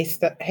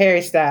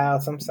 Harry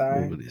Styles. I'm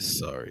sorry. What is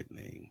sorry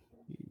name?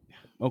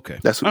 Okay,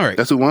 all right.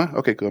 That's who won.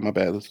 Okay, good. My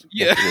bad.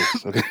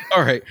 Okay.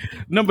 All right.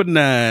 Number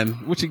 9.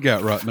 What you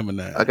got, Rock? Number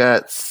 9. I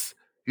got.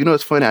 You know,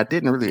 it's funny. I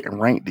didn't really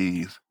rank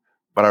these,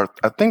 but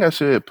I think I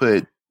should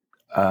put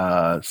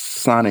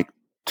Sonic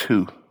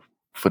 2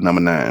 for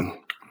number 9.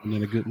 Isn't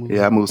that a good movie?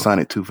 Yeah, I moved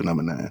Sonic 2 for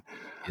number 9.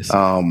 Yes,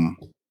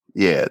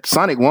 yeah,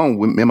 Sonic 1.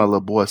 Me and my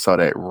little boy saw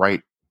that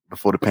right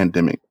before the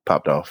pandemic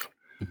popped off.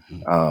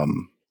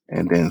 Mm-hmm.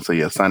 And then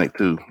Sonic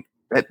 2.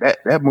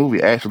 That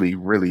movie actually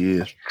really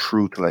is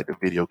true to like the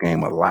video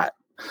game a lot.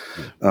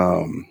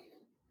 And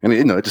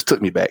it just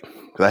took me back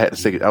because I had to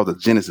say I was a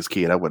Genesis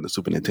kid. I wasn't a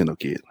Super Nintendo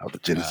kid. I was a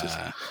Genesis.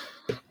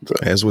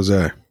 As was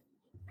I.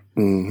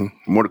 Mm-hmm.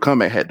 Mortal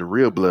Kombat had the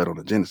real blood on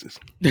the Genesis.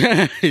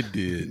 It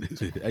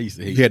did. I used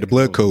to hate. You had the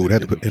blood code.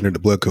 Had to enter the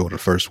blood code in the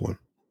first one.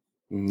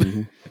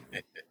 Mm-hmm.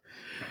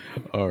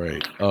 All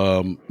right.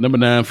 Number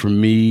 9 for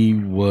me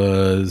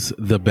was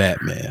The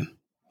Batman.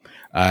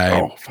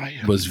 I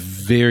was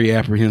very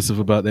apprehensive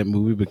about that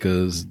movie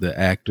because the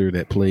actor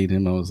that played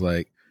him, I was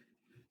like,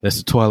 that's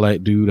the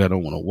Twilight dude. I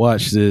don't want to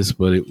watch this,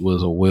 but it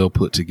was a well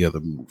put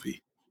together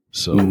movie.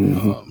 So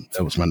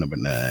that was my number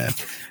 9.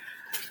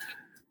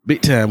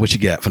 Big Time, what you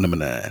got for number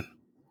 9?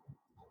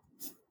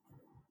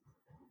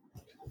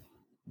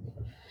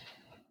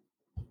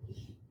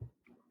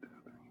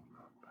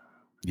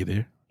 You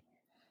there?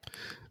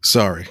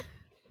 Sorry.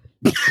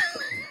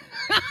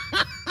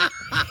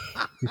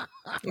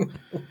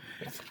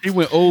 He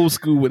went old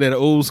school with that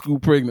old school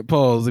pregnant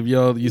pause. If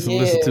y'all used to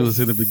listen to us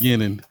in the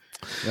beginning,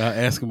 I'll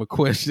ask him a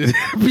question.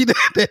 Be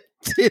that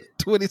 10,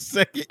 20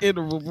 second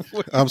interval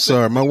before. I'm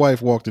sorry. My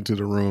wife walked into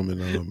the room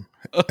and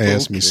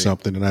asked me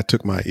something, and I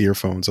took my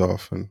earphones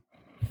off, and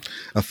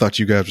I thought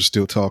you guys were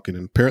still talking,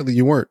 and apparently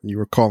you weren't. You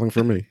were calling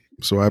for me,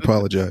 so I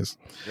apologize.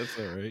 That's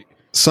all right.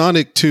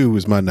 Sonic 2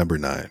 is my number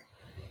 9.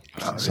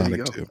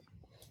 Sonic 2.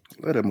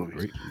 Love that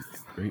movie.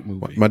 Great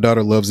movie. My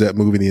daughter loves that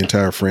movie, the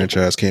entire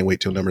franchise. Can't wait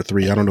till number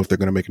 3. I don't know if they're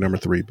going to make a number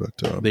 3,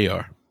 but they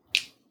are.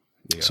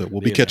 So we'll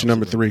be catching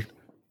number 3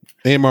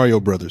 and Mario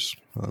Brothers.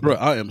 Bro,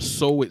 I am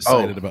so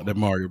excited about that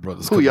Mario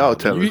Brothers. Who y'all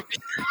telling?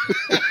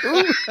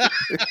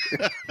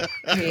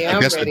 Yeah,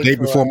 I guess the day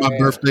before my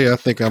birthday, I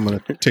think I'm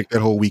going to take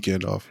that whole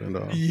weekend off. And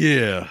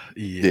yeah.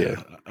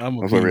 I'm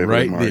going to be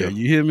right there.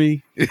 You hear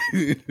me?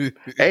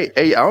 Hey,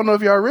 I don't know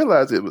if y'all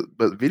realize it,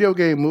 but video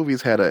game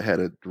movies had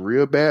a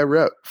real bad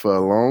rep for a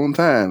long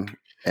time.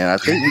 And I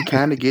think we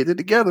kind of get it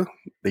together.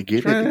 They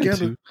get it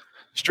together.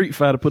 Street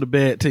Fighter put a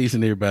bad taste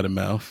in everybody's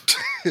mouth.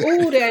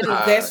 Ooh,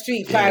 that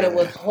Street Fighter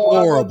was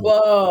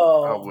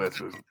horrible. It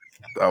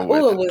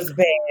was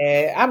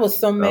bad. I was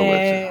so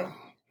mad.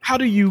 How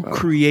do you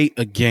create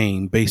a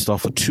game based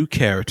off of 2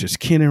 characters,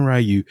 Ken and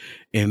Ryu,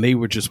 and they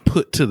were just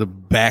put to the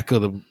back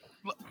of the...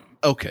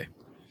 Okay.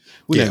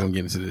 We're not going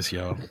to get into this,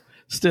 y'all.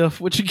 Steph,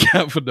 what you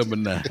got for number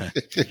 9?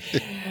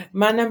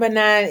 My number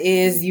 9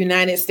 is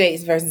United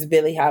States versus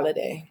Billie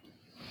Holiday.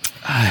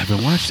 I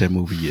haven't watched that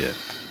movie yet.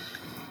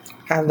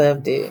 I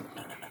loved it.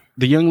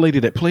 The young lady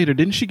that played her,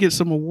 didn't she get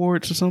some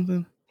awards or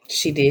something?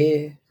 She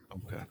did.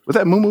 Okay. Was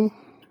that Moo? Was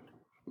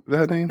that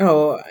her name?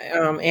 Oh,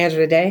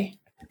 Andra Day.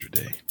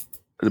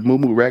 The Moo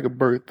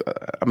Ragaberth.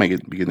 I might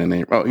get the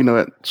name. Oh, you know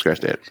what? Scratch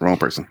that. Wrong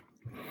person.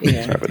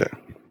 Yeah. Sorry for that.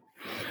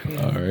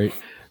 All right.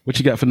 What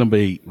you got for number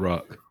 8,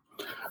 Rock?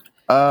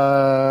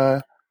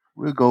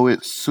 We'll go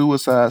with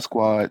Suicide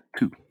Squad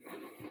 2.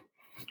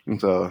 And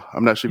so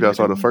I'm not sure if y'all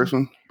saw the first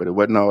one, but it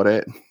wasn't all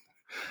that.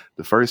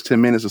 The first 10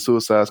 minutes of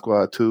Suicide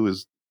Squad 2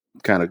 is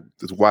kind of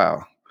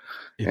wild.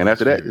 And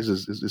after that,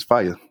 it's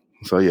fire.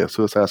 So yeah,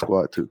 Suicide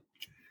Squad 2.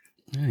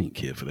 I ain't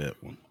care for that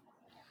one.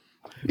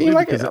 You ain't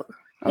like it?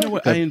 You know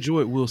what? I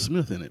enjoyed Will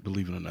Smith in it,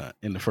 believe it or not,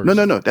 in the first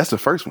No. That's the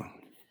first one.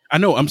 I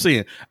know. I'm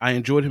saying I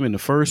enjoyed him in the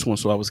first one,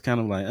 so I was kind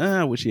of like,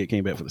 I wish he had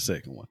came back for the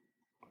second one.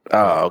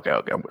 Oh, okay.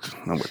 I'm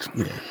with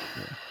you. Yeah.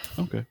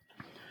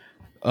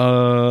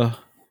 Okay.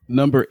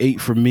 Number 8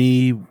 for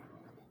me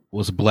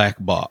was Black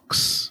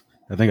Box.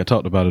 I think I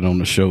talked about it on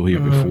the show here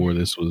before.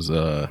 This was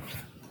a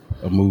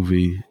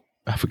movie.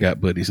 I forgot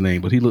Buddy's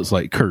name, but he looks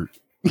like Kurt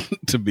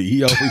to me.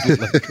 He always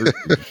looks like Kurt.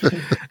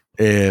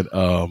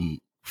 And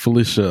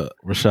Felicia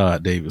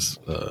Rashad Davis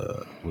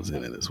was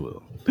in it as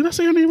well. Did I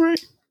say her name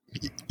right?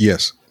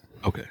 Yes.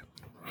 Okay.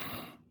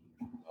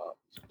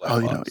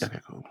 Okay,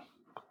 cool.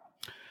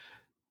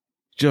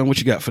 John, what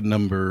you got for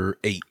number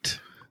 8?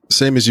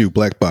 Same as you,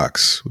 Black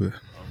Box. All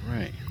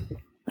right.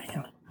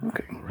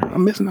 Okay.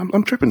 I'm missing.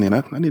 I'm tripping then.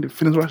 I need to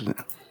finish watching it.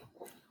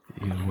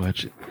 You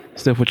watch it.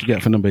 Steph, what you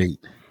got for number 8?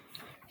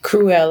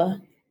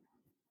 Cruella.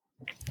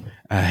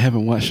 I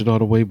haven't watched it all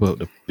the way, but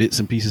the bits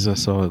and pieces I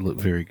saw, it looked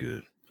very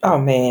good. Oh,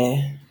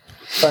 man.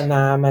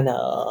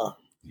 Phenomenal.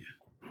 Yeah.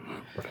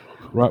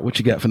 Rock, what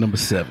you got for number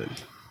 7?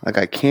 I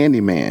got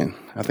Candyman.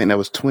 I think that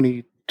was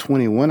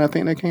 2021. I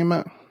think that came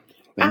out.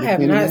 I I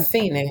have not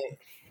seen it.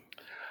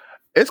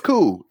 It's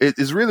cool.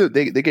 It's really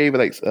they gave it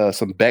like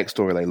some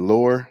backstory, like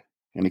lore,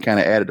 and they kind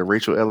of added the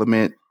racial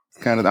element.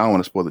 Kind of, I don't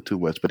want to spoil it too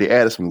much, but they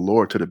added some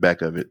lore to the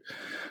back of it,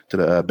 to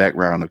the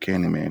background of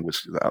Candyman,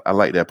 which I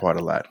like that part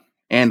a lot,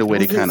 and the way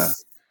they kind of.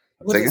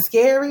 Was it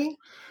scary?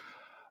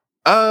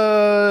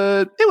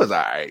 It was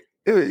alright.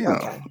 It was,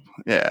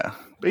 yeah.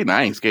 But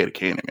I ain't scared of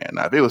Candyman.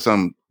 Now, if it was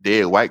some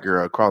dead white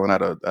girl crawling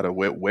out of a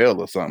wet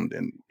well or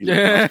something,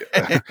 then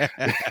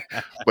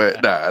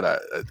but nah,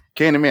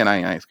 Candyman,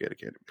 I ain't scared of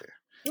Candyman.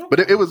 Okay. But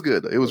it was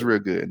good. It was real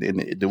good,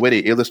 and the way they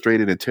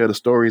illustrated and tell the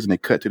stories, and they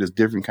cut to this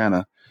different kind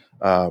of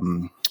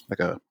like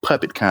a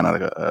puppet kind of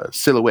like a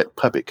silhouette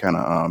puppet kind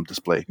of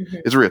display. Mm-hmm.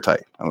 It's real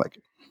tight. I like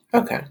it.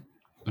 Okay.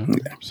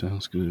 Yeah.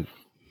 Sounds good.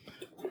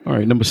 All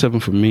right, number 7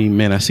 for me.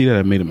 Man, I see that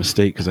I made a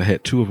mistake because I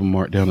had 2 of them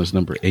marked down as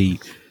number 8.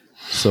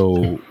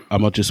 So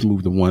I'm gonna just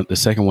move the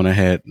second one I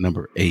had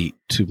number 8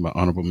 to my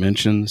honorable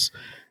mentions.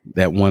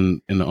 That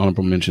one in the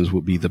honorable mentions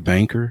would be The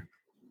Banker.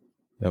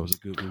 That was a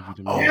good movie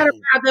to me. Forgot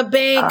about The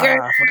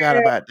Banker. I forgot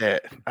about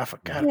that.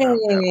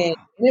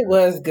 It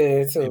was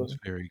good too. It was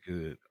very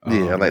good.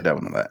 Yeah, I like that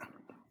one a lot.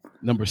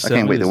 Number 7. I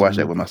can't wait to watch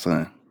that with my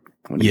son.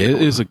 Yeah,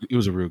 it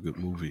was a real good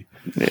movie.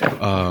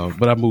 Yeah.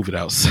 But I move it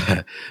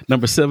outside.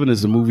 Number 7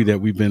 is a movie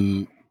that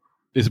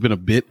it's been a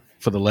bit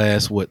for the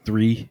last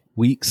 3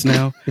 weeks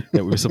now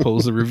that we're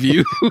supposed to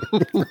review.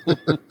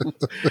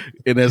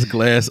 And that's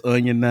Glass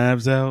Onion,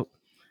 Knives Out.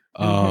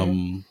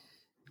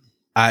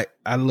 I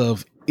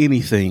love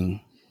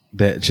anything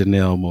that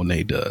Janelle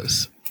Monáe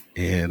does,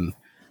 and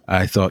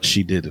I thought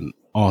she did an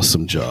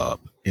awesome job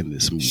in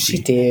this movie.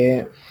 She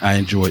did. I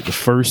enjoyed the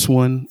first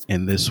one,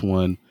 and this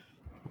one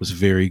was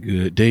very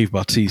good. Dave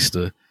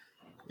Bautista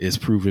is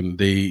proven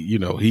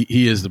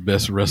he is the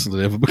best wrestler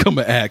to ever become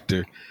an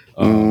actor.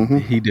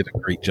 He did a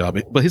great job,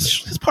 but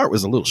his part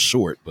was a little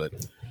short. But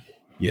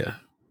yeah,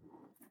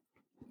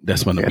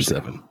 that's my number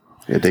 7.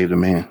 Yeah, Dave the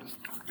man.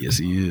 Yes,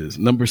 he is.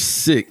 Number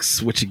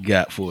 6. What you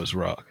got for us,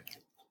 Rock?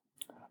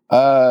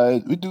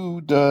 We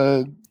do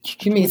the.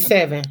 You mean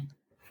 7?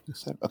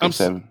 Okay,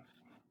 7.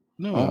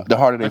 No, The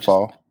Harder They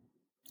Fall.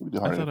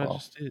 I thought I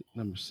just did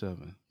number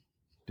 7.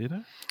 Did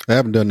I? I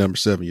haven't done number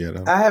 7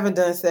 yet. I haven't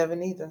done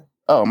 7 either.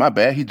 Oh, my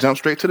bad. He jumped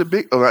straight to the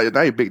big. Oh,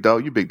 now you big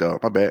dog. You big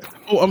dog. My bad.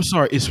 Oh, I'm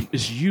sorry.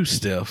 It's you,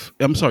 Steph.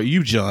 I'm sorry,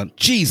 you, John.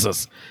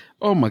 Jesus.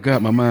 Oh my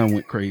God, my mind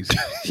went crazy.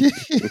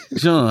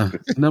 John,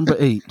 number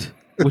 8.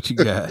 What you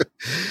got?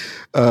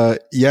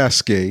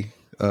 Yasuke,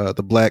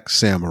 the Black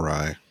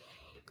Samurai.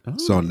 Oh.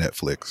 It's on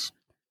Netflix.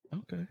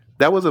 Okay.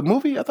 That was a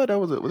movie? I thought that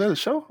was that a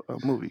show or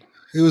a movie?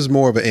 It was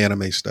more of an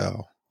anime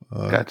style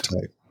type.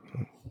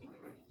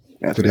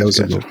 But it was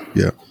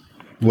it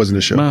wasn't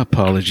a show. My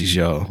apologies,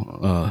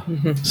 y'all.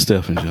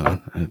 Steph and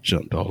John, I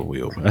jumped all the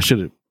way over. I should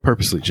have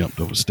purposely jumped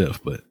over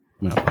Steph, but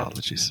my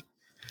apologies.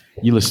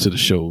 You listen to the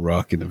show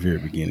Rock in the very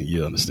beginning,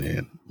 you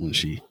understand when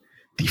she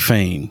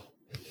defamed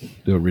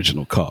the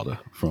original Carter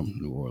from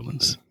New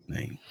Orleans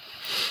name.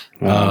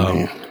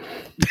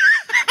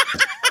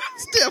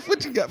 Steph,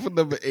 what you got for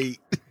number 8?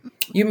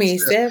 You mean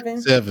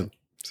 7? 7.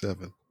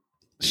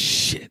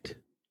 Shit.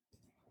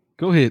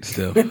 Go ahead,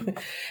 Steph.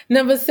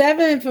 Number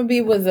 7 for me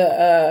was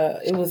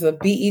a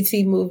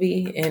BET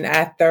movie, and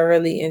I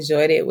thoroughly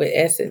enjoyed it with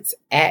Essence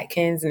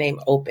Atkins, named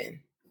Open.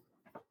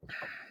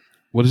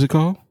 What is it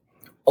called?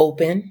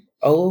 Open.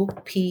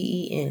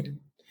 OPEN.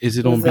 Is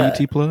it on BET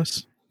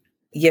Plus?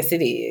 Yes,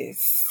 it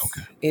is.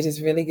 Okay. It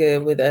is really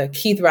good with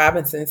Keith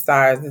Robinson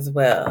stars as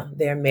well.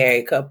 They're a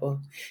married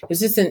couple. It's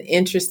just an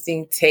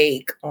interesting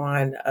take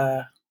on,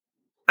 I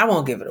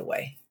won't give it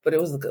away, but it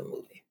was a good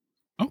movie.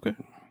 Okay.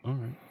 All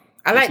right.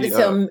 I like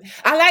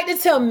to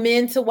tell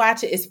men to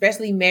watch it,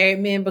 especially married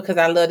men, because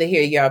I love to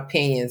hear your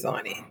opinions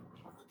on it.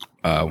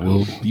 I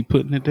will be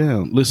putting it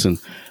down. Listen,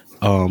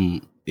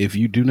 if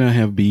you do not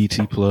have BET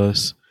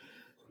Plus,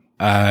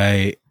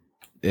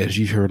 as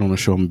you heard on the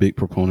show, I'm a big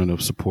proponent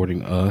of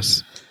supporting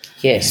us.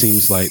 Yes. It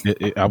seems like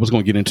I was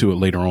going to get into it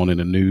later on in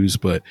the news,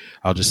 but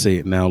I'll just say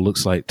it now.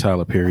 Looks like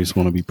Tyler Perry's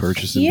going to be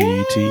purchasing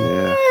BET.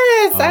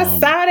 Yes, I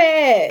saw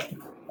that.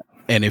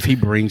 And if he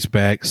brings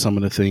back some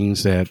of the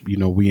things that,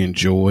 we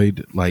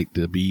enjoyed, like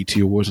the BET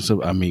Awards and stuff,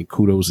 I mean,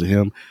 kudos to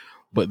him.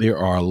 But there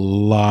are a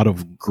lot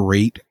of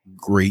great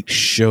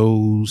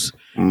shows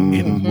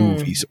and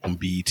movies on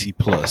BET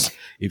Plus.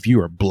 If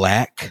you are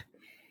Black,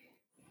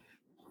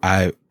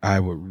 I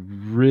would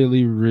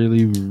really,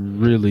 really,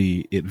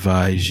 really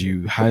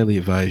highly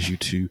advise you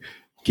to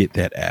get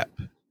that app.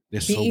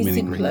 There's so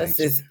many great Plus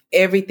things. is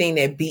everything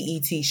that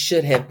BET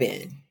should have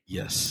been.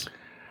 Yes.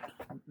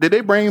 Did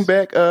they bring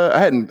back? I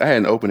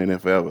hadn't opened it in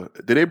forever.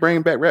 Did they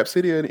bring back Rap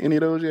City or any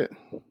of those yet?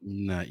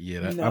 Not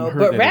yet. No,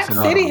 but Rap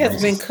City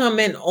has been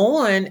coming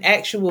on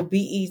actual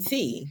BET.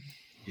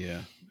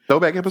 Yeah.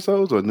 Throwback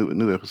episodes or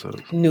new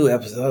episodes? New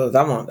episodes.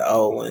 I'm on the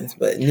old ones,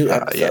 but new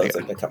episodes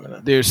have been coming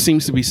on. There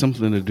seems to be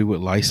something to do with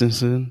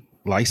licensing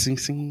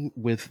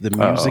with the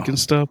music and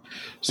stuff.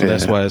 So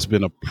that's why it's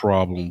been a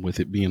problem with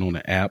it being on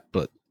the app.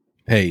 But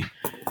hey,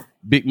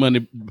 Big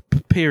Money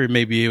Perry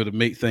may be able to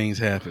make things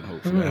happen.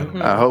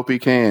 Hopefully, I hope he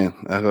can.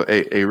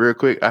 Hey, real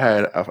quick,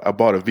 I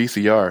bought a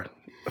VCR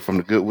from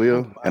the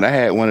Goodwill, and I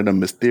had one of them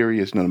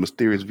mysterious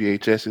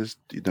VHSs.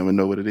 You never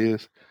know what it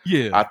is.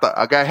 Yeah,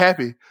 I got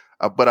happy,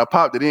 but I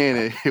popped it in,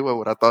 and it wasn't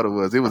what I thought it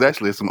was. It was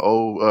actually some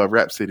old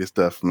Rap City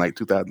stuff from like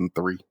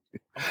 2003.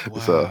 wow.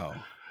 So,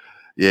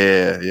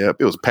 yeah,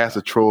 it was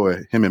Pastor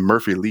Troy, him and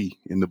Murphy Lee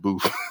in the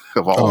booth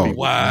of all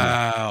people.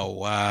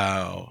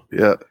 Wow.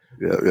 Yeah.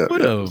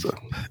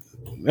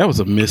 That was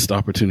a missed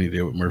opportunity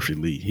there with Murphy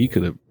Lee. He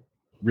could have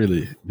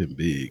really been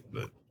big,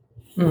 but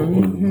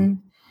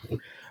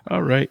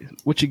all right.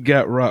 What you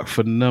got, Rock,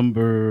 for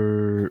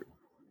number?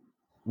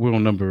 We're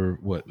on number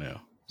what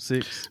now?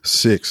 6.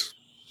 6.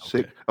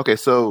 Okay,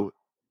 so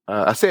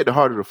I said The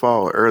Harder to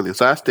Fall earlier,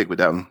 so I stick with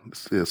that one.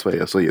 This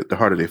way, so yeah, The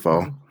Harder They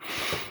Fall.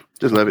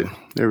 Just love it.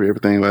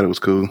 Everything about it was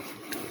cool.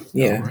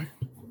 Yeah. Right.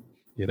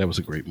 Yeah, that was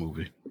a great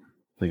movie.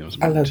 I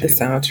love the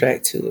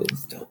soundtrack too. It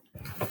was dope.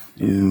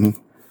 Mm-hmm.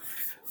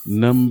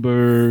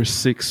 Number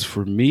 6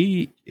 for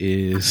me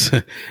is,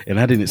 and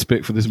I didn't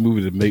expect for this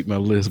movie to make my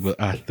list, but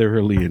I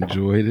thoroughly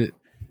enjoyed it.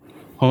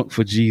 Honk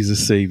for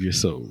Jesus, Save Your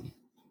Soul.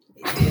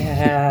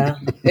 Yeah,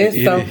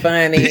 it's so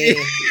funny.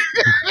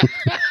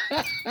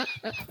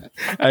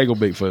 I ain't gonna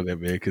make fun of that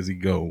man because he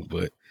gone,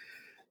 but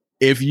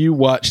if you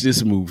watch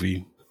this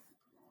movie,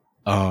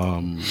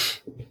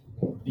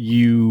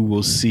 you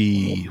will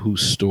see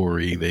whose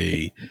story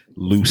they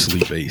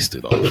loosely based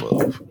it off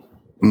of,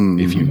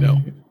 if you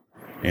know.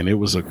 And it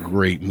was a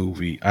great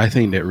movie. I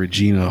think that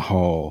Regina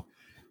Hall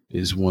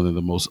is one of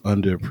the most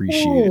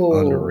underappreciated,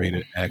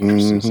 underrated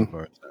actresses of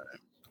our time.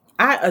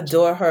 I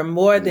adore her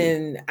more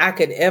than I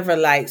could ever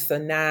like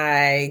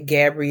Sanaa,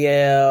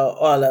 Gabrielle,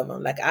 all of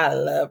them. Like, I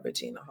love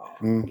Regina Hall.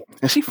 And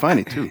she's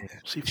funny too.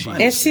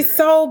 And she's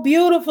so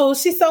beautiful.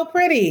 She's so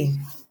pretty.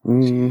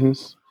 Mm-hmm.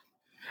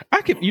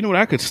 I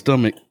could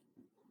stomach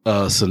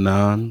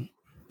Sanaa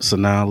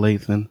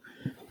Lathan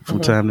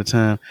from time to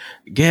time.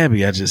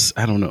 Gabby, I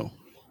don't know.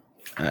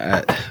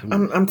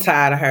 I'm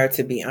tired of her,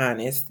 to be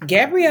honest.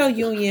 Gabrielle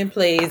Union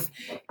plays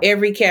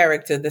every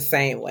character the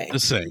same way. The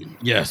same.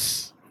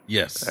 Yes.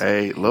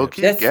 Hey,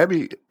 low-key,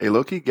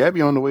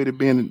 Gabby on the way to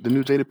being the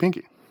new Jada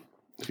Pinkett.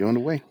 She's on the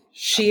way.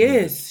 She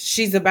is.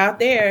 She's about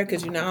there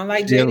because, I don't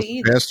like Jada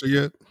either. Surpassed her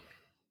yet?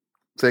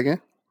 Say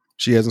again?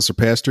 She hasn't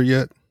surpassed her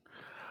yet?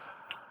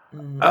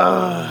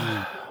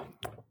 I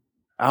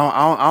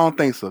don't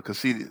think so,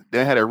 because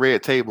they had a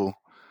red table.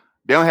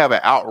 They don't have an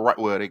outright,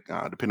 well, they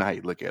depending on how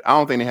you look at it. I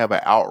don't think they have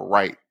an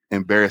outright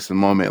embarrassing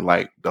moment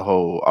like the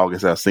whole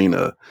August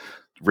Alsina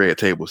red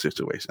table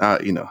situation. I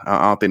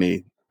don't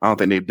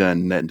think they've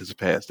done nothing to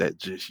surpass that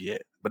just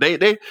yet. But they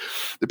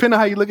depending on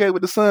how you look at it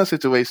with the Sun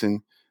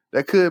situation,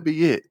 that could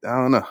be it.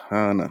 I don't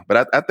know.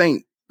 But I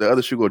think the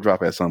other shoe will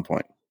drop at some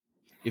point.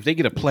 If they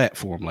get a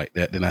platform like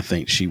that, then I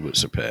think she would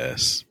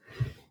surpass.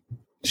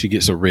 She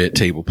gets a red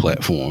table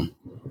platform,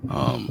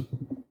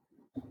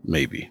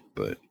 maybe,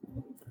 but.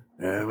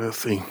 Yeah, we'll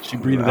see. She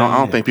breathed. I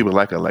don't think people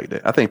like her like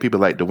that. I think people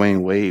like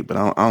Dwayne Wade, but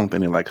I don't think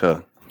they like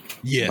her.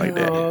 Yeah, like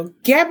that.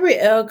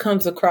 Gabrielle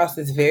comes across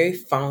as very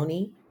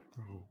phony.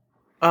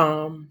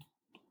 And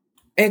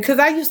because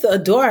I used to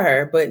adore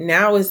her, but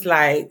now it's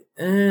like,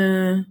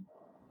 yeah.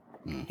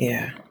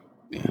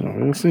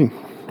 We'll see.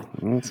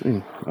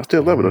 I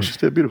still love her though. She's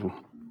still beautiful.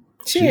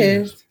 She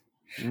is.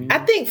 I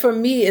think for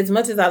me, as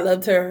much as I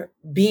loved her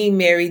being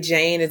Mary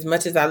Jane, as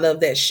much as I love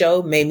that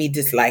show, made me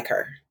dislike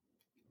her.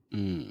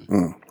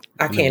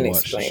 I can't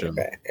explain it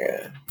back.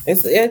 Yeah.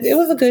 It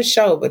was a good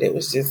show, but it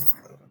was just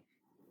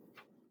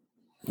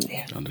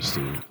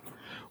Understood.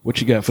 What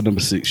you got for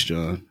number 6,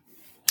 John?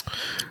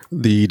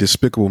 The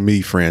Despicable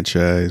Me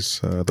franchise,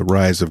 The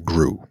Rise of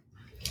Gru.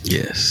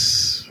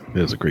 Yes,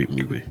 that was a great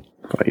movie.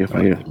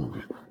 Fire.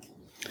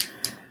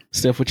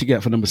 Steph, what you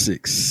got for number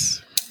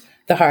 6?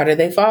 The Harder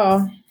They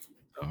Fall.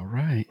 All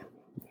right.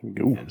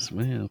 Yes,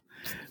 ma'am.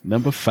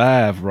 Number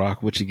 5,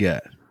 Rock, what you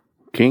got?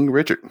 King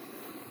Richard.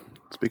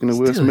 Speaking of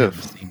Will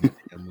Smith.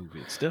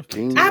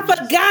 I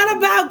forgot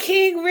about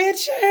King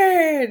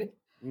Richard.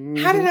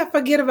 How did I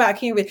forget about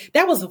King Richard?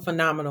 That was a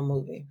phenomenal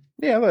movie.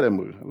 Yeah, I love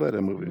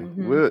that movie.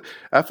 Well,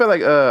 I feel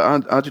like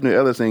Aunjanue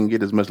Ellis didn't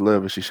get as much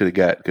love as she should have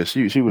got because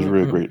she was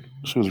real great.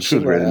 She was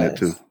great in that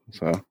too.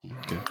 So,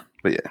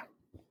 but yeah.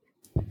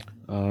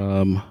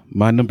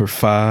 My number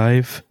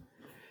 5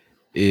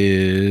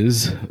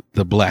 is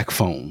The Black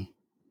Phone.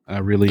 I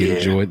really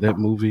enjoyed that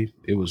movie.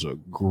 It was a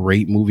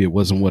great movie. It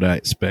wasn't what I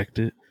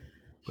expected,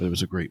 but it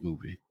was a great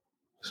movie.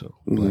 So,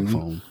 Black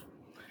Phone.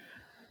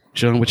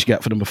 John, what you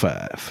got for number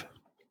 5?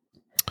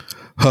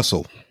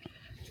 Hustle.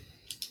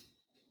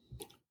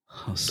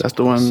 That's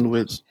the one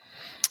with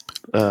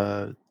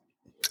Adam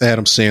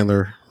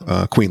Sandler,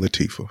 Queen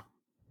Latifah.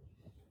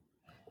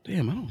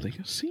 Damn, I don't think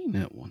I've seen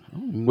that one.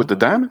 With the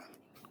diamond?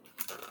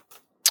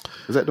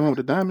 Is that the one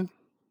with the diamond?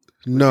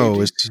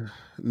 No,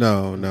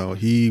 no.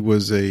 He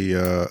was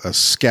a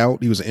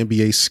scout. He was an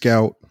NBA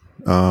scout.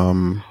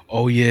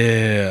 Oh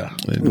yeah.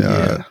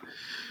 And,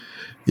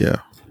 yeah.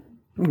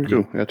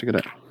 Cool. I gotta check it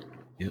out.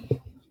 Yep.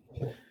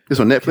 This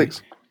on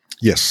Netflix?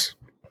 Yes.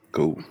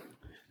 Cool.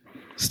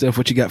 Steph,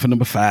 what you got for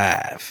number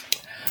 5?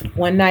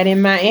 One Night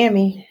in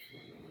Miami.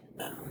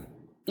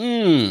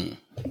 I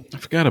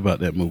forgot about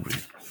that movie.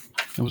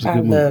 That was a I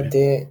good movie. loved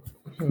it.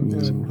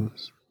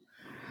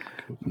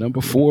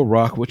 Number 4,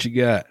 Rock, what you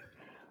got?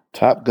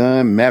 Top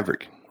Gun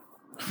Maverick.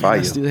 Fire.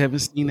 I still haven't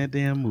seen that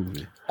damn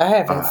movie. I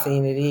haven't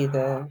seen it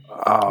either.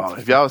 Oh,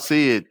 if y'all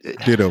see it,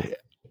 Ditto.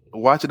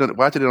 watch it on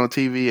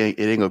TV. It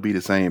ain't gonna be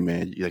the same,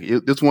 man.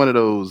 It's one of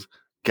those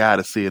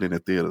gotta see it in the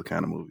theater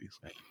kind of movies.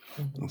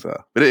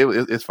 So, but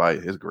it's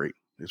fire. It's great.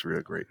 It's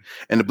real great.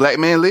 And the black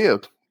man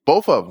lived.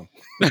 Both of them.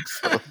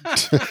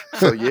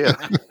 so yeah.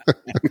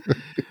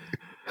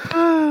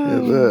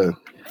 All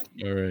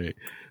right.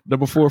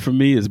 Number 4 for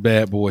me is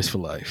Bad Boys for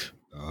Life.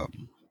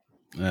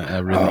 I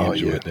really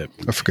enjoyed that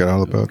movie. I forgot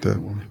all about that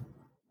one.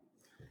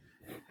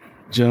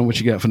 John, what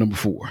you got for number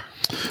 4?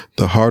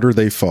 The Harder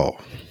They Fall.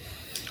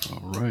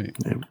 All right.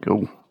 There we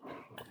go.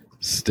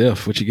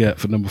 Steph, what you got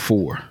for number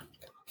 4?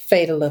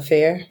 Fatal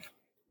Affair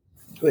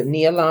with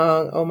Nia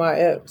Long, Omar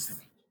Epps.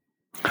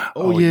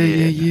 Oh,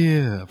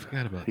 yeah. I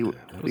forgot about He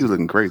that. was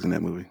looking crazy in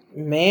that movie.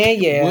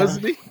 Man, yeah.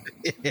 Wasn't he?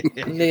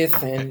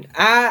 Listen,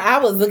 I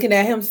was looking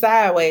at him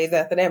sideways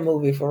after that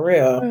movie for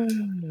real.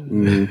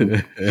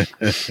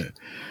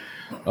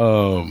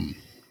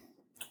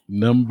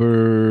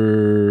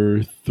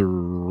 Number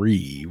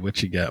 3.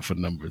 What you got for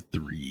number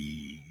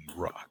 3,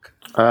 Rock?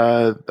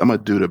 I'm gonna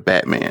do the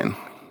Batman.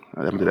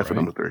 I'm gonna do that for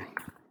number 3.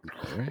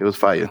 Right. It was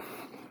fire.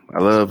 I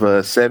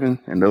love Seven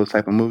and those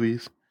type of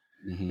movies,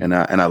 and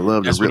I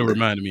love That's the what Riddler. it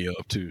reminded me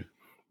of too.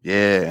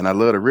 Yeah, and I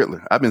love the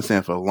Riddler. I've been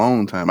saying for a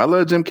long time. I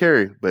love Jim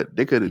Carrey, but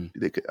they could.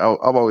 I've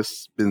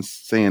always been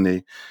saying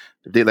they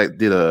did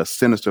a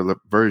sinister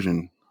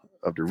version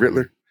of the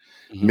Riddler,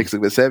 mixed it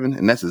with Seven,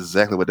 and that's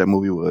exactly what that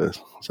movie was.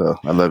 So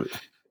I love it.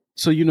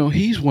 So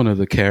he's one of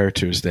the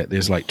characters that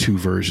there's like 2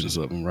 versions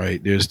of him,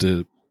 right? There's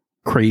the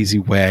crazy,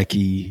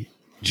 wacky,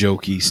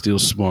 jokey, still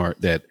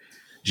smart that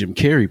Jim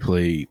Carrey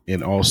played,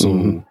 and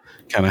also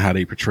kind of how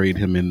they portrayed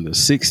him in the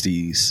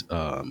 60s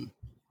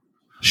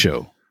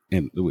show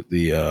and with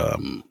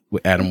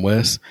Adam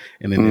West.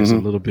 And then there's a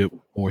little bit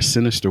more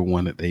sinister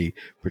one that they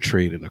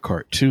portrayed in a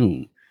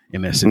cartoon,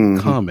 and that's in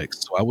the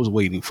comics. So I was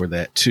waiting for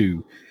that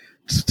too,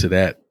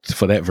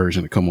 for that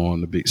version to come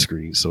on the big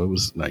screen. So it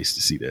was nice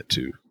to see that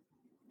too.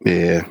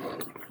 Yeah.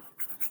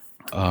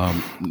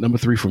 Number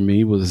 3 for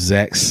me was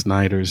Zack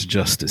Snyder's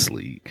Justice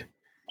League.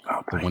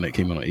 The one that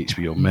came out on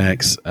HBO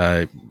Max.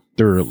 I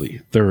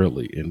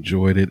thoroughly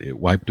enjoyed it. It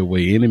wiped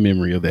away any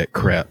memory of that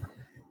crap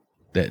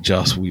that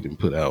Joss Whedon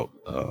put out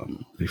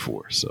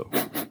before. So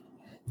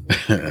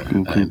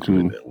I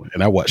enjoyed that one.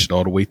 And I watched it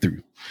all the way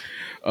through.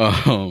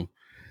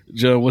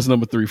 John, what's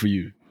number 3 for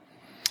you?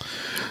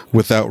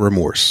 Without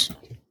Remorse.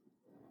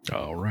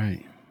 All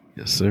right.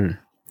 Yes, sir.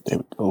 There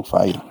we go.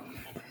 Fire.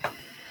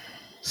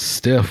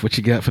 Steph, what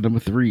you got for number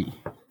 3?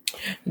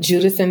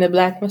 Judas and the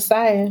Black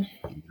Messiah.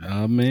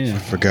 Oh, man.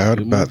 Forgot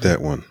about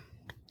that one.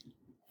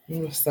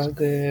 It was so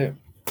good.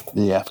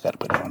 Yeah, I forgot to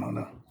put that one on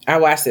there. I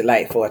watched it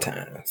like 4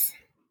 times.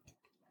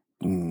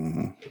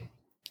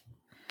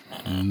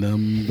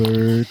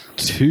 Number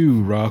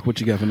 2, Rock, what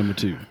you got for number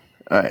 2?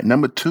 All right,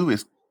 number 2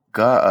 is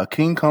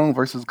King Kong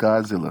versus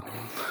Godzilla.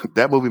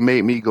 That movie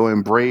made me go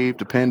and brave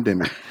the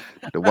pandemic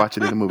to watch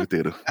it in the movie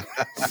theater.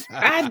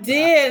 I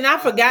did, and I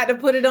forgot to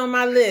put it on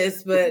my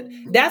list, but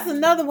that's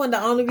another one.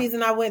 The only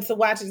reason I went to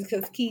watch it is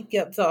because Keith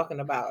kept talking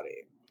about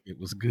it. It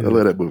was good. I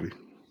love that movie.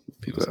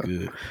 It was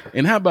good.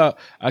 And how about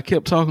I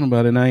kept talking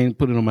about it and I ain't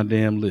put it on my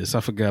damn list.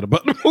 I forgot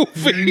about the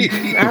movie.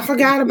 I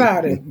forgot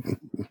about it.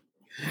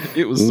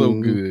 It was so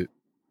good.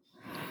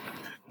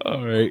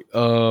 All right.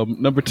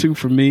 Number 2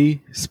 for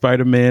me,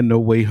 Spider-Man No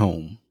Way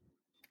Home.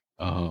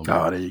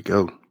 There you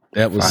go.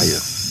 That was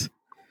fire.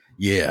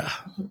 Yeah.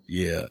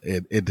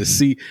 And to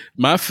see,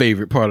 my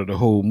favorite part of the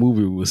whole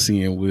movie was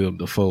seeing Willem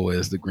Dafoe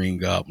as the Green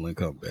Goblin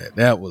come back.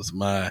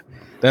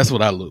 That's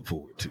what I look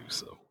forward to.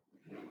 So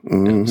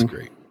that was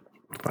great.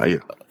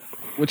 Fire.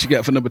 What you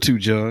got for number 2,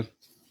 John?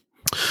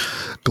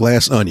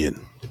 Glass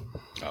Onion.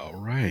 All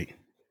right.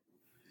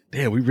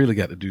 Damn, we really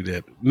got to do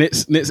that.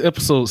 Next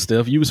episode,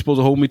 Steph, you were supposed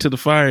to hold me to the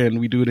fire and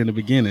we do it in the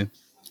beginning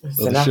of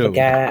the I show.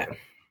 forgot.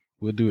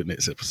 We'll do it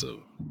next episode.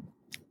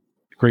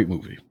 Great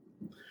movie.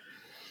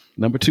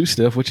 Number 2,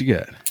 Steph, what you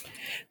got?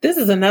 This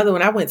is another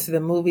one. I went to the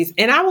movies,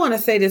 and I want to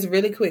say this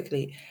really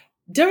quickly.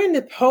 During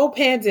the whole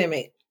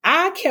pandemic,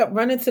 I kept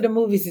running to the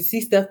movies to see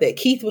stuff that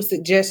Keith was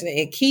suggesting,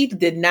 and Keith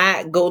did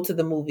not go to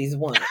the movies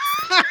once.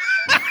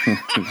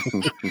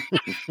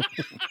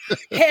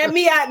 Had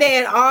me out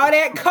there in all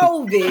that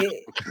COVID.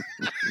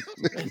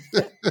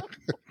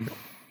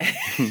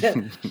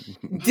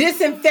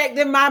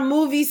 Disinfecting my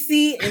movie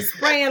seat and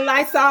spraying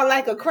Lysol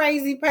like a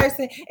crazy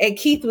person. And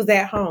Keith was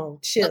at home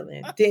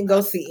chilling. Didn't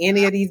go see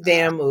any of these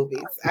damn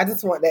movies. I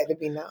just want that to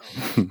be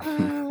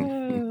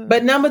known.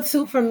 But number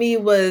 2 for me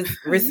was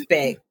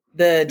Respect,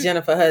 the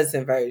Jennifer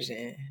Hudson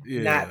version.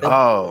 Yeah. Not the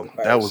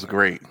version. That was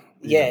great.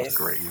 Yes.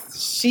 That was great.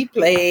 She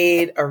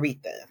played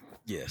Aretha.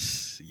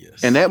 Yes.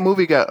 And that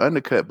movie got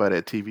undercut by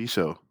that TV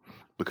show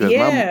because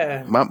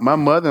Yeah. my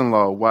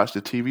mother-in-law watched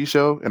the TV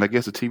show, and I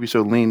guess the TV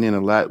show leaned in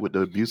a lot with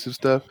the abusive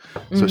stuff.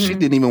 So she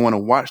didn't even want to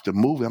watch the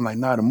movie. I'm like,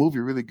 nah, the movie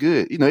really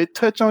good. You know, it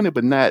touched on it,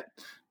 but not,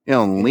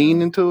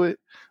 lean into it,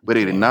 but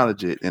it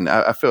acknowledged it. And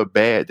I felt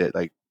bad that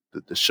like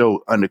the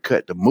show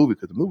undercut the movie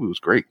because the movie was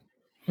great.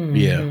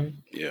 Yeah.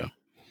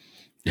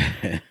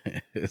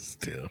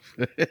 Still.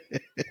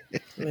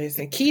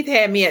 Listen, Keith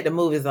had me at the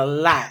movies a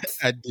lot.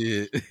 I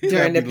did.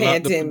 During the I'd be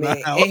locked up in my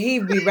pandemic, house. and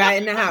he'd be right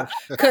in the house.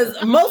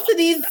 Because most of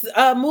these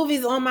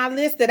movies on my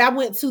list that I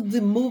went to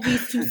the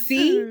movies to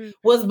see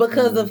was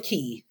because of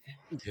Keith.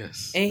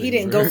 Yes. And he they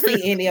didn't go were.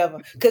 see any of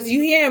them. Because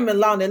you hear him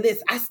along the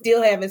list. I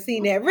still haven't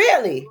seen that.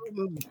 Really?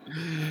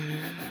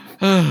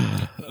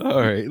 All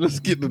right, let's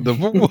get to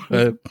number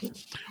one.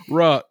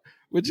 Rock,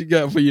 what you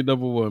got for your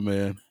number one,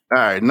 man?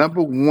 All right,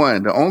 number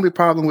one. The only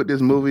problem with this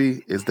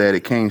movie is that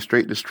it came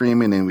straight to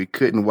streaming and we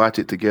couldn't watch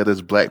it together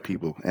as black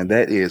people. And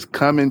that is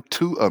Coming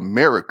to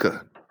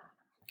America.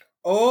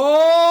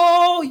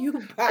 Oh, you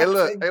about Hey,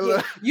 look, to hey,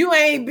 look. You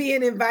ain't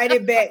being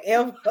invited back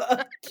ever.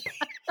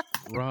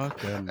 Rock.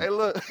 Hey,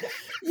 look.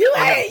 You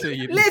I ain't. tell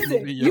you, this will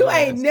Listen, be your you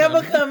ain't last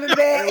never time. coming Hey,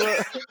 back.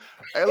 look.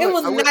 Hey, It look,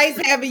 was I wish- nice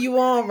having you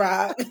on,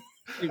 Rock. It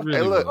Hey,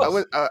 really look,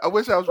 was. I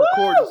wish I was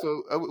recording.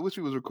 So I wish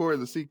we was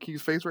recording to see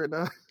Keith's face right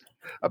now.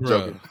 I'm Bruh.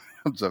 joking.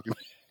 I'm joking.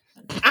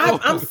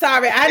 I'm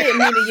sorry. I didn't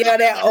mean to yell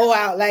that "oh"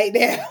 out like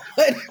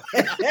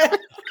that.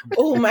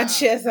 Oh, my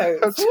chest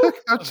hurts.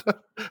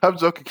 I'm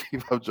joking,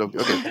 Keith. I'm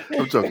joking. Okay,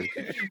 I'm joking.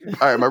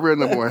 All right, my real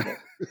number one.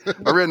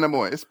 My real number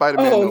one. It's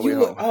Spider-Man No Way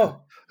Home.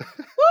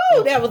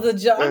 Woo, that was a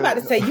joke. I'm about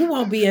to say you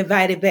won't be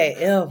invited back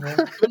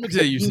ever. Let me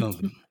tell you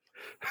something.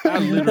 I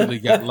literally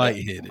got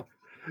lightheaded.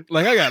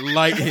 Like I got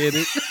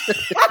lightheaded.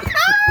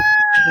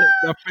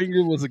 My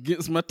finger was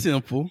against my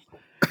temple.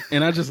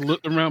 And I just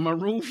looked around my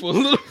room for a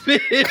little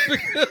bit.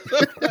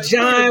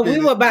 John, we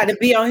were about to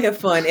be on here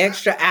for an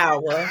extra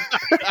hour.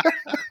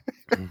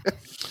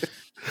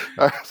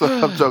 All right, so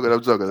I'm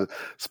joking.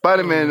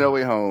 Spider-Man No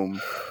Way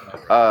Home.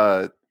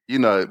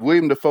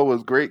 William Dafoe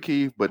was great,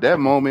 Keith, but that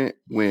moment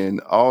when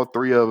all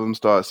three of them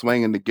start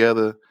swinging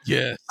together,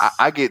 Yes.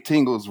 I get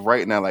tingles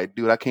right now. Like,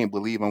 dude, I can't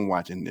believe I'm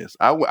watching this.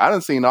 I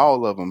done seen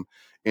all of them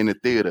in the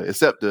theater,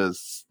 except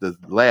the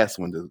last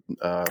one, the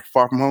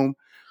Far From Home.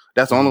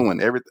 That's the only one.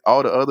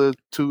 All the other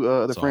two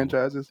other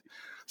franchises.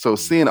 So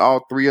seeing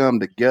all three of them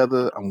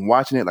together, I'm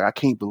watching it like I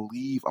can't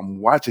believe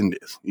I'm watching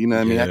this. You know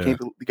what I mean? I can't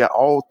believe we got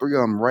all three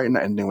of them right now.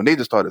 And then when they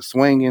just started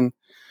swinging,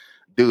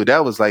 dude,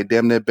 that was like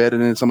damn near better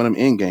than some of them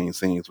in-game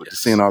scenes with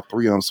just seeing all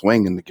three of them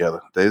swinging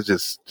together.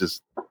 It's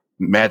just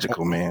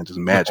magical, man. Just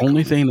magical. The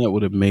only thing that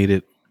would have made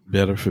it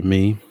better for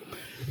me,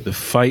 the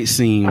fight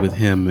scene with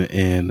him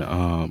and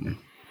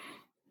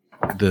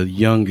the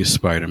youngest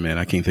Spider-Man.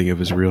 I can't think of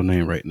his real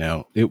name right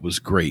now. It was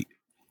great.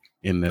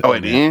 At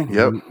the end?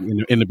 Yep.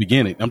 In the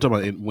beginning. I'm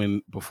talking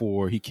about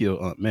before he killed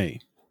Aunt May.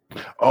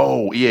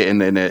 Oh, yeah.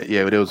 And then,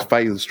 they was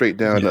fighting straight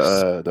down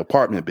the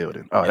apartment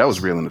building. Oh, that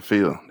was real in the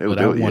field. I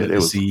wanted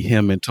to see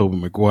him and Tobey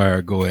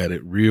Maguire go at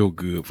it real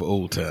good for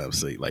old time's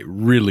sake. Like,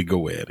 really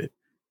go at it.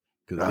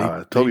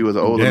 Toby was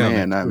an older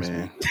man, not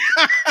man.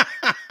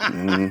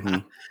 Mm-hmm.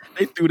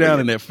 They threw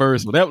down in that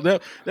first one.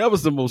 That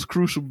was the most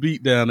crucial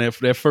beat down there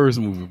for that first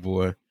movie,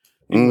 boy.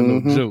 It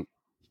was no joke.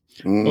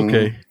 Mm-hmm.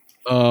 Okay.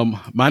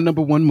 My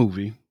number one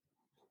movie.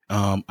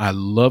 I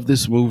love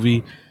this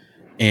movie,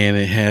 and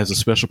it has a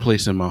special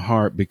place in my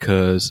heart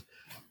because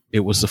it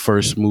was the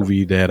first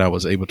movie that I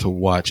was able to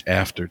watch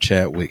after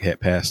Chadwick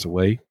had passed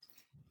away.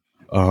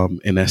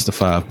 And that's The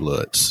Five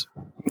Bloods.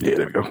 Yeah,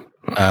 there we go.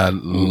 I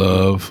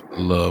love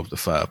The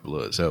Five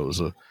Bloods. That was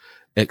an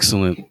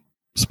excellent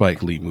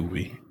Spike Lee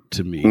movie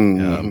to me.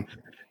 Mm-hmm.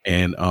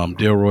 And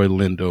Delroy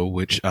Lindo,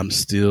 which I'm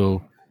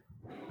still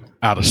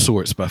out of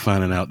sorts by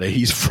finding out that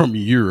he's from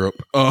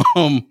Europe.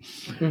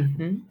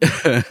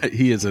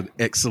 He is an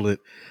excellent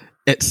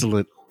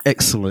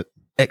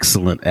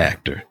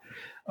actor.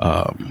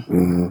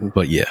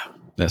 But yeah,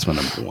 that's my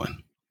number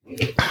one.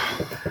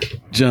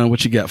 John,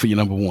 what you got for your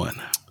number one?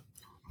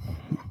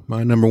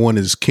 My number one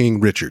is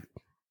King Richard.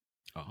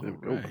 There we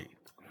go. Right.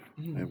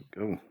 There we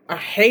go.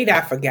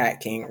 I forgot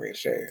King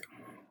Richard.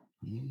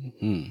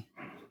 Mm-hmm.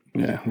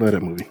 Yeah, love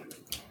that movie.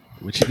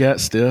 What you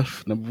got,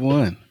 Steph? Number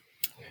one.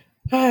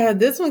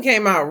 This one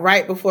came out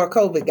right before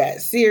COVID got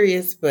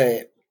serious,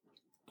 but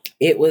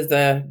it was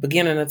the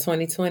beginning of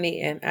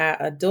 2020, and I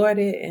adored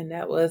it, and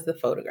that was The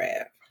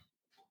Photograph.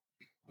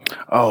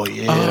 Oh,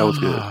 yeah, that was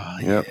good.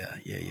 Yep.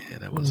 Yeah,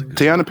 that was a good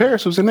Tiana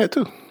Paris was in that,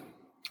 too.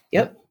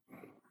 Yep.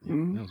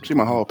 She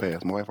my hall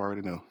pass. My wife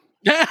already know.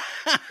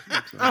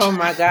 Oh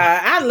my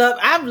God.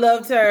 I've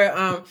loved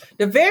her.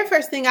 The very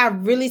first thing I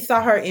really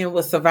saw her in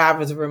was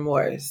Survivor's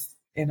Remorse.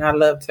 And I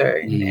loved her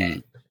in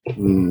that.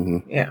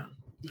 Mm-hmm. Yeah.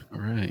 All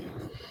right.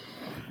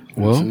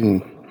 Well,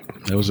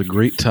 that was a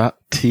great top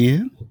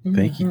 10.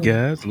 Thank you,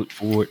 guys. Look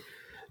forward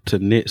to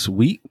next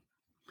week.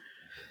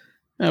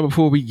 Now,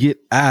 before we get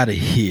out of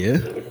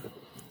here,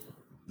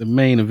 the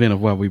main event of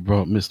why we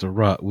brought Mr.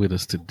 Rock with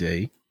us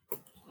today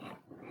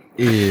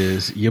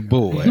is your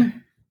boy,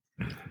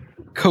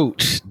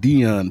 Coach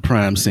Deion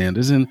Prime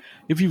Sanders. And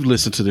if you've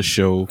listened to the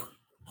show,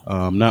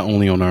 not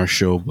only on our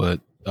show, but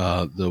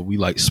the We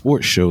Like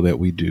Sports show that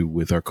we do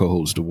with our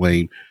co-host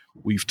Dwayne,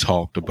 we've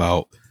talked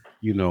about,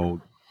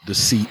 through the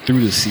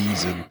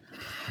season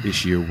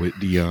this year with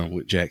Deion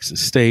with Jackson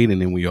State.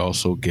 And then we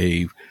also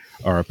gave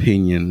our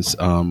opinions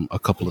a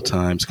couple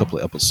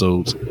of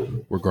episodes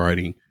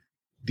regarding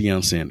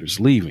Deion Sanders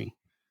leaving.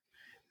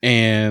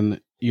 And,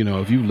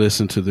 if you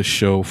listen to the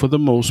show, for the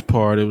most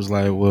part, it was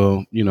like,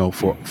 well,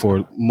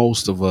 for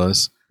most of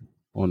us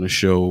on the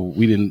show,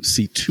 we didn't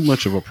see too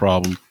much of a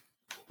problem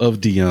of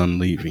Deion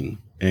leaving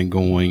and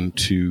going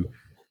to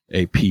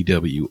a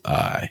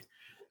PWI.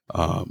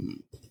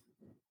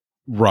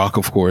 Rock,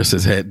 of course,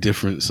 has had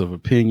difference of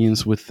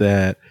opinions with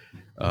that,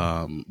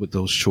 with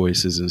those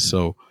choices. And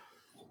so,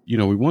 we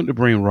wanted to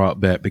bring Rock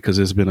back because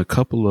there's been a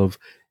couple of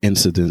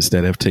incidents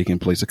that have taken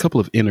place. A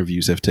couple of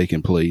interviews have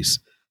taken place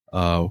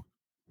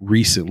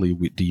recently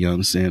with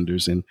Deion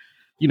Sanders. And,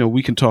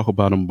 we can talk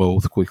about them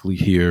both quickly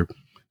here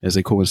as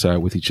they coincide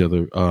with each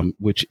other,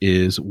 which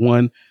is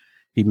one,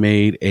 he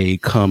made a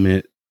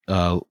comment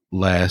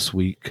last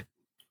week,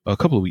 a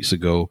couple of weeks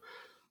ago,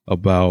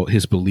 about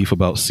his belief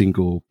about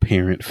single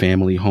parent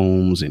family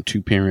homes and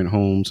 2-parent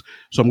homes.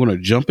 So I'm going to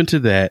jump into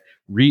that,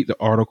 read the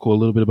article a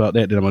little bit about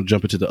that. Then I'm going to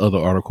jump into the other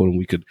article and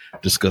we could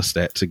discuss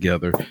that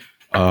together.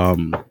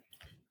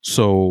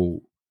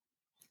 So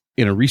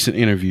in a recent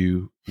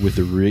interview with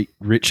the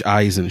Rich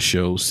Eisen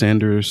show,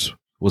 Sanders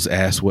was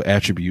asked what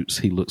attributes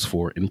he looks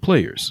for in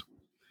players.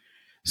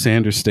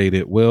 Sanders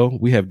stated, well,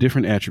 we have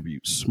different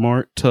attributes: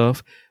 smart,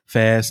 tough,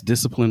 fast,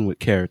 disciplined with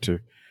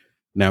character.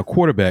 Now,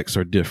 quarterbacks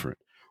are different.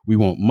 We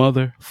want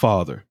mother,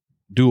 father,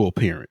 dual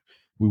parent.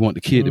 We want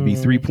the kid to be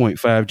 3.5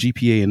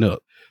 GPA and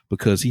up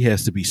because he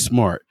has to be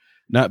smart,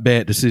 not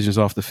bad decisions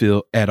off the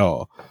field at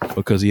all,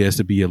 because he has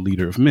to be a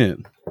leader of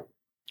men.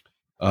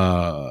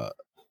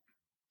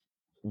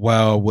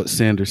 While what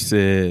Sanders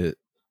said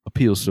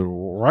appeals to the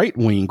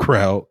right-wing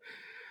crowd,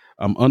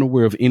 I'm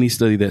unaware of any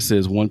study that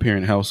says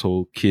one-parent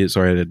household kids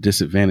are at a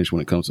disadvantage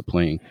when it comes to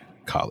playing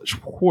college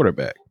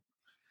quarterback.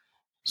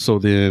 So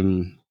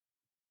then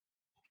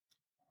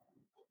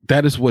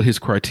that is what his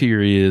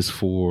criteria is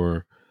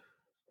for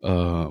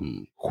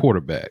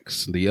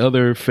quarterbacks. The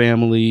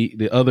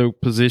other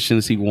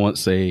positions, he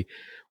wants a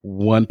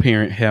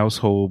one-parent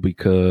household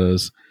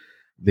because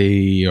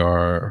they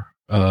are,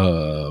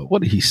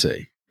 what did he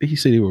say? He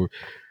said they were,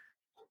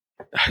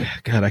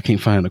 God, I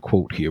can't find a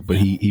quote here, but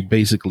he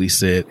basically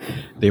said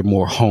they're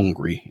more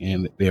hungry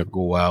and they'll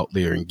go out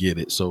there and get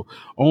it. So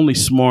only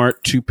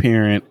smart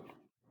 2-parent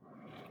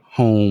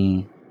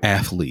home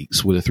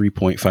athletes with a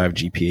 3.5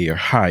 GPA or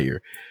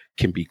higher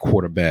can be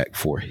quarterback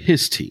for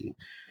his team.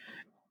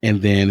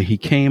 And then he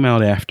came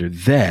out after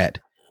that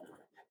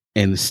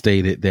and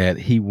stated that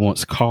he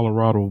wants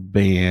Colorado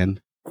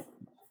band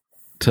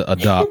to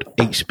adopt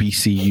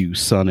HBCU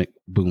Sonic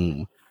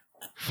Boom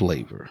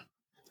flavor.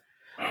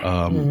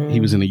 He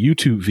was in a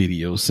YouTube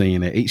video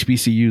saying that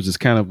HBCUs is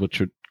kind of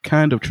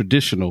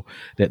traditional,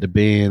 that the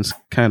bands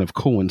kind of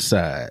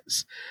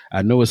coincides.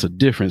 I know it's a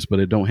difference, but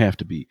it don't have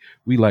to be.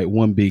 We like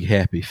one big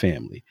happy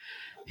family.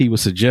 He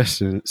was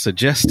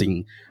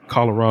suggesting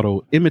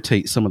Colorado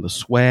imitate some of the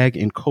swag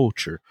and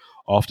culture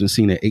often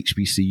seen at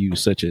HBCUs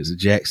such as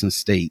Jackson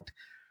State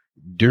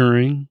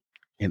during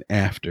and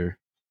after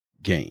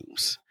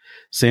games.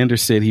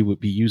 Sanders said he would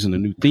be using a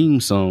new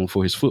theme song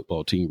for his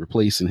football team,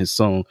 replacing his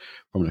song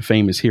from the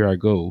famous Here I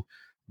Go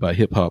by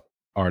hip hop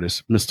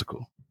artist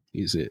Mystical.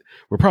 He said,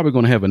 we're probably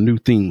going to have a new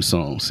theme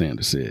song,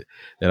 Sanders said,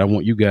 that I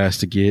want you guys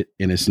to get,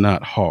 and it's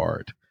not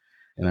hard.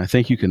 And I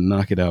think you can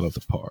knock it out of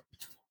the park.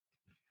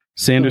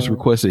 Sanders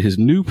requested his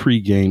new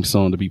pregame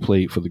song to be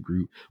played for the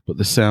group, but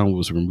the sound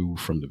was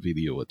removed from the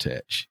video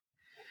attached.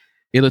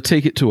 It'll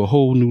take it to a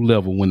whole new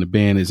level when the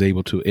band is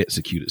able to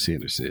execute it,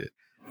 Sanders said.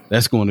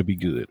 That's going to be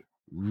good.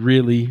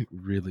 Really,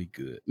 really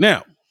good.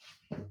 Now,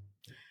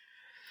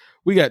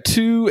 we got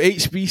 2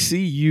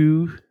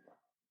 HBCU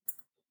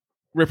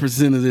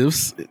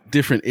representatives,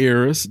 different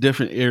eras,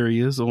 different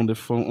areas on the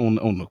phone,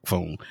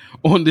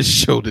 on this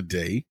show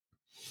today.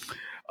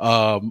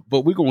 But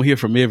we're going to hear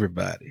from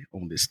everybody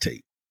on this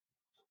tape.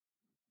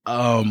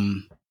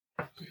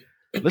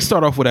 Let's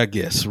start off with our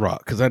guest,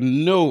 Rock, because I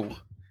know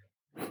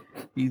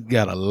he's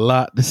got a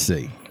lot to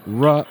say.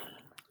 Rock,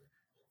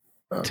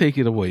 take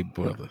it away,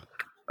 brother.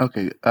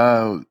 Okay.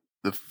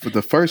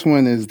 The first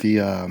one is the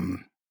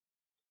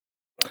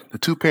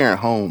 2-parent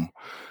home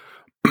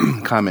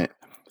comment.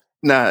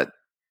 Now,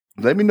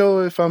 let me know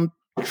if I'm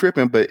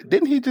tripping, but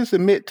didn't he just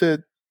admit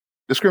to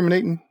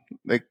discriminating,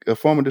 like a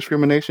form of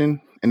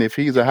discrimination? And if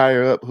he's a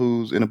higher up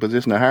who's in a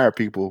position to hire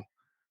people,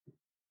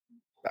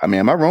 I mean,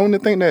 am I wrong to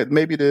think that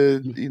maybe I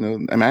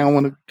don't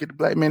want to get the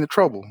black man in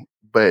trouble,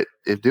 but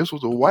if this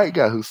was a white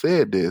guy who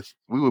said this,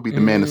 we would be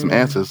demanding some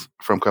answers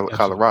from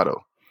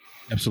Colorado.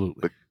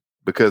 Absolutely.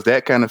 Because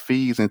that kind of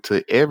feeds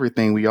into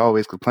everything we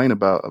always complain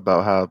about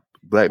how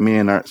black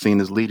men aren't seen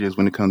as leaders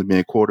when it comes to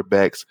being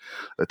quarterbacks,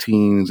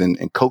 teams,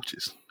 and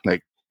coaches.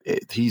 Like,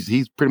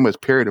 he's pretty much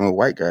parroting what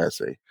white guys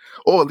say,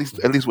 or at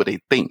least what they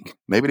think.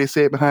 Maybe they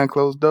say it behind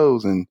closed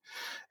doors, and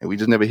we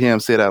just never hear him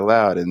say it out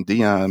loud. And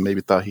Deion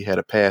maybe thought he had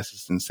a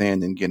pass in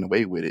sand and getting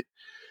away with it.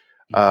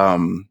 But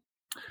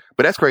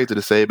that's crazy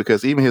to say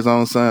because even his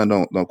own son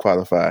don't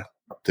qualify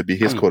to be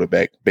his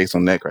quarterback based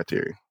on that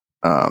criteria.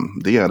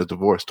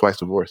 Deion is twice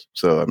divorced.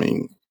 So I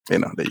mean, there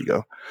you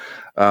go.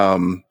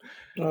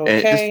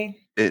 Okay.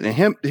 And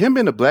him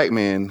being a black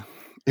man,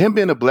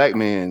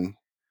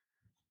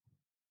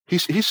 he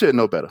should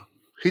know better.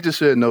 He just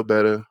should know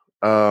better.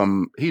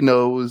 He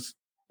knows,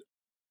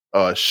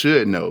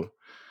 should know,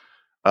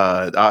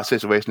 our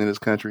situation in this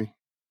country.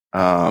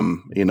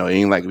 It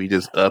ain't like we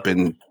just up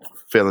and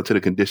fell into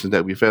the conditions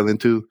that we fell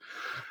into.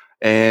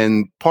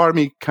 And part of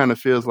me kind of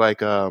feels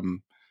like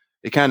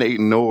it kind of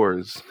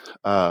ignores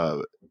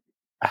how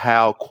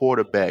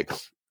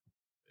quarterbacks.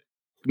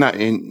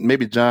 And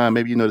maybe John,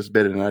 maybe you know this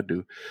better than I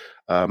do.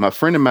 My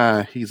friend of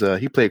mine, he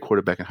played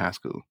quarterback in high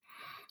school,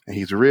 and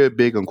he's real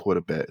big on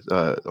quarterbacks,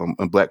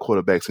 on black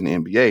quarterbacks in the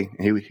NBA.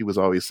 And he was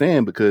always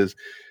saying because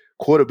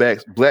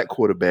black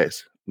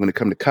quarterbacks, when it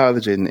comes to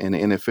college and the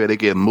NFL, they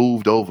get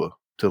moved over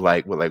to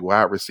like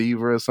wide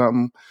receiver or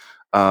something.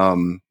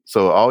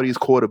 So all these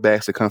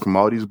quarterbacks that come from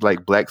all these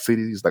black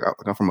cities, like I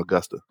come from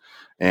Augusta,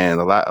 and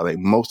a lot like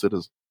most of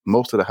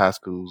the high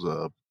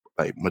schools,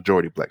 like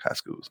majority black high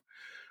schools.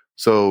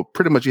 So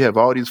pretty much you have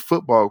all these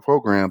football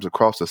programs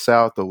across the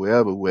South or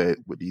wherever with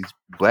these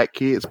black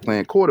kids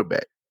playing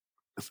quarterback.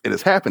 It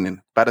is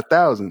happening by the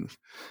thousands.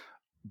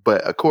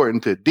 But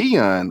according to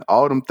Deion,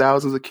 all them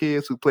thousands of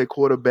kids who play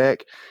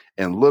quarterback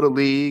in little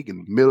league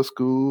and middle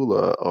school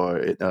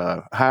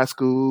or high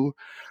school,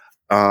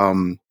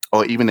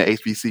 or even the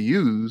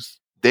HBCUs,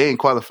 they ain't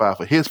qualified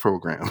for his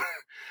program.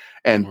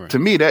 And to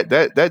me,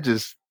 that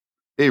just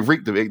it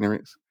reeked of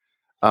ignorance.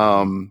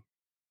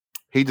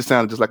 He just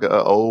sounded just like an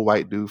old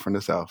white dude from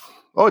the South,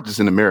 or just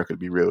in America, to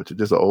be real,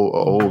 just an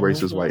old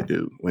racist white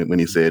dude when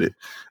he said it.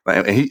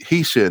 And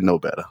he should know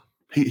better.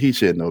 He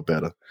should know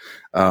better.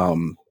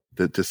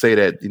 To say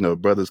that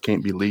brothers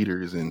can't be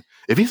leaders, and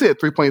if he said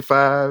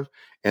 3.5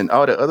 and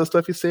all that other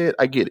stuff he said,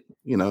 I get it.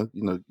 You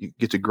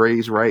get your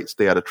grades right,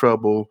 stay out of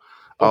trouble,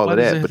 all of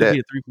that. But that be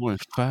a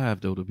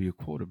 3.5 though to be a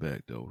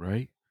quarterback though,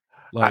 right?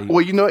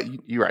 Well, you know what?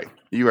 You're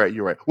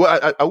right.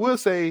 Well, I will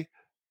say,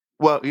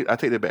 well, I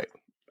take that back.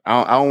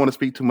 I don't want to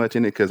speak too much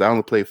in it because I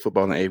only played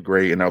football in the 8th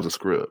grade and I was a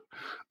scrub.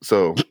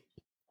 So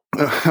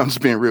I'm just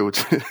being real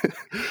with you.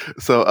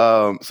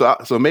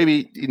 So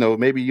maybe you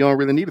don't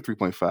really need a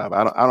 3.5.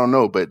 I don't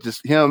know, but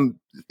just him,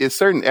 it's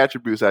certain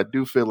attributes I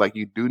do feel like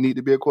you do need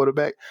to be a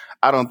quarterback.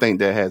 I don't think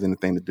that has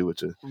anything to do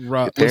with you.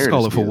 Right. Let's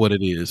call it for what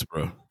it is,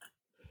 bro.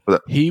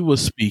 He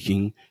was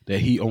speaking that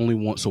he only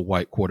wants a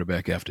white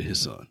quarterback after his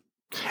son.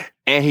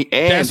 And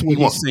that's what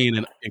he's saying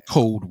in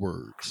cold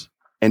words.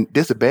 And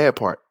this is a bad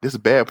part. He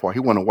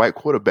want a white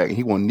quarterback, and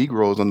he want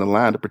Negroes on the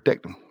line to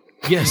protect him.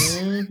 Yes.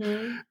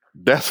 Mm-hmm.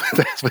 That's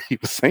what he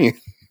was saying.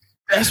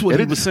 That's what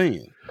he was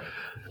saying.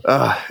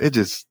 It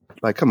just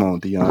like, come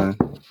on, Deion.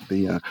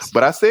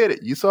 But I said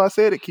it. You saw I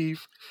said it,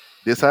 Keith.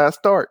 This how I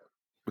start.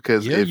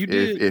 Because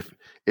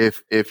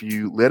if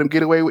you let him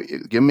get away with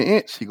it, give him an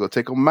inch, he gonna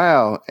take a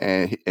mile.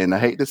 And I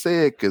hate to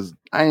say it because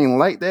I ain't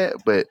like that,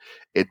 but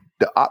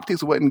the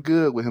optics wasn't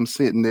good with him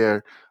sitting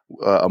there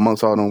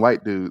amongst all them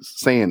white dudes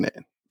saying that.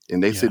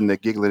 And they sitting there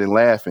giggling and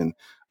laughing.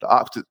 The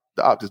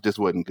optics just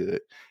wasn't good.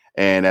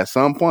 And at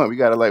some point, we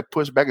got to like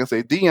push back and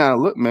say, Deion,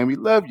 look, man, we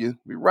love you.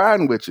 We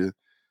riding with you.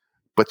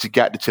 But you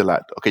got to chill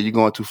out. Okay, you're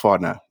going too far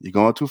now. You're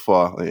going too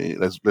far.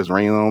 Let's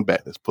rein it on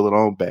back. Let's pull it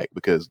on back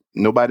because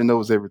nobody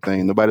knows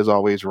everything. Nobody's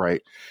always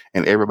right.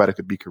 And everybody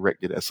could be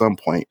corrected at some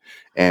point.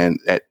 And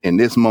in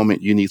this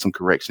moment, you need some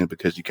correction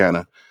because you kind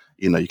of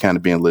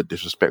being a little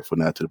disrespectful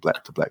now to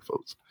black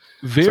folks.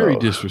 Very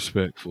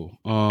disrespectful.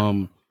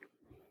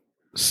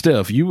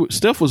 Steph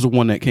was the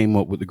one that came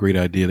up with the great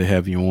idea to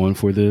have you on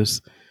for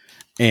this.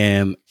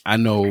 And I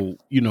know,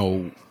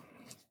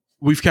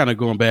 we've kind of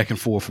gone back and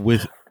forth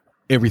with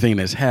everything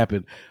that's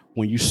happened.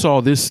 When you saw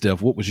this,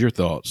 Steph, what was your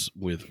thoughts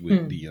with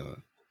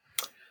Deion?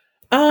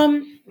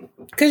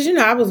 Because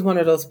I was one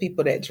of those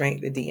people that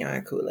drank the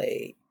Deion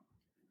Kool-Aid.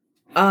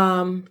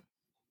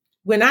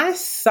 When I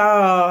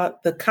saw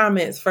the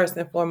comments first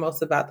and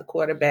foremost about the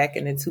quarterback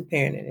and the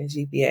 2-parent and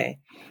the GPA,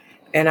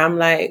 and I'm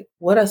like,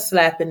 what a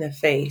slap in the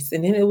face.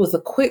 And then it was a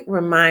quick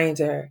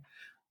reminder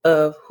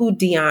of who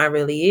Deion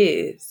really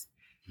is.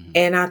 Mm-hmm.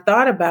 And I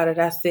thought about it.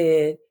 I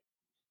said,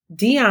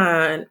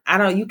 Deion,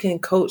 you can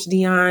coach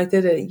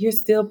Deion. You're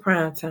still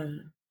prime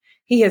time.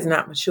 He has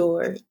not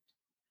matured.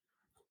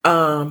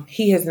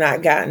 He has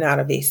not gotten out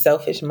of a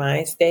selfish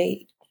mind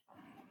state.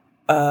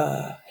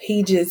 I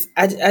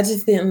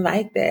just didn't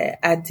like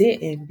that. I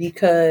didn't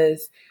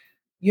because,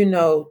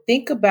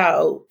 think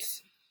about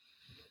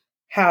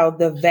how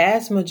the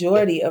vast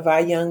majority of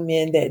our young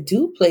men that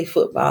do play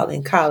football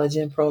in college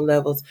and pro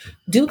levels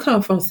do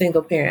come from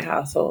single parent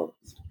households.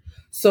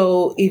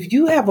 So if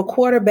you have a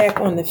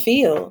quarterback on the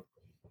field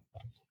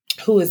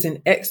who is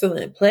an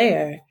excellent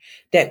player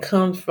that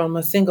comes from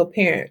a single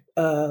parent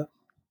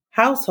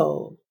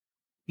household,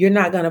 you're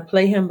not going to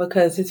play him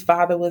because his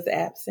father was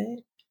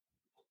absent.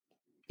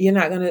 You're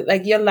not going to,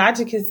 like, your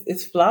logic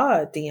is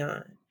flawed,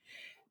 Dion.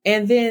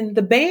 And then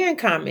the band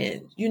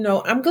comment,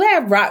 I'm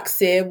glad Rock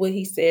said what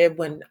he said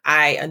when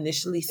I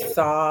initially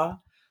saw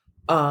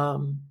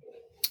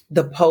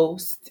the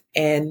post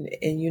and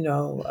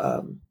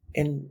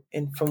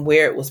from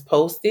where it was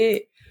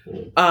posted.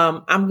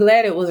 I'm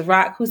glad it was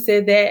Rock who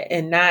said that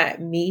and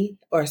not me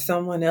or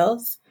someone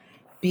else,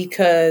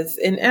 because,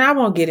 and I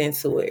won't get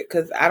into it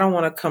because I don't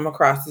want to come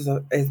across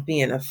as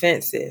being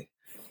offensive,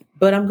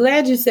 but I'm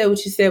glad you said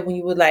what you said when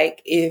you were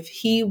like, if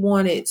he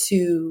wanted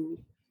to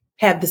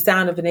have the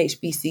sound of an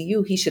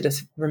HBCU, he should have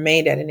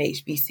remained at an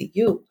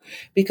HBCU,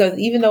 because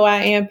even though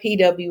I am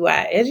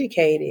PWI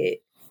educated,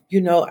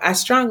 I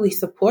strongly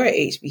support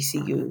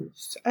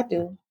HBCUs. I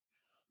do.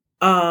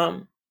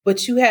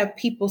 But you have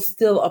people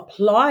still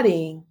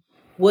applauding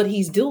what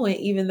he's doing,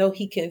 even though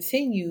he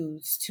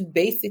continues to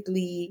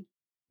basically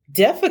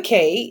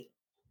defecate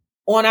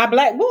on our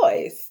Black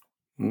boys.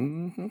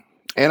 Mm-hmm.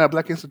 And our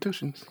Black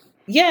institutions.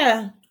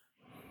 Yeah.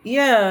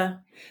 Yeah.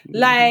 Mm-hmm.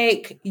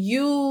 Like,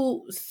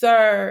 you,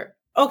 sir,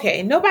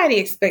 okay, nobody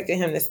expected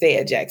him to stay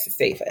at Jackson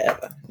State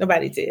forever.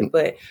 Nobody did.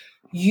 But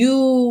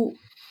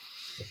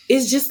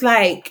it's just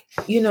like,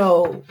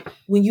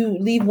 when you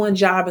leave one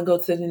job and go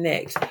to the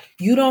next,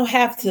 you don't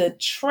have to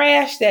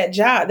trash that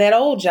job, that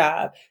old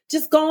job.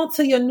 Just go on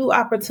to your new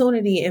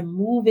opportunity and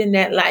move in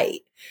that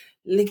light.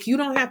 Like, you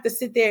don't have to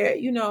sit there,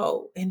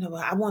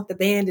 I want the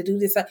band to do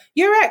this.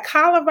 You're at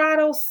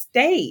Colorado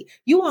State.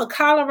 You want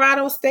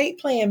Colorado State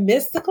playing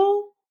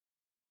Mystical?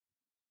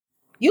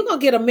 You're going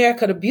to get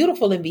America the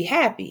Beautiful and be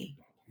happy.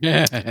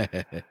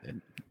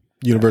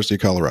 University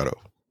of Colorado.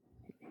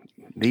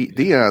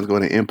 Dion's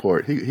going to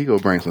import. He go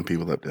bring some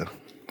people up there.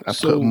 I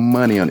put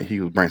money on it. He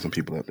will bring some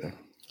people up there.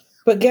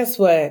 But guess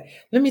what?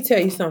 Let me tell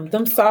you something.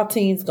 Them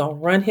saltines going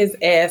to run his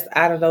ass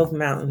out of those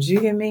mountains. You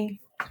hear me?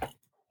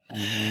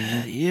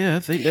 Yeah,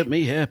 I think that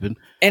may happen.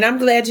 And I'm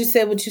glad you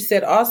said what you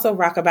said also,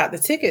 Rock, about the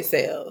ticket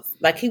sales.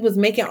 Like, he was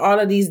making all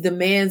of these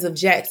demands of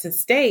Jackson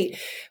State,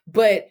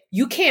 but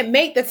you can't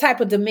make the type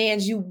of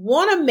demands you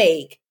want to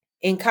make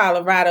in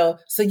Colorado.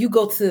 So you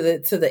go to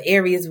the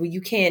areas where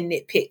you can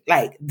nitpick,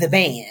 like the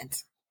band.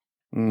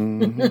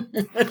 Mm-hmm.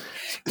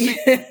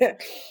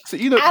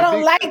 see, I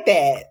don't like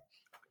that.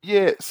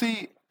 Yeah,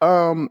 see,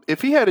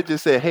 if he had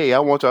just said, "Hey, I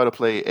want y'all to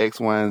play X,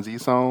 Y, and Z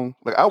song,"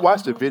 like, I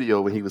watched the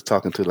video when he was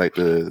talking to like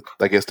the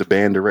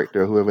band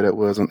director or whoever that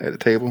was at the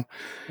table.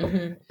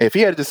 Mm-hmm. If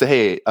he had just said,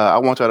 "Hey, I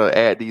want y'all to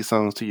add these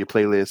songs to your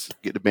playlist,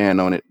 get the band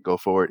on it, go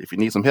for it. If you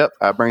need some help,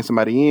 I'll bring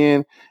somebody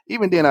in."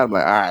 Even then, I'm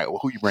like, "All right, well,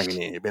 who you bringing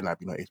in? It better not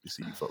be no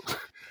HBCU folks."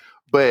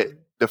 But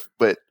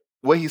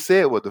what he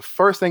said was, the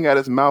first thing out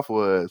of his mouth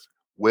was,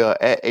 "Well,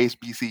 at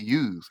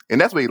HBCUs," and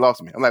that's where he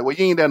lost me. I'm like, "Well,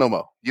 you ain't there no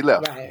more. You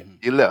left. Right.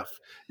 You left.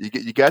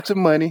 You got your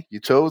money. You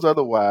chose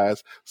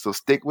otherwise. So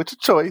stick with your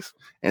choice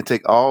and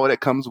take all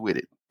that comes with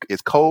it.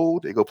 It's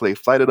cold. They go play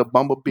Flight of the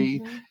Bumblebee,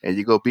 and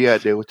you go be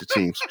out there with the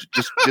teams.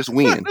 Just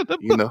win.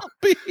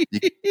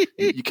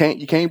 You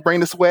can't bring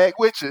the swag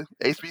with you.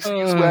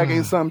 HBCU swag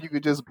ain't something you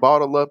could just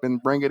bottle up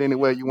and bring it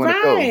anywhere you want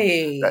to go.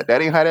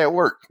 That ain't how that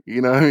work.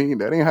 You know what I mean?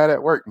 That ain't how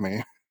that work,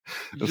 man.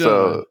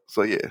 John,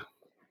 so yeah.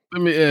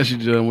 Let me ask you,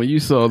 John, when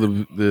you saw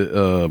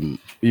the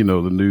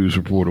news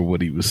reporter,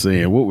 what he was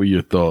saying, what were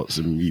your thoughts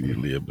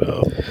immediately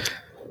about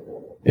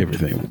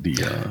everything with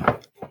Dion?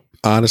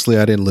 Honestly,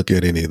 I didn't look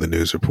at any of the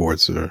news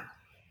reports or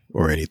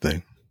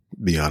anything,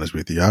 to be honest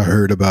with you. I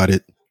heard about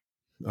it.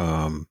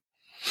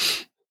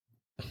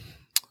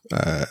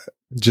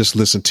 Just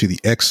listened to the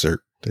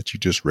excerpt that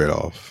you just read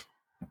off.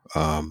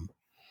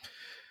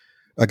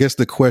 I guess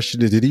the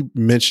question is, did he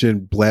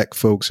mention Black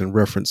folks in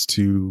reference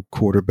to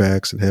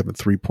quarterbacks and having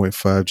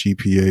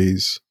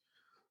 3.5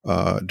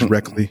 GPAs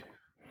directly?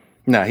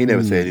 No, he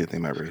never said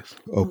anything about race.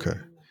 Okay.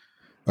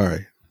 All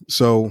right.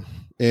 So,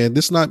 and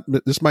this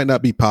might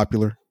not be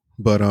popular,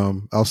 but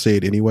I'll say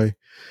it anyway.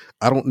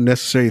 I don't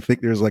necessarily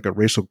think there's like a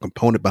racial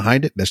component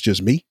behind it. That's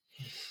just me.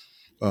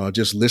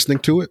 Just listening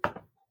to it.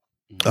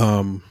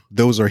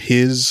 Those are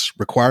his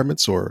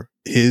requirements or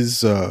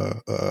his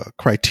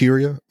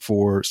criteria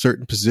for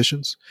certain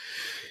positions.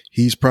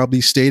 He's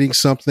probably stating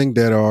something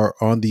that are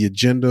on the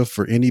agenda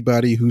for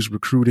anybody who's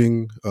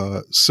recruiting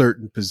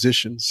certain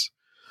positions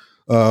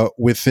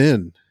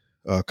within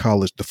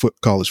college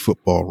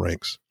football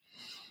ranks.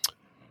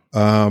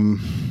 I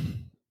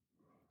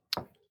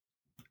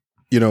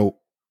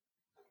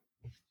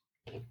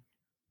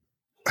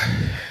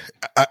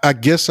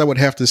guess I would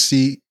have to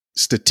see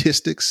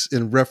statistics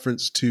in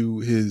reference to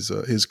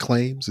his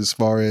claims, as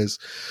far as,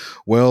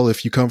 well,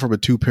 if you come from a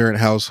 2-parent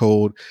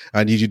household,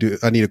 I need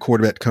a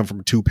quarterback to come from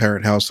a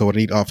 2-parent household. I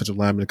need offensive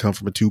linemen to come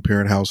from a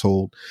 2-parent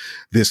household,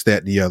 this,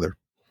 that, and the other.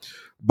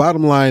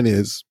 Bottom line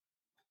is,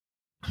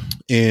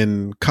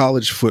 in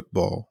college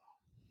football,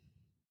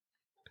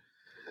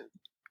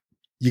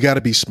 you got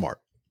to be smart,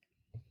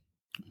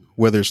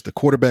 whether it's the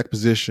quarterback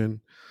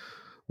position,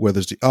 whether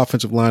it's the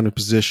offensive lineman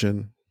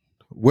position,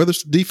 whether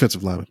it's the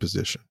defensive lineman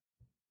position.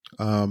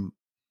 You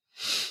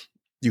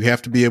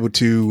have to be able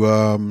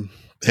to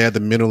had the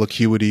mental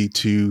acuity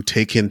to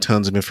take in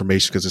tons of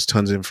information, because there's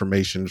tons of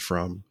information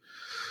from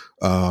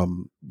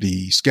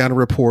the scouting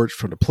report,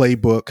 from the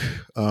playbook.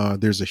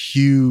 There's a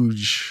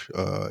huge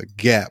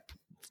gap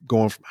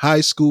going from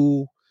high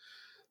school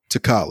to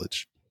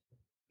college.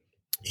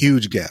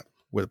 Huge gap.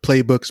 Where the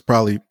playbook's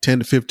probably 10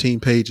 to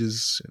 15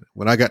 pages.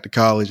 When I got to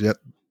college, that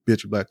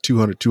bitch was like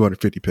 200,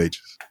 250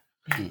 pages.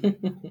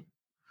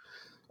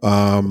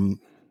 And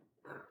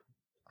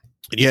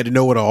you had to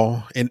know it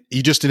all. And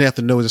you just didn't have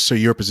to know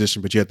necessarily your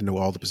position, but you had to know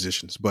all the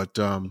positions. But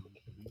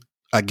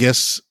I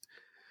guess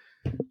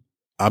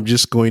I'm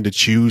just going to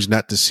choose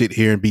not to sit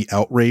here and be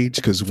outraged,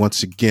 because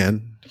once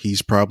again,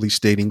 he's probably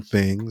stating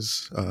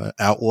things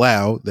out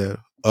loud that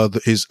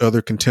his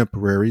other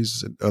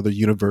contemporaries and other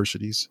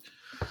universities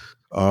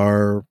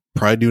are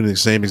probably doing the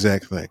same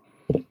exact thing.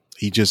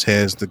 He just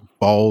has the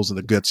balls and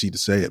the gutsy to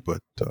say it,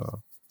 but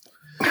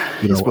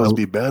he's supposed to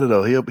be better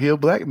though. He a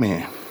black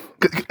man.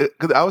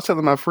 Because I was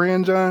telling my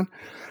friend John,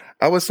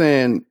 I was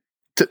saying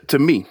to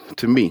me,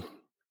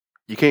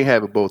 you can't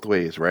have it both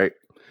ways, right?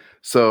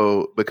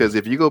 So because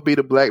if you go be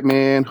the black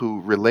man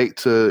who relate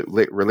to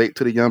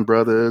the young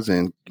brothers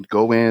and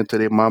go into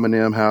their mom and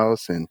them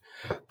house and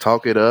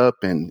talk it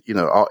up, and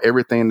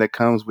everything that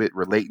comes with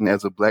relating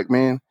as a black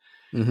man,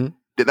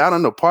 then I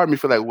don't know. Part of me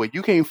feel like, well,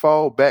 you can't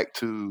fall back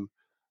to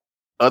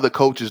other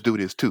coaches do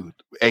this too,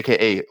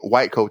 aka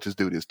white coaches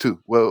do this too.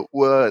 Well,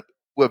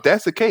 if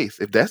that's the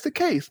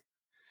case,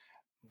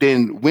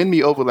 then win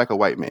me over like a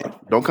white man.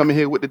 Don't come in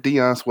here with the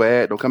Deion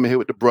swag. Don't come in here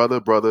with the brother.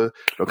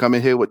 Don't come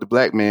in here with the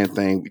black man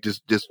thing.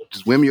 Just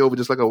win me over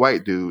just like a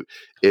white dude.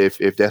 If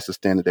that's the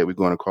standard that we're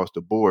going across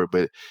the board.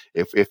 But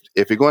if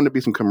it's going to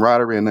be some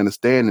camaraderie and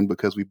understanding,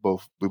 because we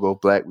both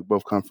black, we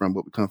both come from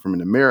what we come from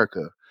in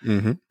America,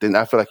 then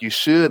I feel like you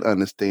should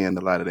understand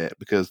a lot of that.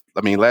 Because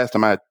I mean, last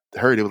time I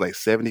heard it was like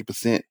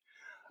 70%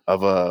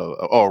 of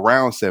or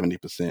around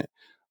 70%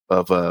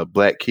 of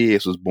black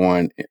kids was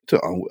born to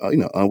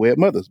unwed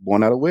mothers,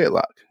 born out of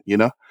wedlock,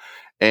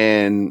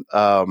 and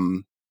I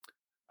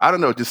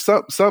don't know, just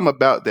some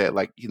about that,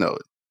 like you're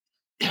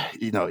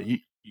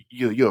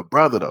a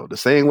brother though. The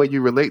same way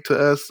you relate to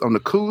us on the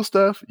cool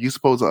stuff, you're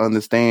supposed to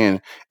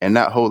understand and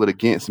not hold it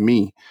against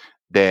me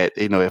that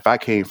if I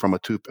came from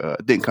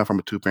didn't come from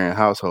a 2-parent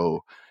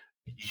household,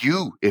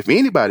 if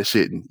anybody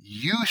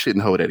you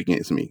shouldn't hold that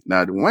against me.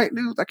 Now the white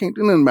dudes, I can't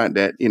do nothing about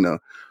that,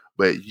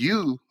 but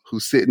you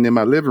who's sitting in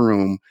my living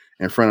room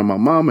in front of my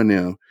mom and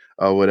them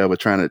or whatever,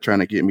 trying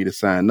to get me to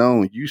sign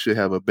on, you should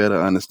have a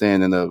better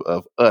understanding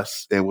of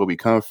us and where we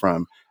come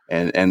from.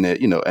 And that,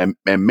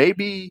 and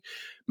maybe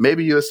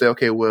you'll say,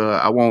 okay, well,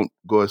 I won't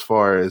go as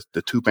far as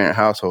the 2-parent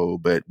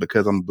household, but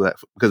because I'm black,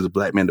 because of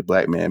black man to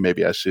black man,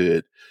 maybe I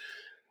should,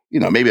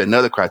 maybe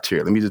another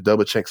criteria. Let me just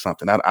double check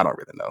something. I don't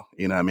really know.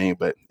 You know what I mean?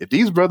 But if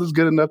these brothers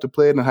good enough to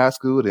play it in high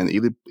school and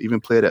even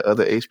play it at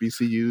other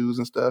HBCUs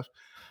and stuff,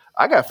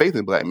 I got faith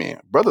in black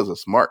men. Brothers are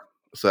smart.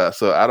 So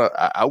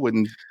I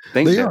wouldn't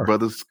think that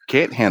brothers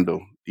can't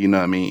handle,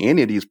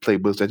 any of these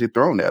playbooks that you're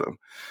throwing at them.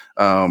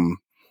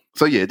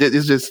 So yeah,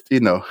 it's just,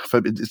 it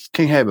just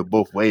can't have it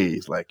both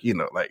ways. Like, if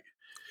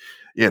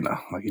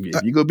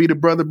you go be the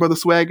brother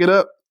swag it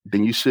up,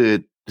 then you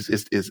should.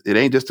 It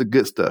ain't just the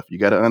good stuff. You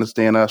got to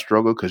understand our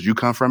struggle because you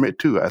come from it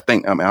too. I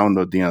think I don't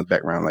know Deion's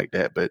background like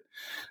that, but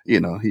he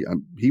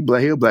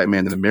a black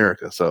man in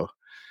America. So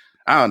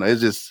I don't know.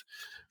 It's just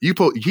he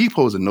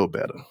supposed to know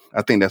better.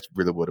 I think that's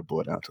really what it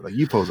boiled down to. Like,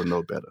 you supposed to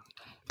know better.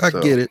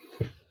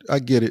 I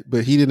get it,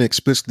 but he didn't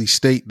explicitly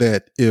state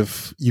that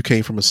if you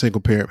came from a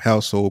single parent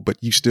household, but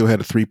you still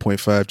had a 3.5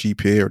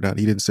 GPA or not.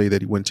 He didn't say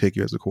that he wouldn't take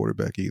you as a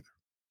quarterback either.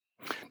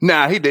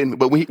 Nah, he didn't.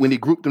 But when he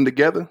grouped them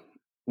together,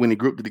 he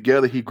grouped the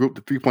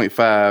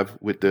 3.5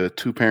 with the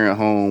 2-parent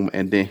home,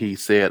 and then he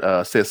said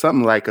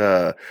something like,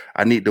 I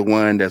need the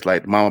one that's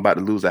like, mom about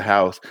to lose a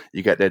house.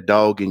 You got that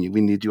dog in you. We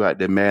need you out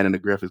there mad and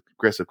aggressive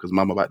because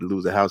mom about to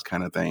lose a house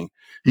kind of thing.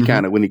 He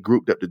kind of, when he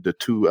grouped up the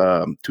two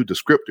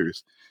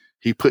descriptors,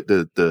 he put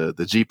the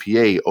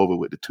GPA over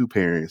with the 2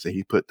 parents, and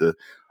he put the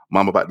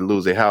mom about to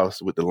lose a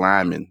house with the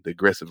lineman, the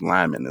aggressive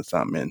lineman or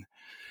something.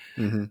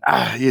 And,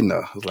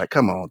 it's like,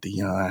 come on,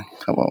 Deion.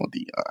 Come on.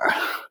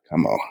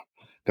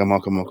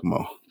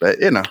 But,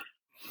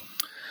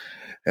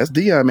 that's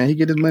Deion, man. He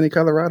get his money in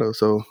Colorado,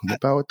 so more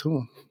power to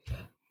him.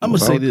 I'm going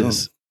to say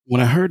this. When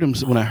I heard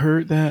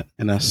that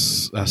and I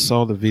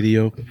saw the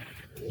video,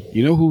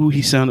 you know who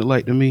he sounded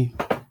like to me?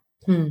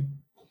 And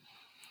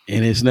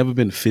it's never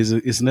been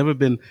it's never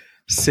been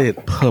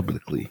said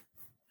publicly.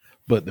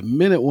 But the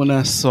minute when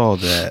I saw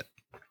that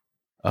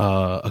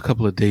a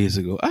couple of days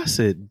ago, I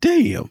said,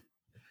 damn,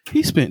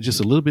 he spent just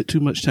a little bit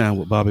too much time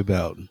with Bobby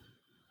Bowden.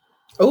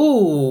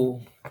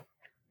 Ooh.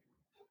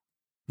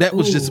 That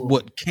was just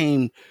what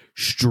came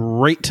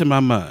straight to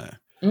my mind.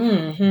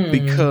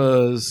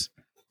 Because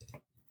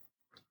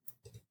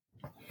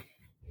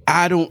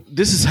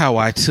this is how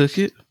I took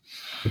it.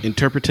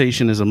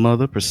 Interpretation is a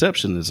mother,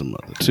 perception is a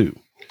mother too.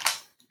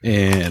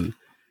 And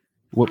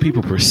what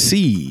people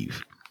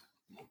perceive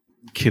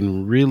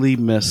can really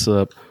mess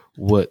up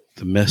what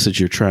the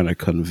message you're trying to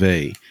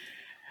convey.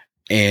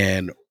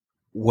 And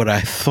what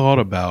I thought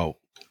about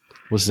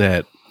was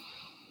that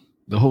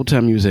the whole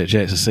time you was at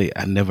Jackson State,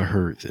 I never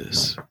heard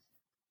this.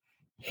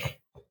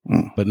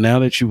 But now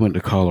that you went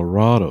to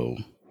Colorado,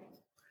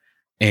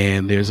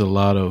 and there's a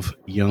lot of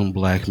young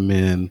black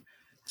men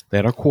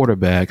that are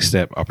quarterbacks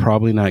that are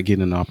probably not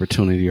getting an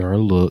opportunity or a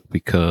look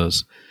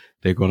because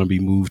they're going to be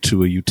moved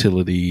to a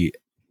utility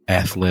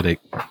athletic,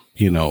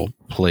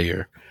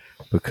 player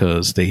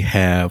because they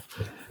have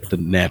the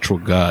natural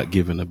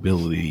God-given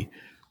ability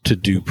to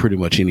do pretty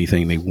much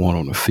anything they want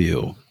on the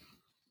field.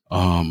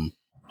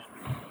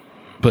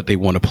 But they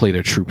want to play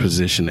their true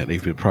position that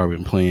they've probably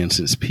been playing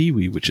since Pee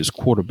Wee, which is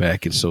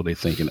quarterback. And so they're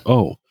thinking,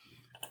 oh,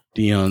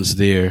 Deion's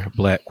there,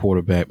 black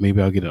quarterback.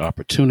 Maybe I'll get an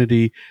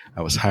opportunity.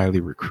 I was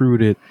highly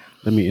recruited.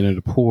 Let me enter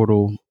the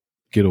portal,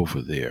 get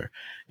over there.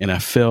 And I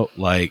felt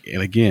like,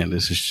 and again,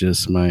 this is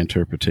just my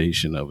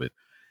interpretation of it.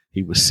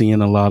 He was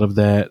seeing a lot of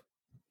that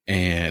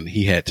and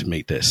he had to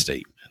make that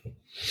statement.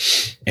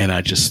 And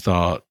I just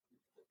thought,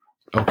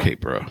 okay,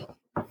 bro,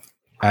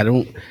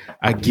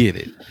 I get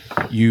it.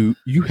 You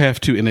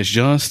have to, and as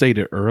John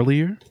stated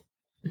earlier,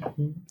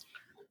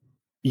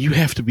 you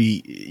have to be,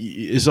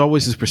 it's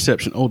always this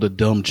perception, the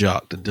dumb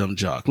jock.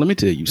 Let me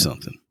tell you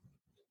something.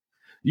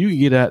 You can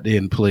get out there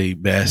and play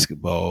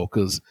basketball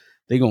because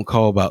they're going to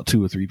call about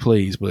 2 or 3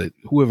 plays, but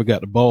whoever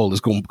got the ball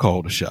is going to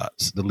call the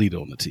shots, the leader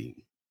on the team.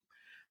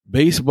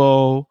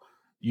 Baseball,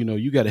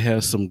 you got to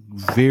have some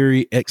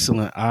very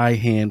excellent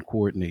eye-hand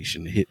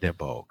coordination to hit that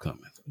ball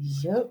coming.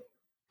 Yep.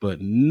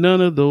 But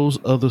none of those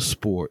other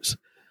sports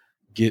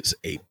gets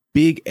a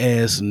big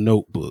ass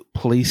notebook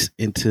placed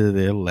into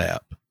their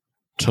lap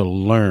to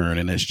learn.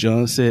 And as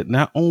John said,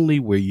 not only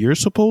where you're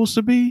supposed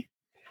to be,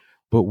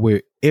 but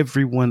where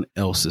everyone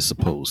else is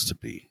supposed to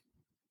be.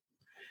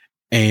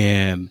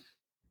 And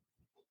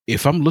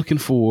if I'm looking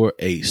for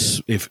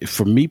if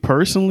for me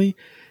personally,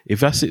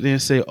 if I sit there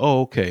and say,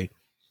 oh, okay,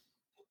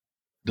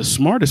 the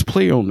smartest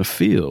player on the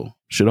field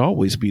should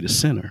always be the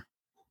center,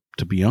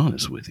 to be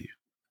honest with you.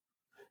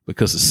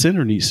 Because the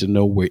center needs to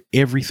know where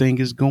everything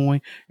is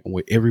going and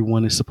where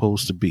everyone is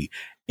supposed to be.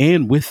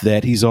 And with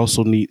that, he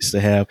also has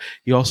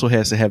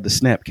to have the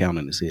snap count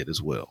in his head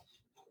as well.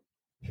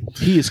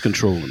 He is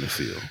controlling the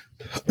field.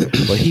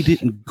 But he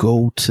didn't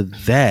go to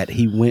that.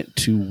 He went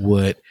to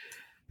what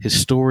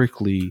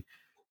historically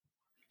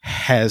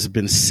has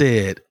been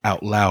said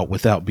out loud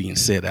without being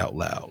said out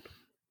loud.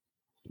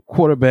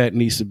 Quarterback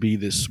needs to be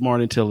this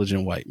smart,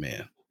 intelligent white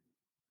man.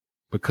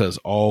 Because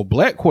all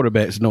black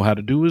quarterbacks know how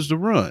to do is to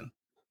run.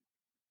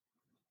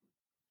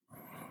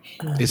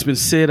 It's been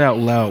said out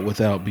loud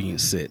without being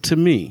said to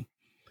me.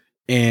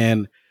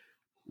 And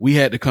we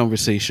had the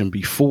conversation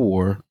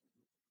before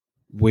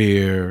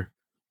where,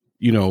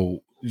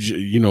 John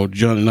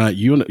and I,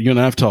 you and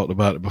I have talked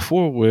about it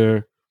before,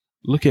 where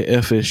look at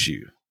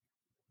FSU.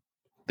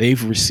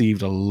 They've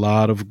received a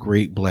lot of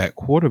great black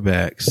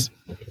quarterbacks,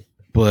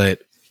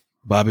 but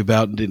Bobby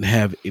Bowden didn't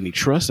have any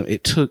trust in him.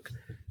 It took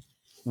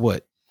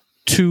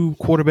 2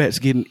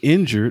 quarterbacks getting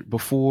injured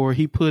before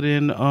he put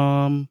in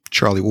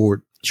Charlie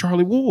Ward,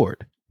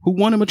 who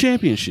won him a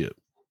championship.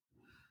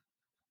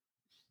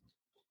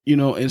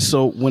 And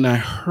so when I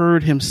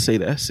heard him say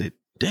that, I said,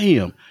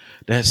 damn,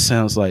 that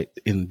sounds like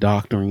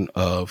indoctrinating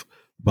of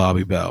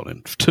Bobby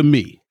Bowden to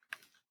me,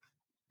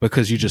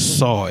 because you just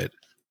saw it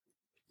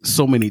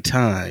so many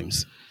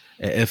times.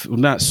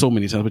 Not so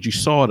many times, but you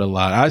saw it a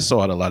lot. I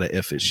saw it a lot at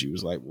FSU. It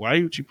was like, why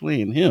aren't you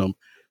playing him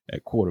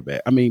at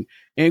quarterback? I mean,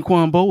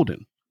 Anquan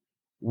Bolden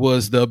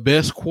was the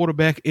best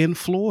quarterback in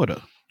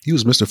Florida. He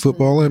was Mr.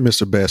 Football and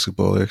Mr.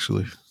 Basketball,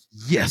 actually.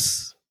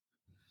 Yes.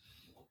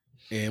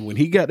 And when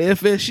he got to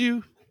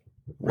FSU,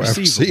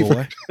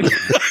 receiver. Boy.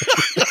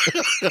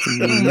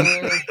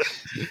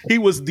 He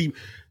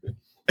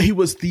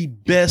was the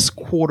best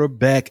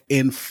quarterback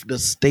in the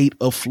state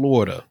of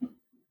Florida.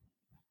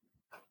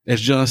 As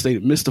John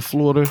stated, Mr.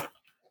 Florida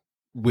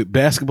with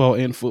basketball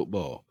and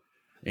football.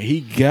 And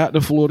he got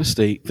to Florida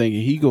State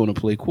thinking he going to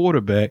play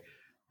quarterback.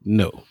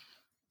 No.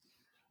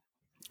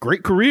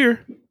 Great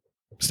career.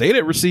 Stayed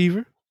at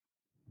receiver.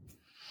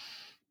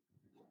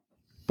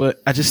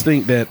 But I just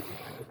think that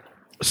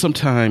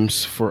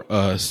sometimes for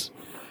us,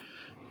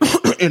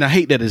 and I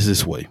hate that it's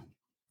this way.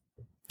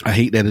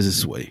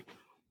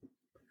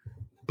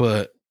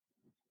 But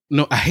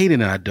no, I hate it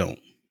and I don't.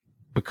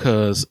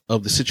 Because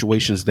of the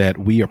situations that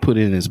we are put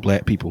in as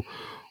black people,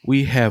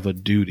 we have a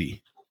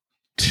duty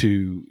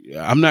to,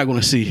 I'm not going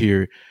to sit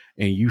here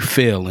and you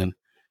failing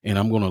and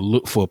I'm going to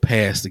look for a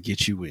pass to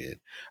get you in.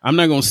 I'm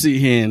not going to sit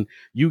here and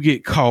you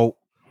get caught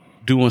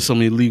doing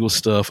some illegal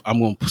stuff.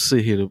 I'm going to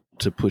sit here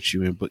to put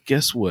you in. But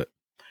guess what?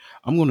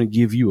 I'm going to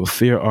give you a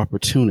fair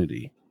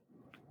opportunity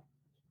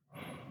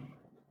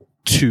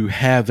to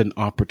have an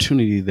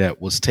opportunity that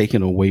was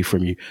taken away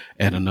from you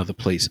at another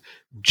place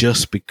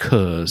just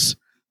because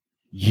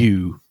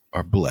you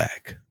are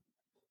black.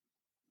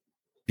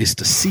 It's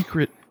the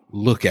secret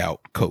lookout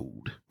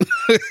code.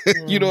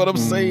 You know what I'm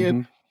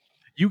saying?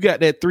 You got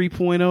that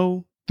 3.0,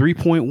 3.1,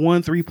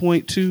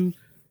 3.2.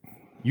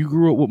 You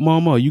grew up with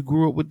mama, or you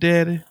grew up with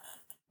daddy,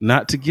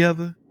 not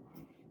together.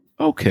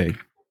 Okay.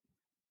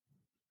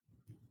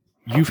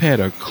 you've had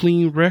a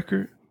clean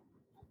record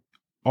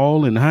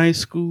all in high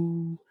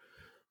school,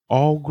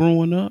 all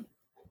growing up,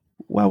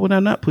 why would I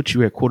not put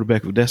you at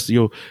quarterback if that's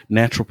your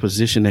natural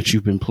position that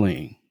you've been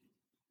playing?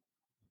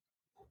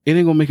 It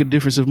ain't gonna make a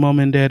difference if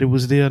mama and daddy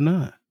was there or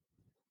not.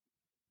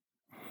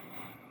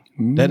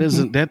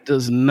 That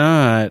does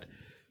not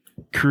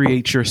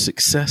create your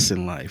success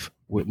in life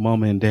with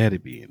mama and daddy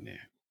being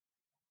there.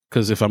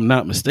 Because if I'm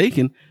not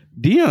mistaken,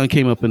 Dion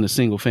came up in a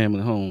single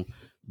family home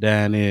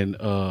down in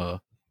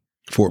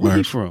Fort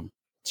Myers. From?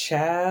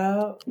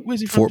 Child.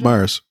 Where's he from?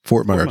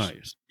 Fort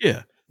Myers.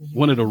 Yeah.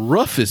 One of the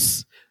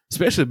roughest,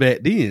 especially back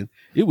then.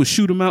 It was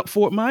shoot 'em out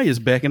Fort Myers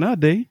back in our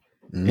day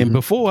and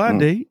before our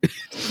day.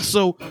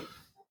 So,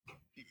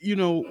 you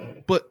know,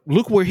 but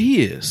look where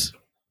he is.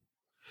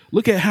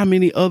 Look at how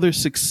many other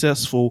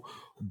successful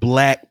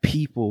black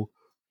people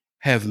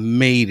have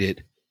made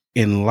it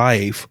in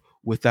life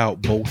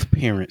without both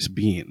parents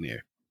being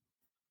there.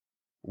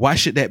 Why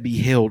should that be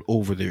held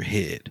over their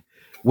head?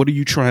 What are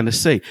you trying to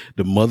say?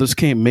 The mothers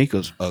can't make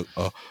a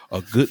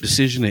good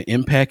decision and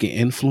impact and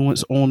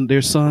influence on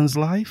their son's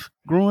life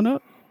growing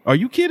up? Are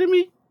you kidding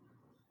me?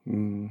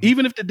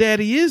 Even if the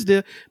daddy is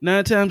there,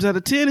 9 times out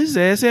of 10, his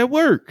ass at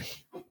work.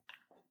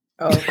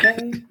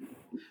 Okay.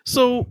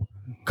 So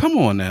come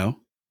on now.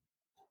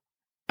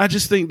 I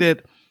just think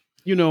that,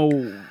 you know,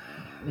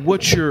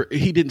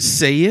 he didn't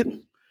say it,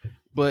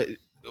 but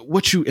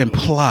what you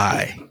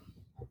imply,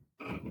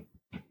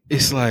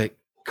 it's like,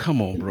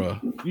 come on, bro.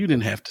 You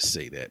didn't have to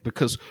say that,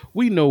 because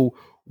we know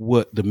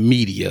what the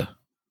media,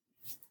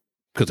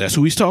 because that's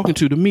who he's talking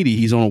to, the media.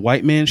 He's on a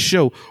white man's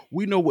show.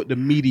 We know what the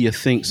media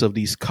thinks of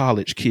these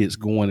college kids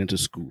going into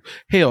school.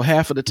 Hell,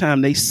 half of the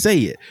time they say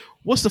it.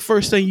 What's the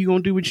first thing you're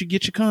going to do when you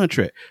get your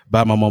contract?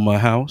 Buy my mama a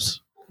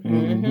house.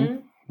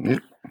 Mm-hmm.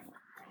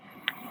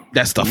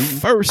 That's the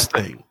first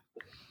thing.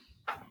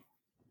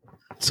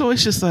 So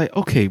it's just like,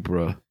 okay,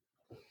 bro,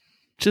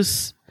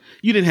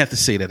 you didn't have to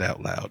say that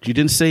out loud. You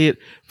didn't say it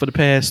for the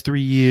past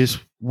 3 years.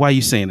 Why are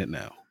you saying it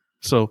now?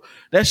 So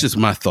that's just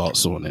my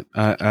thoughts on it.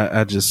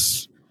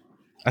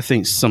 I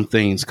think some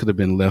things could have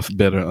been left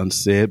better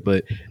unsaid,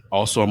 but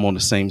also I'm on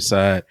the same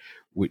side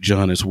with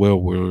John as well,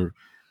 where,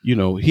 you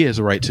know, he has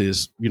a right to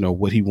his, you know,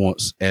 what he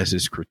wants as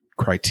his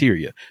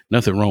criteria.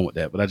 Nothing wrong with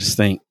that. But I just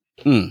think,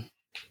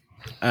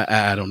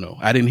 I don't know.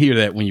 I didn't hear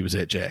that when you was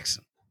at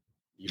Jackson.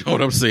 You know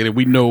what I'm saying? And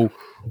we know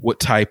what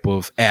type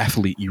of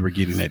athlete you were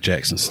getting at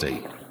Jackson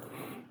State,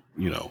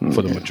 you know,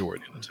 for the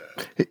majority of the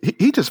time.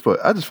 I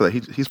just feel like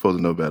he's supposed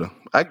to know better.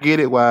 I get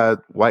it why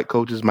white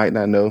coaches might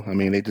not know. I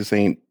mean, they just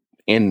ain't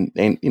you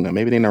know,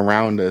 maybe they ain't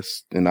around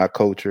us in our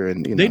culture,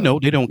 and you know,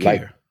 they don't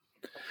care.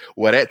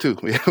 Well, that too.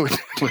 with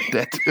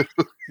that too.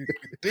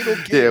 They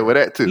don't care. Yeah, well,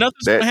 that too.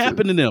 Nothing's gonna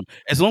happen to them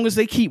as long as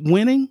they keep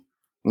winning.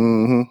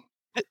 Mm-hmm.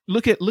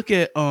 Look at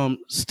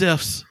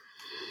Steph's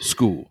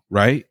school,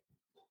 right?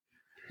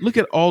 Look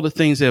at all the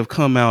things that have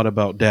come out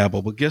about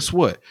Dabo, but guess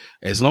what?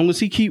 As long as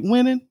he keep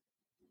winning,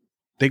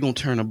 they're gonna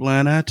turn a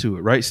blind eye to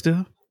it, right,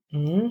 Steph?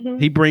 Mm-hmm.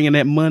 He bringing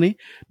that money,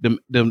 the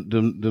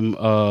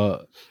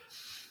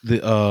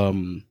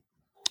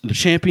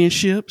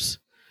championships.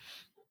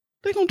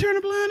 They're gonna turn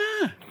a blind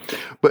eye.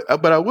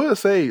 But I will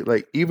say,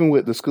 like, even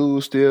with the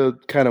school still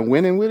kind of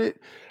winning with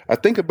it, I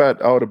think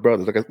about all the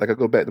brothers. Like I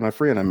go back to my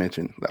friend I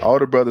mentioned, like all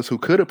the brothers who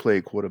could have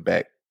played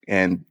quarterback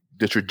and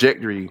the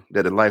trajectory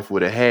that their life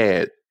would have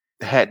had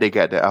they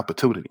got that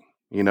opportunity,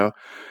 you know,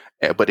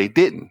 but they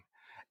didn't.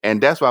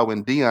 And that's why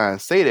when Dion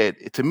say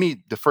that, to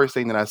me, the first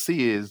thing that I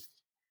see is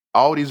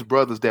all these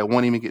brothers that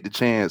won't even get the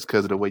chance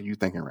because of the way you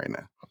thinking right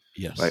now.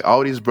 Yes. Like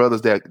all these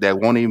brothers that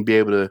won't even be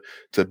able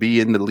to be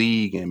in the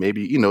league and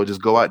maybe, you know,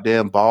 just go out there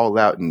and ball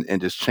out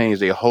and just change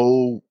their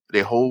whole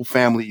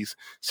family's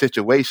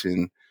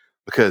situation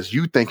because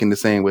you thinking the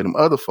same way them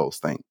other folks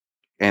think.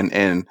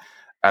 And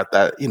I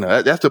thought, you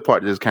know, that's the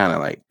part that's kind of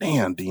like,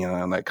 damn,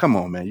 Dion, like, come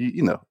on, man.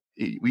 You know,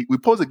 we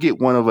supposed to get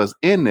one of us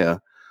in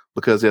there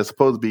because there's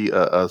supposed to be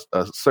a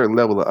certain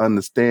level of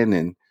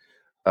understanding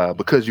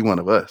because you're one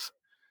of us.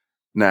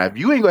 Now, if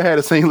you ain't gonna have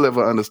the same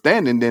level of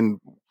understanding, then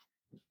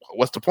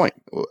what's the point?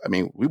 I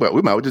mean, we might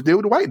well just deal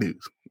with the white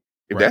dudes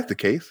if that's the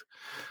case.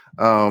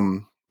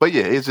 But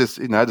yeah, it's just,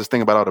 you know, I just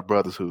think about all the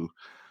brothers who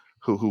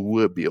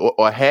would be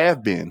or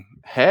have been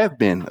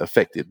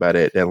affected by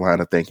that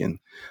line of thinking,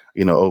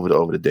 you know, over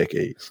the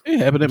decades. It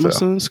happened at my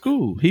son's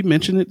school. He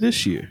mentioned it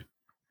this year.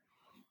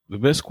 The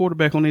best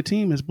quarterback on their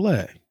team is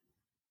black.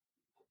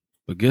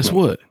 But guess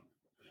what?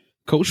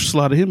 Coach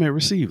slotted him at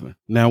receiver.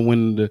 Now,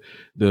 when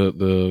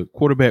the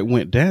quarterback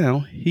went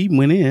down, he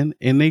went in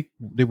and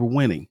they were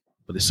winning.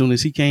 But as soon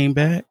as he came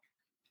back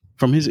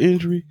from his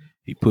injury,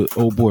 he put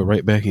old boy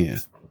right back in.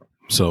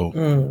 So,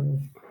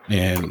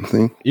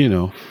 and you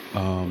know,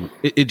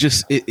 it's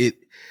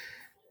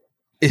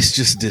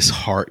just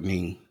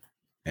disheartening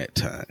at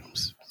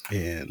times.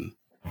 And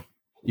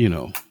you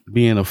know,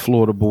 being a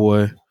Florida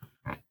boy,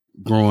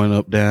 growing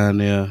up down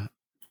there,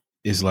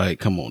 it's like,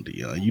 come on,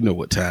 Dion, you know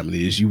what time it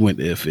is. You went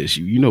to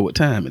FSU. You know what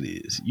time it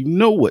is. You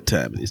know what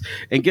time it is.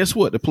 And guess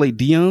what? To play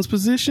Dion's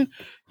position,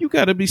 you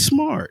got to be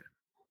smart.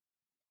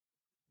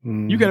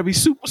 You got to be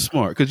super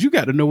smart because you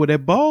got to know where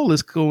that ball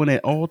is going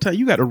at all time.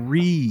 You got to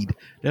read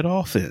that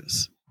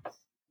offense.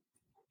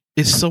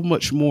 It's so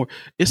much more.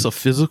 It's a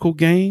physical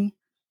game,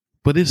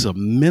 but it's a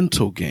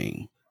mental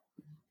game.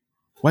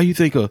 Why you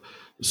think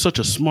such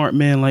a smart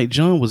man like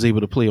John was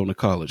able to play on the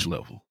college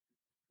level?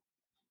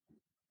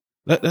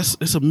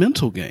 It's a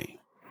mental game.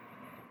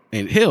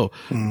 And hell,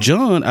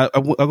 John, I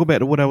go back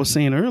to what I was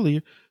saying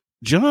earlier.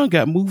 John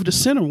got moved to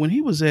center when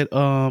he was at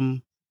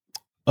what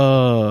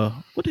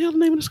the hell the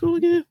name of the school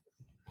again?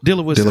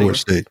 Delaware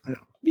State.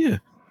 Yeah.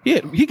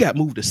 He got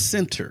moved to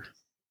center.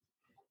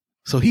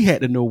 So he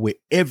had to know where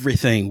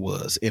everything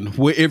was and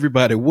where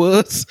everybody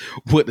was,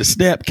 what the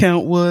snap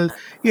count was.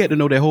 He had to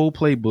know that whole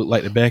playbook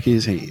like the back of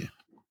his hand.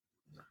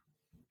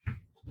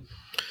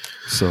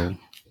 So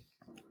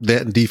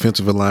that and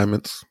defensive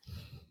alignments,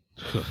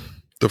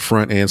 the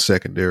front and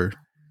secondary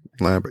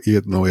line, but you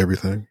had to know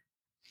everything.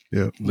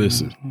 Yeah.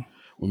 Listen,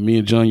 when me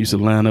and John used to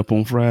line up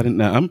on Friday,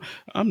 now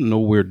I'm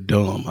nowhere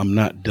dumb. I'm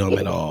not dumb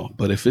at all.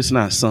 But if it's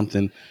not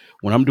something,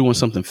 when I'm doing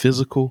something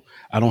physical,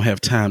 I don't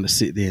have time to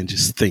sit there and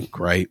just think,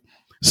 right?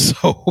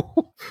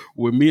 So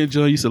when me and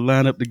John used to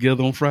line up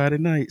together on Friday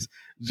nights,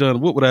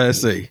 John, what would I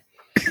say?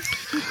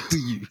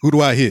 Who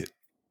do I hit?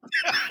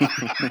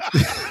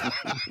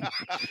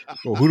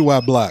 Or who do I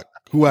block?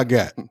 Who I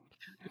got?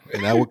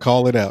 And I would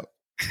call it out.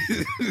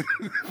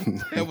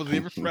 That was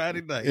every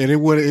Friday night, and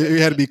it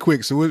had to be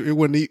quick, so it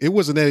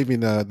wasn't that even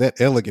that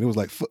elegant. It was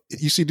like,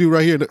 you see, dude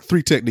right here,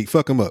 3 technique,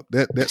 fuck him up.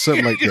 That's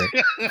something like that.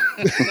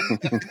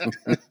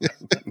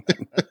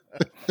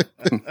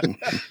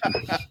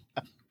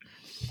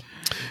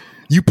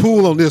 You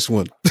pull on this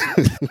one.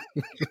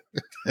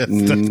 That's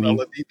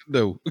all I need to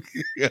know.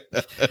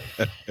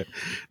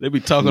 They be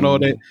talking all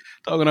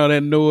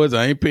that noise.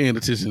 I ain't paying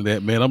attention to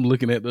that, man. I'm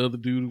looking at the other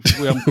dude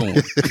where I'm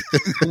going.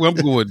 Where I'm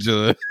going,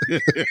 John.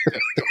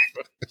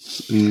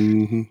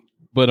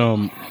 But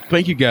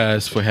thank you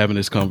guys for having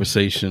this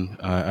conversation.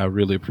 I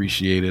really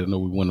appreciate it. I know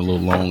we went a little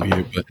long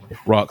here, but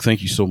Rock,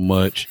 thank you so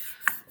much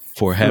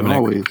for having that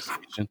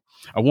conversation.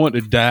 I want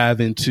to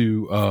dive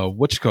into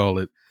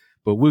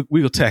but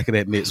we'll tackle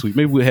that next week.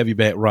 Maybe we'll have you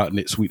back, Rock,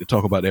 next week to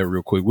talk about that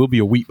real quick. We'll be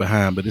a week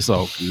behind, but it's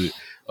all good.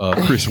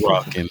 Chris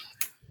Rock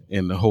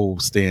and the whole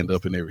stand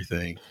up and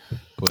everything.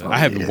 But I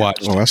haven't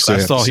watched. I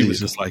saw he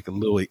was just like a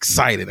little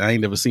excited. I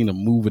ain't never seen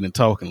him moving and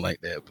talking like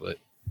that. But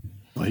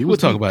we'll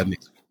talk about it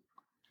next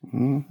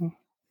week.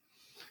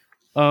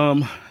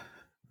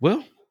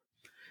 Well,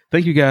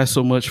 thank you guys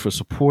so much for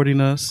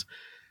supporting us.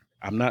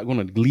 I'm not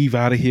going to leave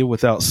out of here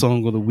without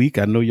Song of the Week.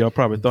 I know y'all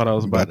probably thought I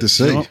was about to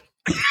say.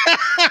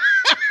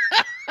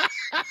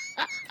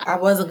 I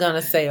wasn't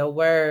gonna say a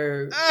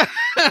word.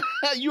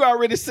 You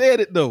already said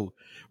it though.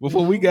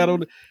 Before we got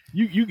on,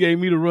 you gave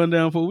me the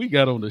rundown before we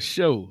got on the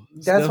show.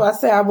 That's why I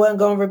said I wasn't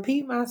gonna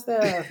repeat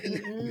myself.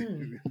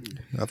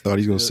 I thought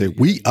he was gonna say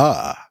we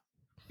are.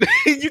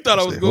 You thought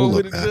I was going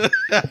with it?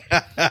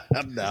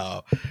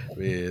 No,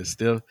 man.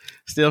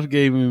 Steph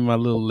gave me my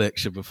little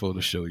lecture before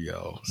the show,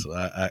 y'all. So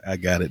I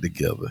got it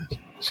together.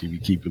 She be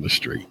keeping us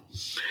straight.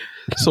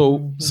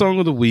 So, Song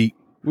of the Week.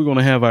 We're going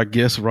to have our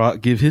guest, Rock,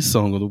 give his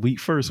Song of the Week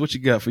first. What you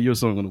got for your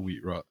Song of the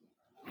Week, Rock?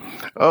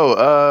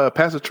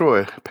 Pastor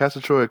Troy.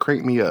 Pastor Troy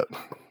cranked me up.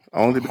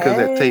 Only because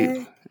that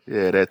tape.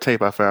 Yeah, that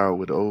tape I found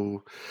with the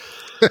old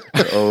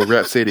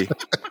Rap City.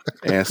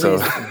 And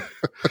so,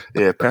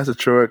 yeah, Pastor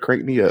Troy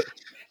cranked me up.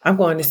 I'm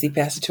going to see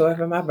Pastor Troy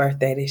for my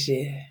birthday this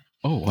year.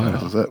 Oh,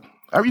 wow. What's up?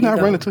 I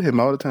run into him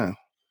all the time.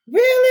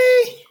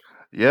 Really?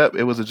 Yep,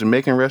 it was a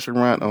Jamaican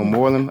restaurant on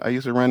Moreland. I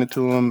used to run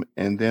into him,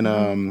 and then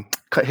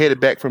headed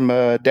back from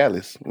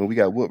Dallas when we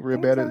got whooped real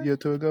bad a year or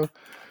two ago.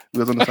 We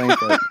was on the same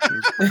flight.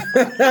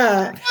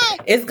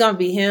 It's gonna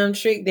be him,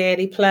 Trick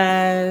Daddy,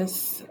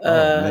 Plies.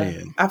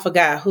 I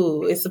forgot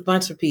who. It's a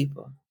bunch of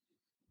people.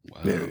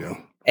 Wow. There we go.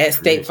 At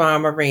State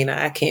Farm Arena.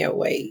 I can't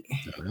wait.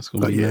 Yeah, that's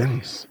gonna be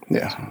nice.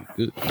 Yeah,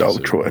 good.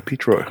 Dog Troy, P.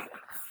 Troy.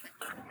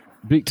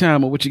 Big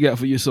Timer, what you got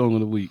for your Song of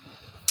the Week?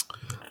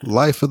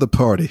 Life of the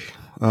Party.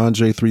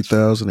 Andre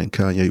 3000 and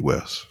Kanye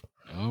West.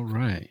 All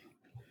right.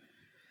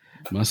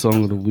 My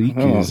Song of the Week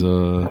is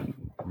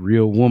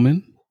Real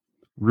Women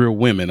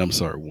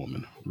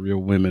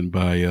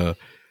by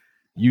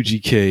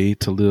UGK,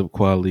 Talib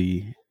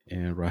Kweli,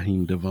 and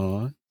Raheem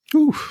Devon.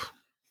 Oof.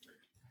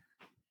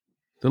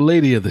 The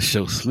lady of the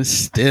show, Miss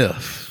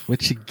Steph.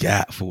 What you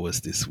got for us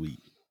this week?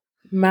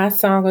 My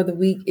Song of the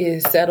Week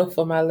is Settle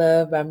for My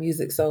Love by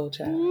Music Soul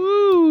Child.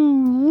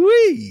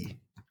 Woo-wee.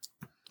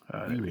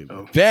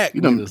 Back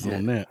with us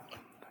on that.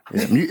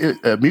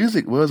 Yeah,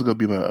 music was going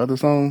to be my other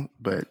song,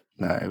 but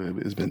nah,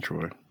 it's been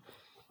Troy.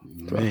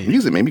 So,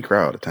 music made me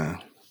cry all the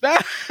time.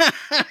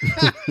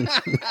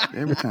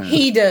 Every time.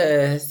 He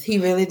does. He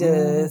really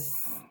does.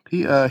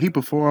 He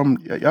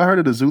performed. Y'all heard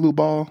of the Zulu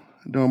Ball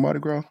during Mardi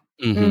Gras?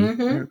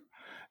 Mm-hmm.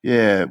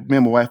 Yeah, me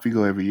and my wife, we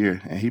go every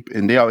year,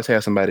 and they always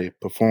have somebody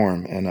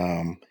perform,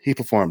 and he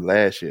performed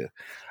last year.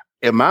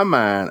 In my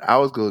mind, I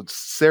was going to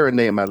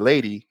serenade my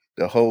lady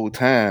the whole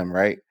time,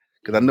 right?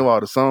 because I know all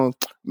the songs.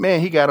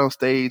 Man, he got on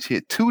stage,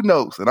 hit 2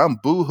 notes, and I'm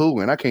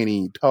boo-hooing. I can't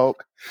even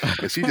talk.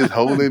 And she just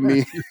holding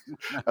me.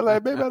 I'm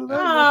like, baby, I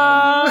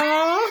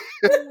love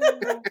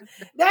you.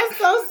 That's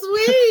so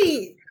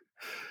sweet.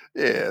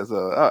 Yeah,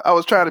 so I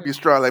was trying to be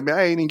strong. Like, man,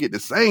 I ain't even get to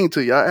sing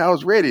to you. I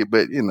was ready,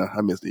 but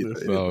I missed it.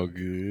 It's all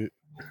good.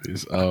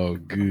 It's all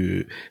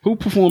good. Who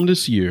performed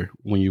this year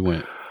when you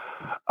went?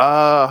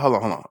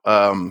 Hold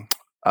on.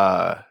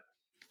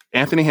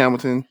 Anthony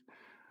Hamilton.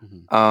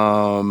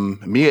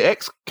 Mia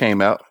X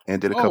came out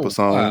and did a couple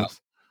songs.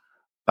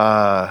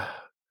 Wow.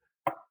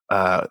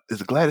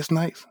 Is it Gladys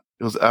Knights?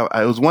 It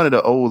was one of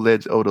the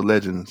older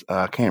legends.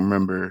 I can't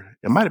remember.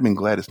 It might have been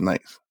Gladys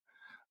Knights.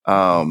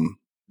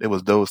 It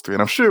was those 3,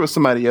 and I'm sure it was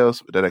somebody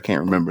else that I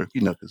can't remember.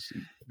 Because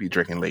you be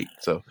drinking late.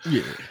 So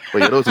yeah.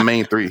 But yeah, those are the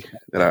main 3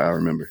 that I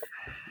remember.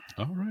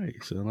 All right,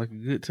 sound like a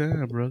good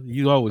time, brother.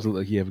 You always look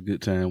like you have a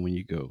good time when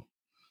you go.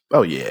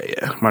 Oh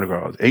yeah, Mardi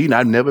Gras. And,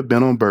 I've never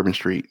been on Bourbon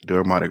Street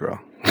during Mardi Gras.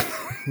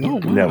 Oh, wow.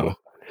 Never.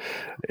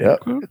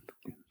 Yep. Okay.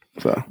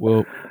 So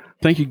well,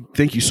 thank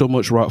you so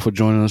much, Rock, for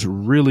joining us.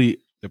 Really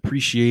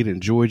appreciate and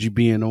enjoyed you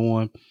being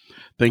on.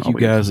 Thank you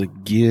guys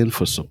again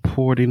for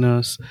supporting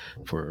us,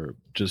 for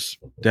just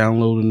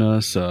downloading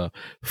us.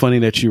 Funny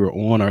that you were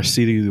on our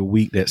City of the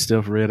Week that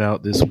Steph read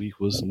out this week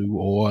was New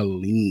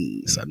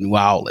Orleans, as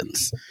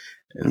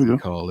we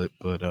call it.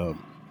 But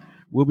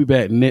we'll be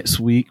back next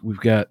week. We've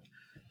got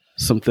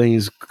some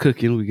things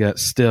cooking. We got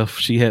Steph.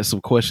 She had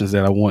some questions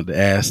that I wanted to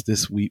ask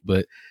this week,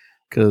 but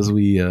because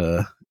we,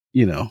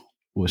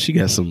 she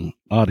got some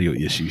audio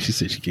issues. She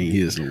said she can't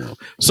hear us no more.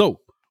 So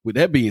with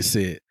that being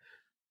said,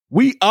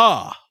 we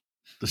are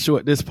the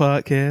Short This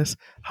Podcast.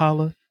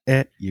 Holla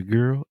at your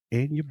girl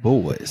and your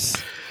boys.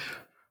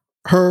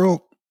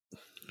 Earl,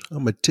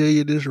 I'm going to tell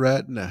you this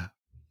right now.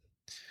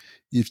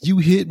 If you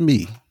hit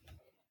me,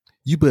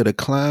 you better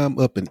climb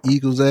up an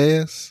eagle's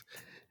ass,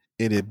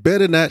 and it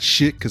better not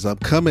shit because I'm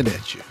coming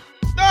at you.